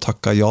de da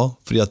takker ja,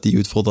 fordi at de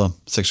utfordrer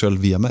seg selv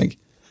via meg.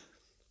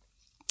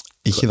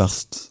 Ikke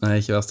verst. Nei,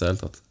 ikke verst i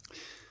hele tatt.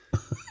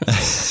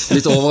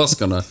 Litt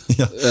overraskende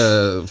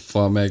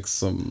fra meg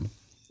som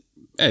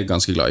er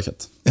ganske glad i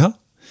kjøtt. Ja.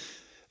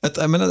 Jeg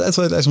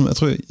tror det er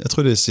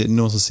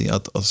noen som sier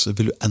at altså,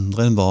 vil du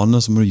endre en vane,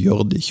 så må du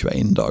gjøre det i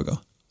 21 dager.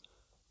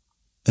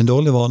 En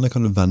dårlig vane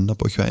kan du vende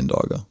på 21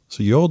 dager. Så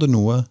gjør du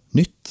noe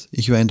nytt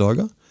i 21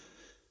 dager,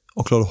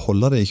 og klarer du å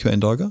holde det i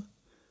 21 dager,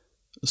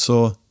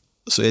 så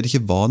er det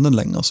ikke vanen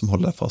lenger som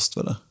holder deg fast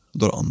ved det.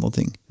 Da er det andre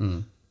ting.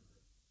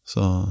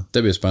 Så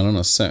det blir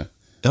spennende å se.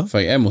 Ja. For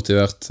jeg er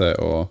motivert til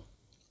å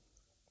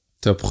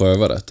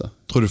prøve dette.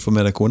 Tror du får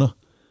med deg kona?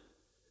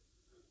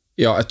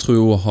 Ja, jeg tror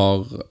hun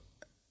har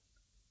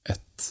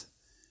et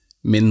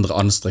mindre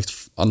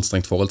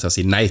anstrengt forhold til å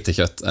si nei til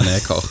kjøtt enn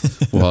jeg har.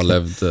 Hun har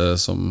levd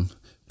som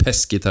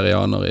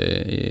pesketarianer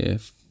i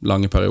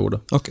lange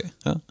perioder. Ok,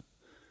 ja.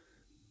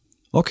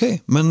 Ok,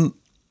 men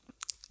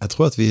jeg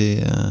tror at vi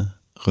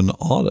runder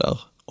av der,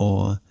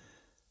 og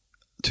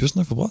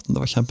tusen takk for praten,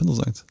 det var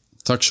kjempeinteressant.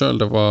 Takk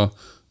selv, det var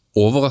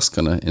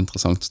overraskende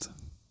interessant.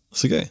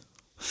 Så gøy.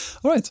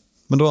 Alright,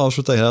 men da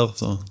avslutter jeg her,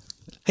 så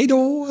hei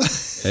da!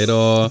 Hei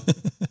da!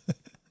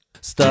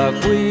 Stuck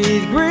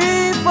with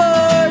grief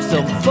for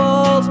some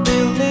false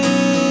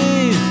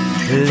beliefs.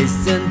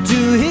 Listen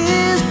to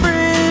his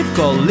brief,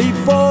 calling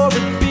for a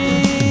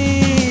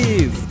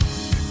beef.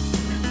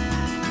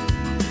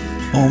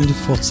 Og om du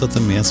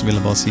fortsetter med, så vil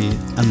jeg bare si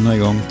enda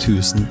en gang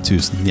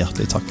tusen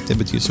hjertelig takk. Det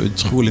betyr så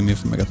utrolig mye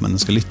for meg at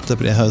mennesker lytter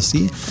på det jeg har å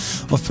si,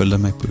 og følger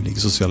meg på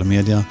ulike sosiale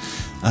medier.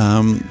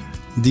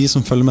 De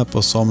som følger med på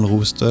Samuel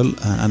Rostøl,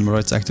 Animal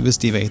Rights Activist,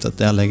 de vet at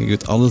der legger jeg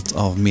ut alt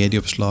av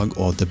medieoppslag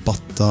og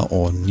debatter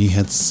og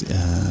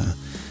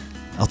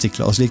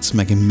nyhetsartikler og slikt som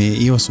jeg er med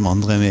i og som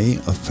andre er med i,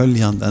 og følg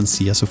gjerne den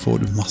siden, så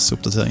får du masse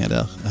oppdateringer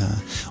der.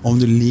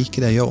 Om du liker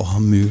det jeg gjør og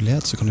har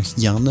mulighet, så kan du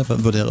gjerne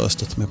vurdere å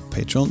støtte meg på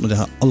Patreon, og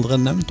det har jeg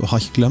allerede nevnt og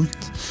har ikke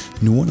glemt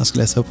noen. Jeg skal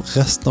lese opp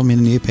resten av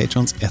mine nye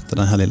Patrons etter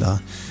denne lille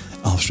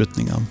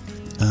avslutningen.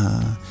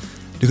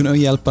 Du kan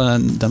også hjelpe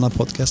denne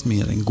podcasten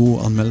med en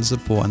god anmeldelse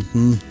på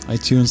enten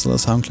iTunes eller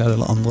SoundCloud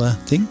eller andre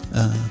ting.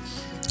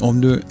 Og om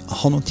du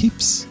har noen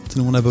tips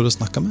til noen jeg burde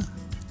snakke med,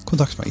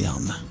 kontakt meg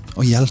gjerne.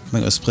 Og hjelp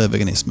meg å spre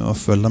veganisme og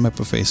følge meg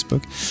på Facebook.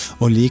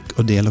 Og lik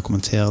og dele og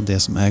kommentere det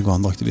som jeg og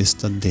andre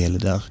aktivister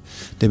deler der.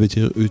 Det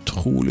betyr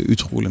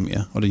utrolig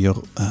mye, og det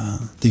gjør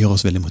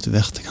oss veldig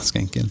motiverte, ganske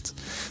enkelt.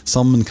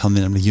 Sammen kan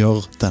vi nemlig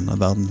gjøre denne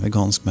verden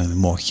vegansk, men vi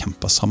må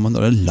kjempe sammen,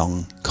 og det er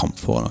lang kamp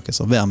for noe,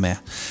 så vær med.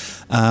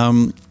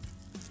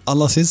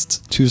 Aller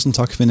sist, tusen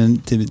takk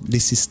til de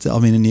siste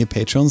av mine nye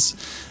patrons.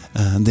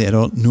 Det er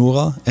da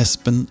Nora,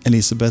 Espen,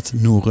 Elisabeth,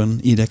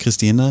 Norun, Ida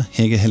Kristine,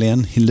 Hege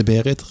Helen, Hilde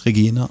Berit,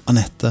 Regina,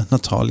 Annette,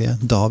 Natalie,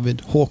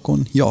 David,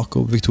 Håkon,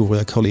 Jakob,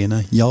 Victoria,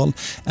 Karoline, Jarl,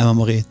 Emma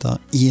Marita,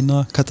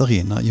 Ina,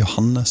 Katarina,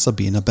 Johanne,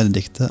 Sabina,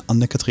 Benedikte,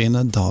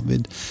 Anne-Katrine,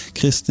 David,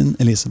 Kristin,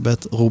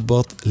 Elisabeth,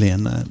 Robert,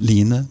 Lene,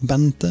 Line,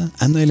 Bente,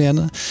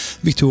 Anne-Helene,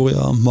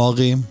 Victoria,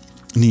 Mari,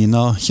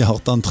 Nina,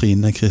 Kjartan,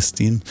 Trine,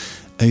 Kristin,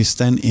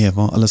 Øystein,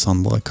 Eva,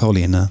 Alessandra,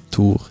 Karoline,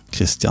 Tor,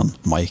 Kristian,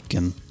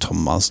 Maiken,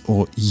 Thomas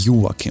og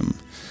Joakim.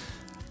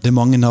 Det er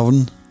mange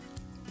navn,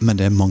 men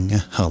det er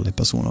mange herlige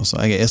personer. Så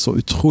jeg er så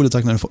utrolig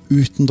takknemlig for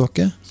uten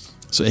dere,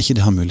 så er ikke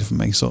det her mulig for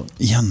meg. Så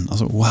igjen,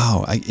 altså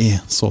wow, jeg er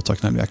så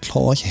takknemlig. Jeg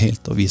klarer ikke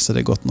helt å vise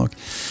det godt nok.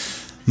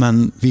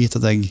 Men vit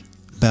at jeg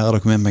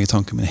bærer dere med meg i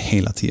tankene mine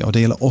hele tiden. Og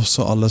det gjelder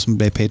også alle som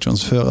ble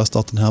patrons før jeg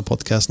startet denne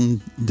podcasten.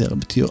 Dere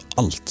betyr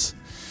alt.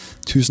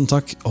 Tusen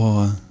takk,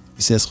 og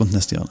vi ses rundt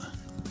neste hjørne.